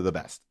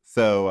best.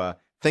 So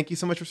thank you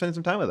so much for spending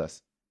some time with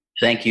us.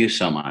 Thank you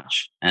so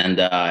much. And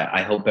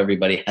I hope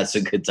everybody has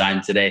a good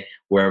time today,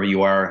 wherever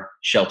you are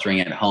sheltering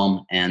at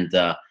home. And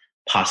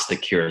pasta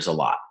cures a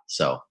lot.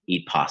 So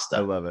eat pasta.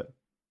 I love it.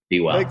 Be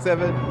well. Thanks,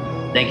 Evan.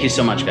 Thank you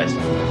so much, guys.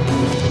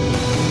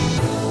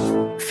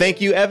 Thank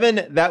you,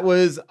 Evan. That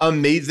was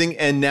amazing.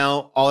 And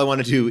now all I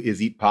want to do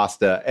is eat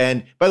pasta.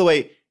 And by the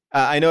way,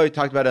 I know I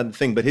talked about it on the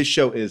thing, but his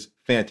show is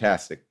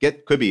fantastic.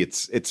 Get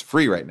Quibi. It's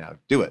free right now.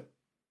 Do it.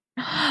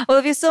 Well,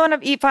 if you still want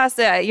to eat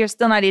pasta, you're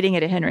still not eating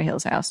it at Henry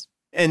Hill's house.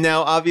 And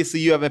now, obviously,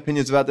 you have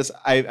opinions about this.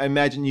 I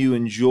imagine you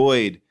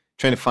enjoyed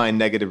trying to find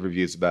negative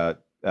reviews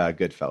about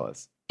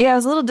Goodfellas. Yeah, I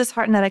was a little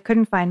disheartened that I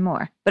couldn't find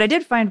more, but I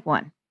did find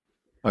one.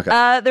 Okay.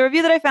 The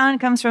review that I found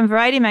comes from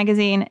Variety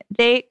magazine.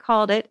 They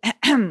called it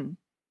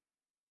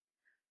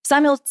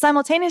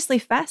simultaneously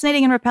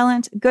fascinating and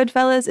repellent.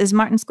 Goodfellas is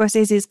Martin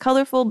Scorsese's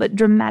colorful but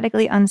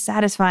dramatically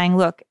unsatisfying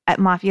look at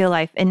mafia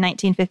life in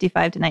 1955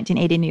 to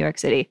 1980 New York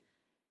City.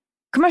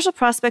 Commercial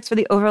prospects for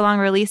the overlong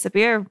release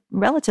appear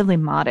relatively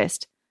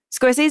modest.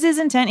 Scorsese's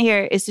intent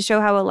here is to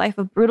show how a life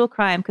of brutal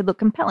crime could look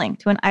compelling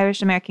to an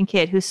Irish-American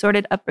kid whose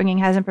sordid upbringing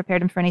hasn't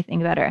prepared him for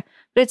anything better,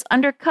 but it's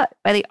undercut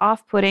by the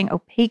off-putting,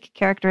 opaque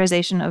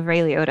characterization of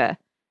Ray Liotta.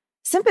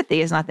 Sympathy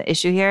is not the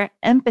issue here,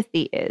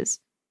 empathy is.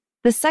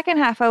 The second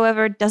half,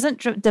 however,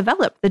 doesn't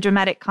develop the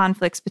dramatic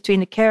conflicts between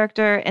the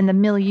character and the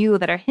milieu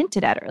that are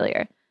hinted at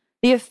earlier.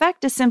 The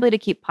effect is simply to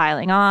keep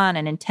piling on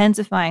and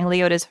intensifying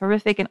Liotta's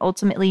horrific and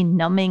ultimately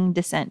numbing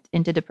descent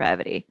into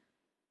depravity.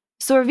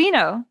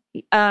 Sorvino,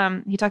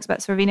 he talks about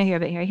Sorvino here a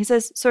bit here. He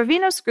says,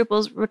 Sorvino's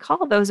scruples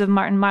recall those of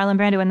Marlon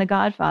Brando in The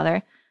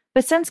Godfather,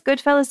 but since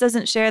Goodfellas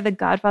doesn't share the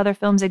Godfather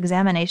film's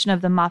examination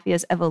of the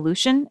mafia's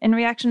evolution in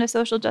reaction to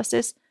social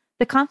justice,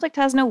 the conflict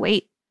has no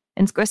weight,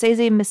 and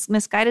Scorsese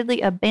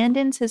misguidedly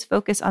abandons his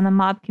focus on the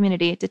mob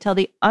community to tell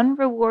the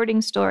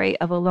unrewarding story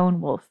of a lone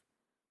wolf.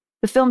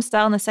 The film's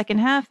style in the second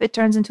half, it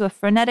turns into a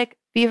frenetic,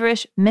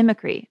 feverish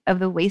mimicry of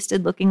the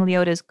wasted-looking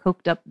Liotta's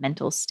coked-up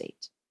mental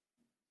state.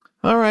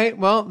 All right.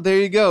 Well, there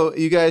you go.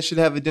 You guys should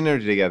have a dinner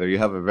together. You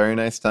have a very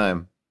nice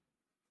time.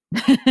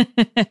 We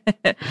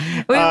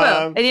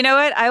will. And you know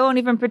what? I won't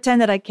even pretend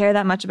that I care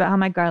that much about how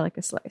my garlic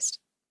is sliced.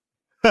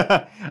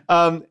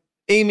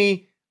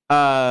 Amy,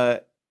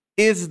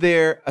 is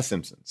there a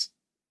Simpsons?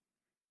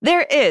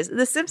 There is.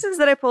 The Simpsons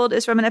that I pulled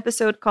is from an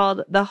episode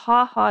called The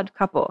Haw-Hawed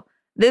Couple.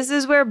 This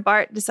is where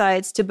Bart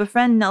decides to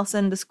befriend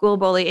Nelson, the school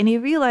bully, and he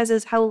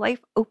realizes how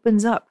life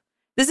opens up.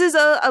 This is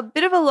a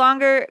bit of a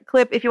longer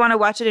clip if you want to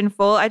watch it in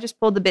full. I just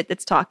pulled the bit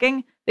that's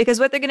talking, because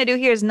what they're going to do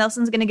here is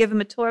Nelson's going to give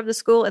him a tour of the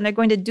school, and they're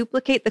going to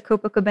duplicate the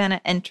Copacabana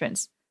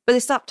entrance. But they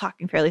stopped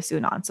talking fairly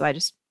soon on, so I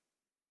just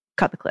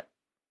cut the clip.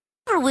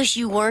 Ever wish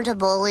you weren't a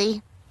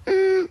bully?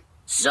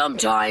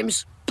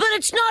 Sometimes. But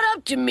it's not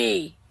up to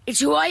me. It's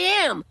who I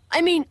am.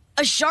 I mean,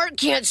 a shark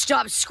can't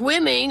stop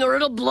swimming or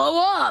it'll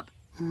blow up.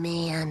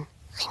 Man,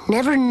 I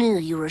never knew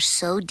you were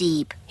so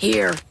deep.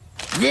 Here,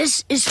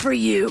 this is for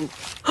you.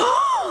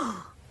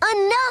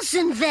 A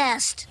Nelson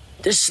vest!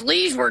 The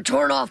sleeves were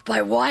torn off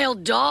by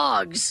wild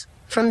dogs.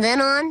 From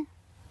then on,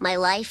 my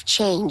life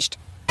changed.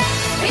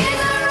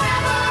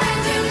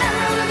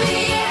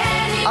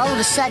 All of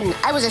a sudden,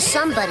 I was a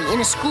somebody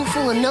in a school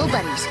full of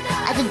nobodies.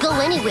 I could go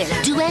anywhere,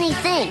 do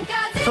anything.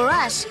 For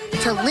us,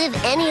 to live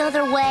any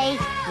other way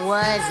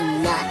was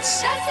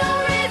nuts.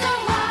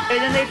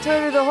 And then they tour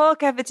through the whole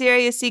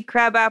cafeteria. You see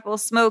Crabapple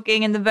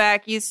smoking in the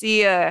back. You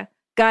see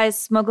guys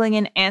smuggling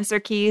in answer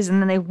keys, and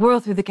then they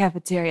whirl through the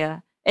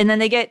cafeteria. And then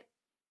they get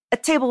a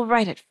table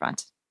right at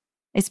front.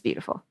 It's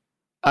beautiful.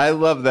 I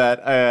love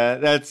that.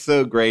 That's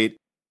so great.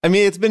 I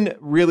mean, it's been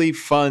really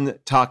fun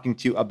talking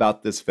to you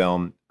about this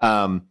film.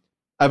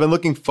 I've been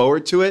looking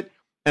forward to it,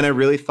 and I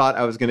really thought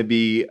I was going to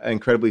be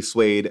incredibly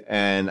swayed.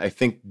 And I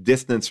think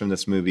distance from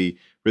this movie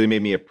really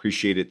made me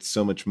appreciate it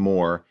so much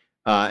more.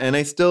 And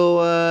I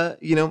still,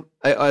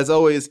 as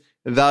always,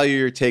 value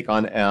your take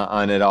on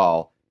it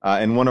all.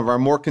 In one of our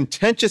more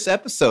contentious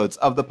episodes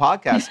of the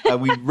podcast,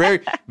 we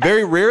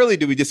very rarely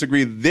do we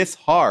disagree this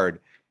hard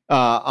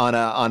on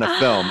a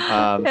film.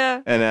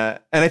 Yeah. And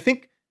I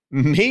think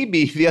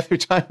maybe the other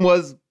time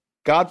was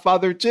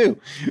Godfather 2.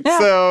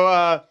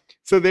 Yeah.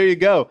 So there you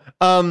go.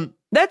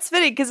 That's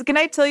fitting, because can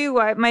I tell you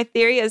why my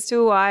theory as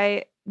to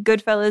why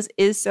Goodfellas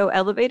is so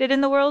elevated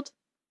in the world?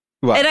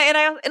 What?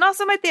 And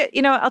also my theory,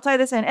 I'll tie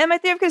this in. And my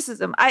theory of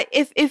criticism.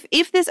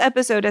 If this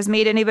episode has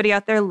made anybody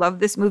out there love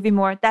this movie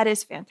more, that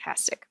is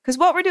fantastic. Because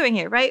what we're doing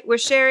here, right? We're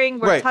sharing,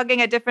 we're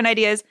tugging at different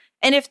ideas.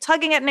 And if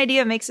tugging at an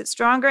idea makes it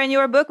stronger in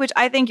your book, which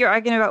I think you're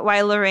arguing about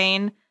why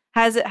Lorraine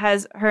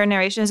has her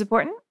narration is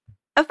important,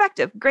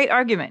 effective, great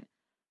argument.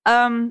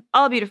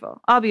 All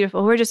beautiful.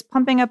 We're just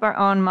pumping up our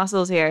own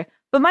muscles here.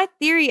 But my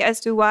theory as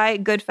to why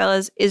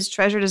Goodfellas is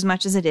treasured as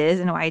much as it is,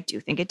 and why I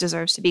do think it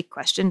deserves to be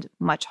questioned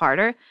much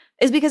harder,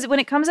 is because when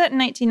it comes out in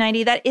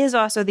 1990, that is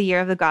also the year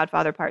of The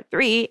Godfather Part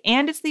 3,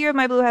 and it's the year of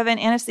My Blue Heaven,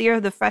 and it's the year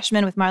of The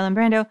Freshman with Marlon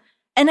Brando.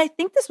 And I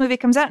think this movie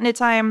comes out in a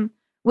time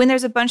when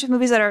there's a bunch of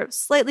movies that are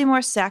slightly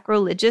more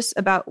sacrilegious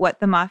about what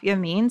the mafia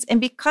means.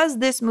 And because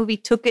this movie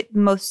took it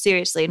most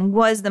seriously and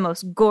was the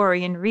most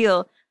gory and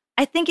real,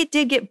 I think it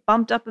did get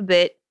bumped up a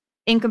bit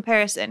in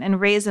comparison and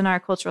raised in our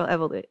cultural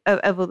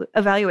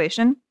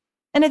evaluation.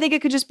 And I think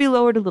it could just be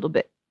lowered a little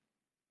bit.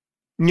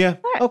 Yeah.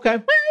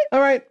 Okay. All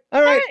right.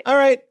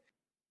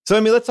 So,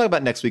 let's talk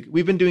about next week.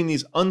 We've been doing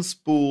these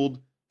unspooled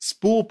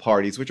spool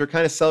parties, which are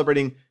kind of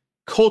celebrating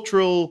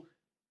cultural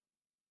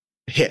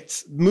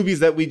hits, movies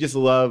that we just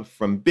love,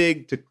 from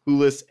Big to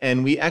Clueless.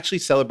 And we actually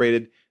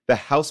celebrated the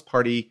House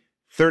Party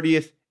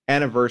 30th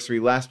anniversary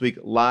last week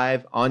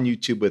live on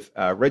YouTube with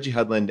Reggie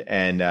Hudland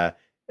and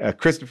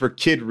Christopher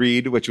Kid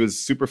Reed, which was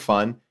super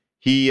fun.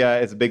 He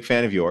is a big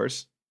fan of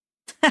yours.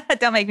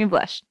 Don't make me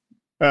blush.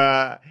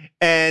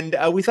 And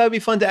we thought it'd be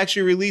fun to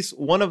actually release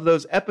one of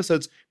those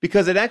episodes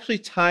because it actually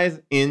ties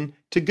in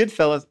to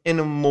Goodfellas in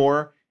a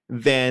more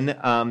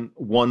than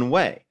one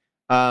way.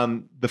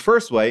 The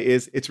first way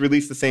is it's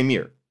released the same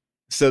year.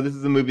 So this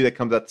is a movie that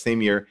comes out the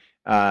same year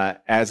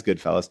as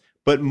Goodfellas.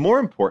 But more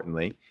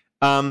importantly,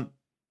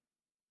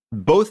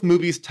 both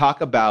movies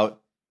talk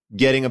about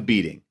getting a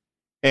beating.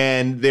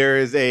 And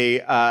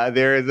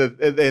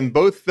in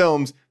both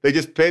films, they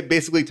just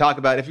basically talk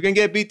about, if you're going to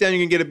get a beat down, you're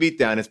going to get a beat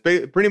down. It's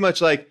pretty much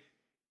like,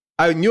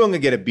 I knew I'm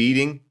going to get a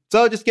beating,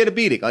 so I'll just get a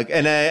beating.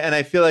 And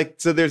I feel like,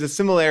 so there's a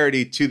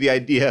similarity to the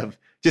idea of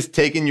just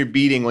taking your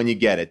beating when you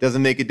get it.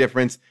 Doesn't make a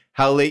difference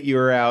how late you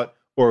were out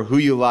or who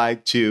you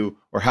lied to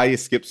or how you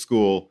skipped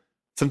school.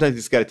 Sometimes you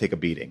just got to take a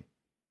beating.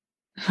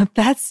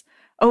 That's,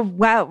 oh,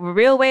 wow,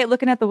 real way of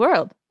looking at the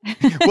world.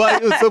 Well,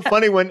 it was so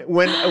funny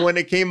when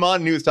it came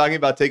on and he was talking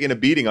about taking a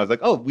beating. I was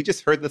like, oh, we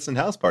just heard this in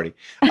House Party.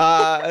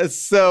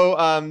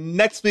 So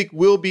next week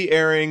we'll be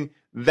airing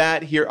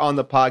that here on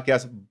the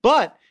podcast,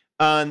 but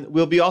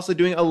we'll be also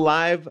doing a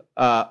live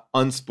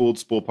unspooled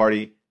spool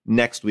party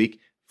next week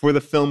for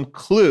the film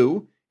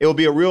Clue. It will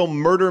be a real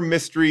murder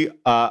mystery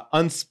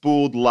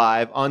unspooled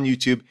live on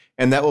YouTube,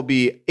 and that will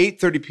be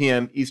 8:30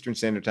 p.m. Eastern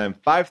Standard Time,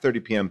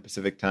 5:30 p.m.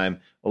 Pacific Time,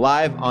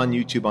 live on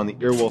YouTube on the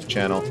Earwolf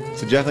channel.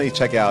 So definitely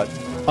check out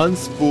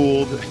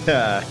Unspooled,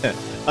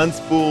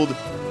 Unspooled,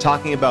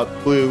 talking about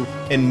Clue,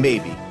 and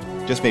maybe,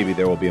 just maybe,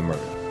 there will be a murder.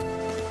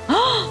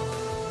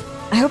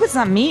 I hope it's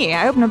not me.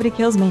 I hope nobody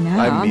kills me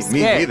now. Me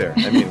neither.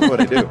 I mean, what would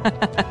I do?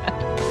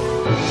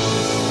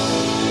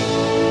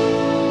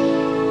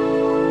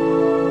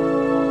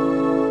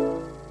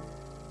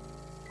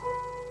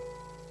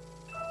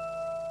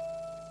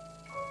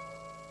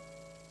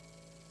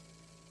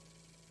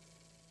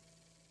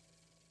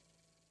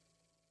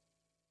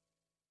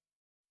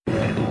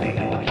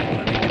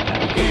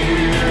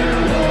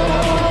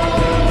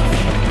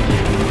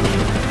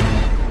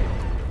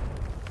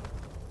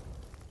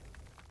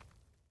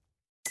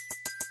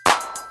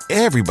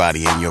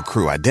 Everybody in your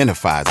crew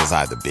identifies as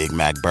either Big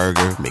Mac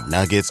Burger,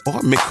 McNuggets,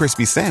 or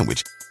McCrispy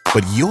Sandwich.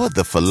 But you're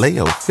the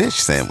Filet-O-Fish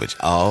Sandwich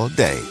all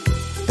day.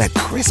 That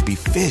crispy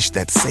fish,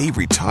 that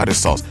savory tartar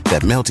sauce,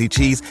 that melty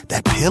cheese,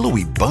 that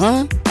pillowy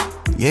bun.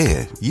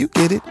 Yeah, you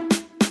get it.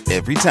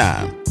 Every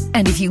time.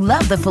 And if you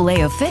love the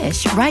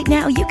Filet-O-Fish, right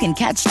now you can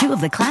catch two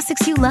of the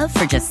classics you love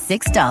for just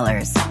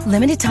 $6.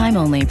 Limited time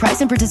only.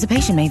 Price and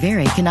participation may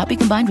vary. Cannot be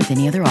combined with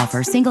any other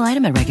offer. Single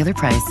item at regular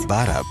price.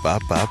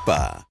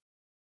 Ba-da-ba-ba-ba.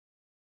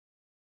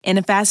 In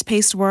a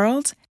fast-paced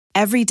world,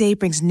 every day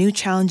brings new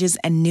challenges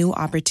and new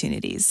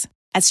opportunities.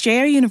 At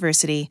Strayer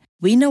University,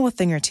 we know a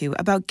thing or two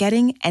about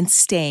getting and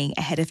staying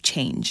ahead of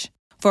change.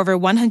 For over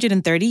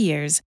 130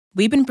 years,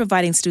 we've been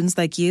providing students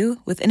like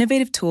you with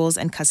innovative tools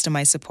and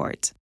customized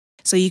support,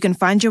 so you can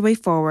find your way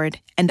forward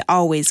and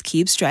always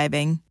keep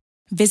striving.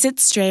 Visit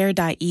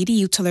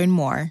strayer.edu to learn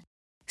more.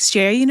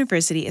 Strayer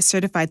University is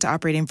certified to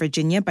operate in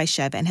Virginia by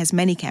Chev and has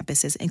many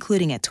campuses,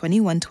 including at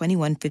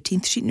 2121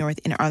 15th Street North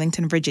in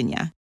Arlington,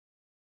 Virginia.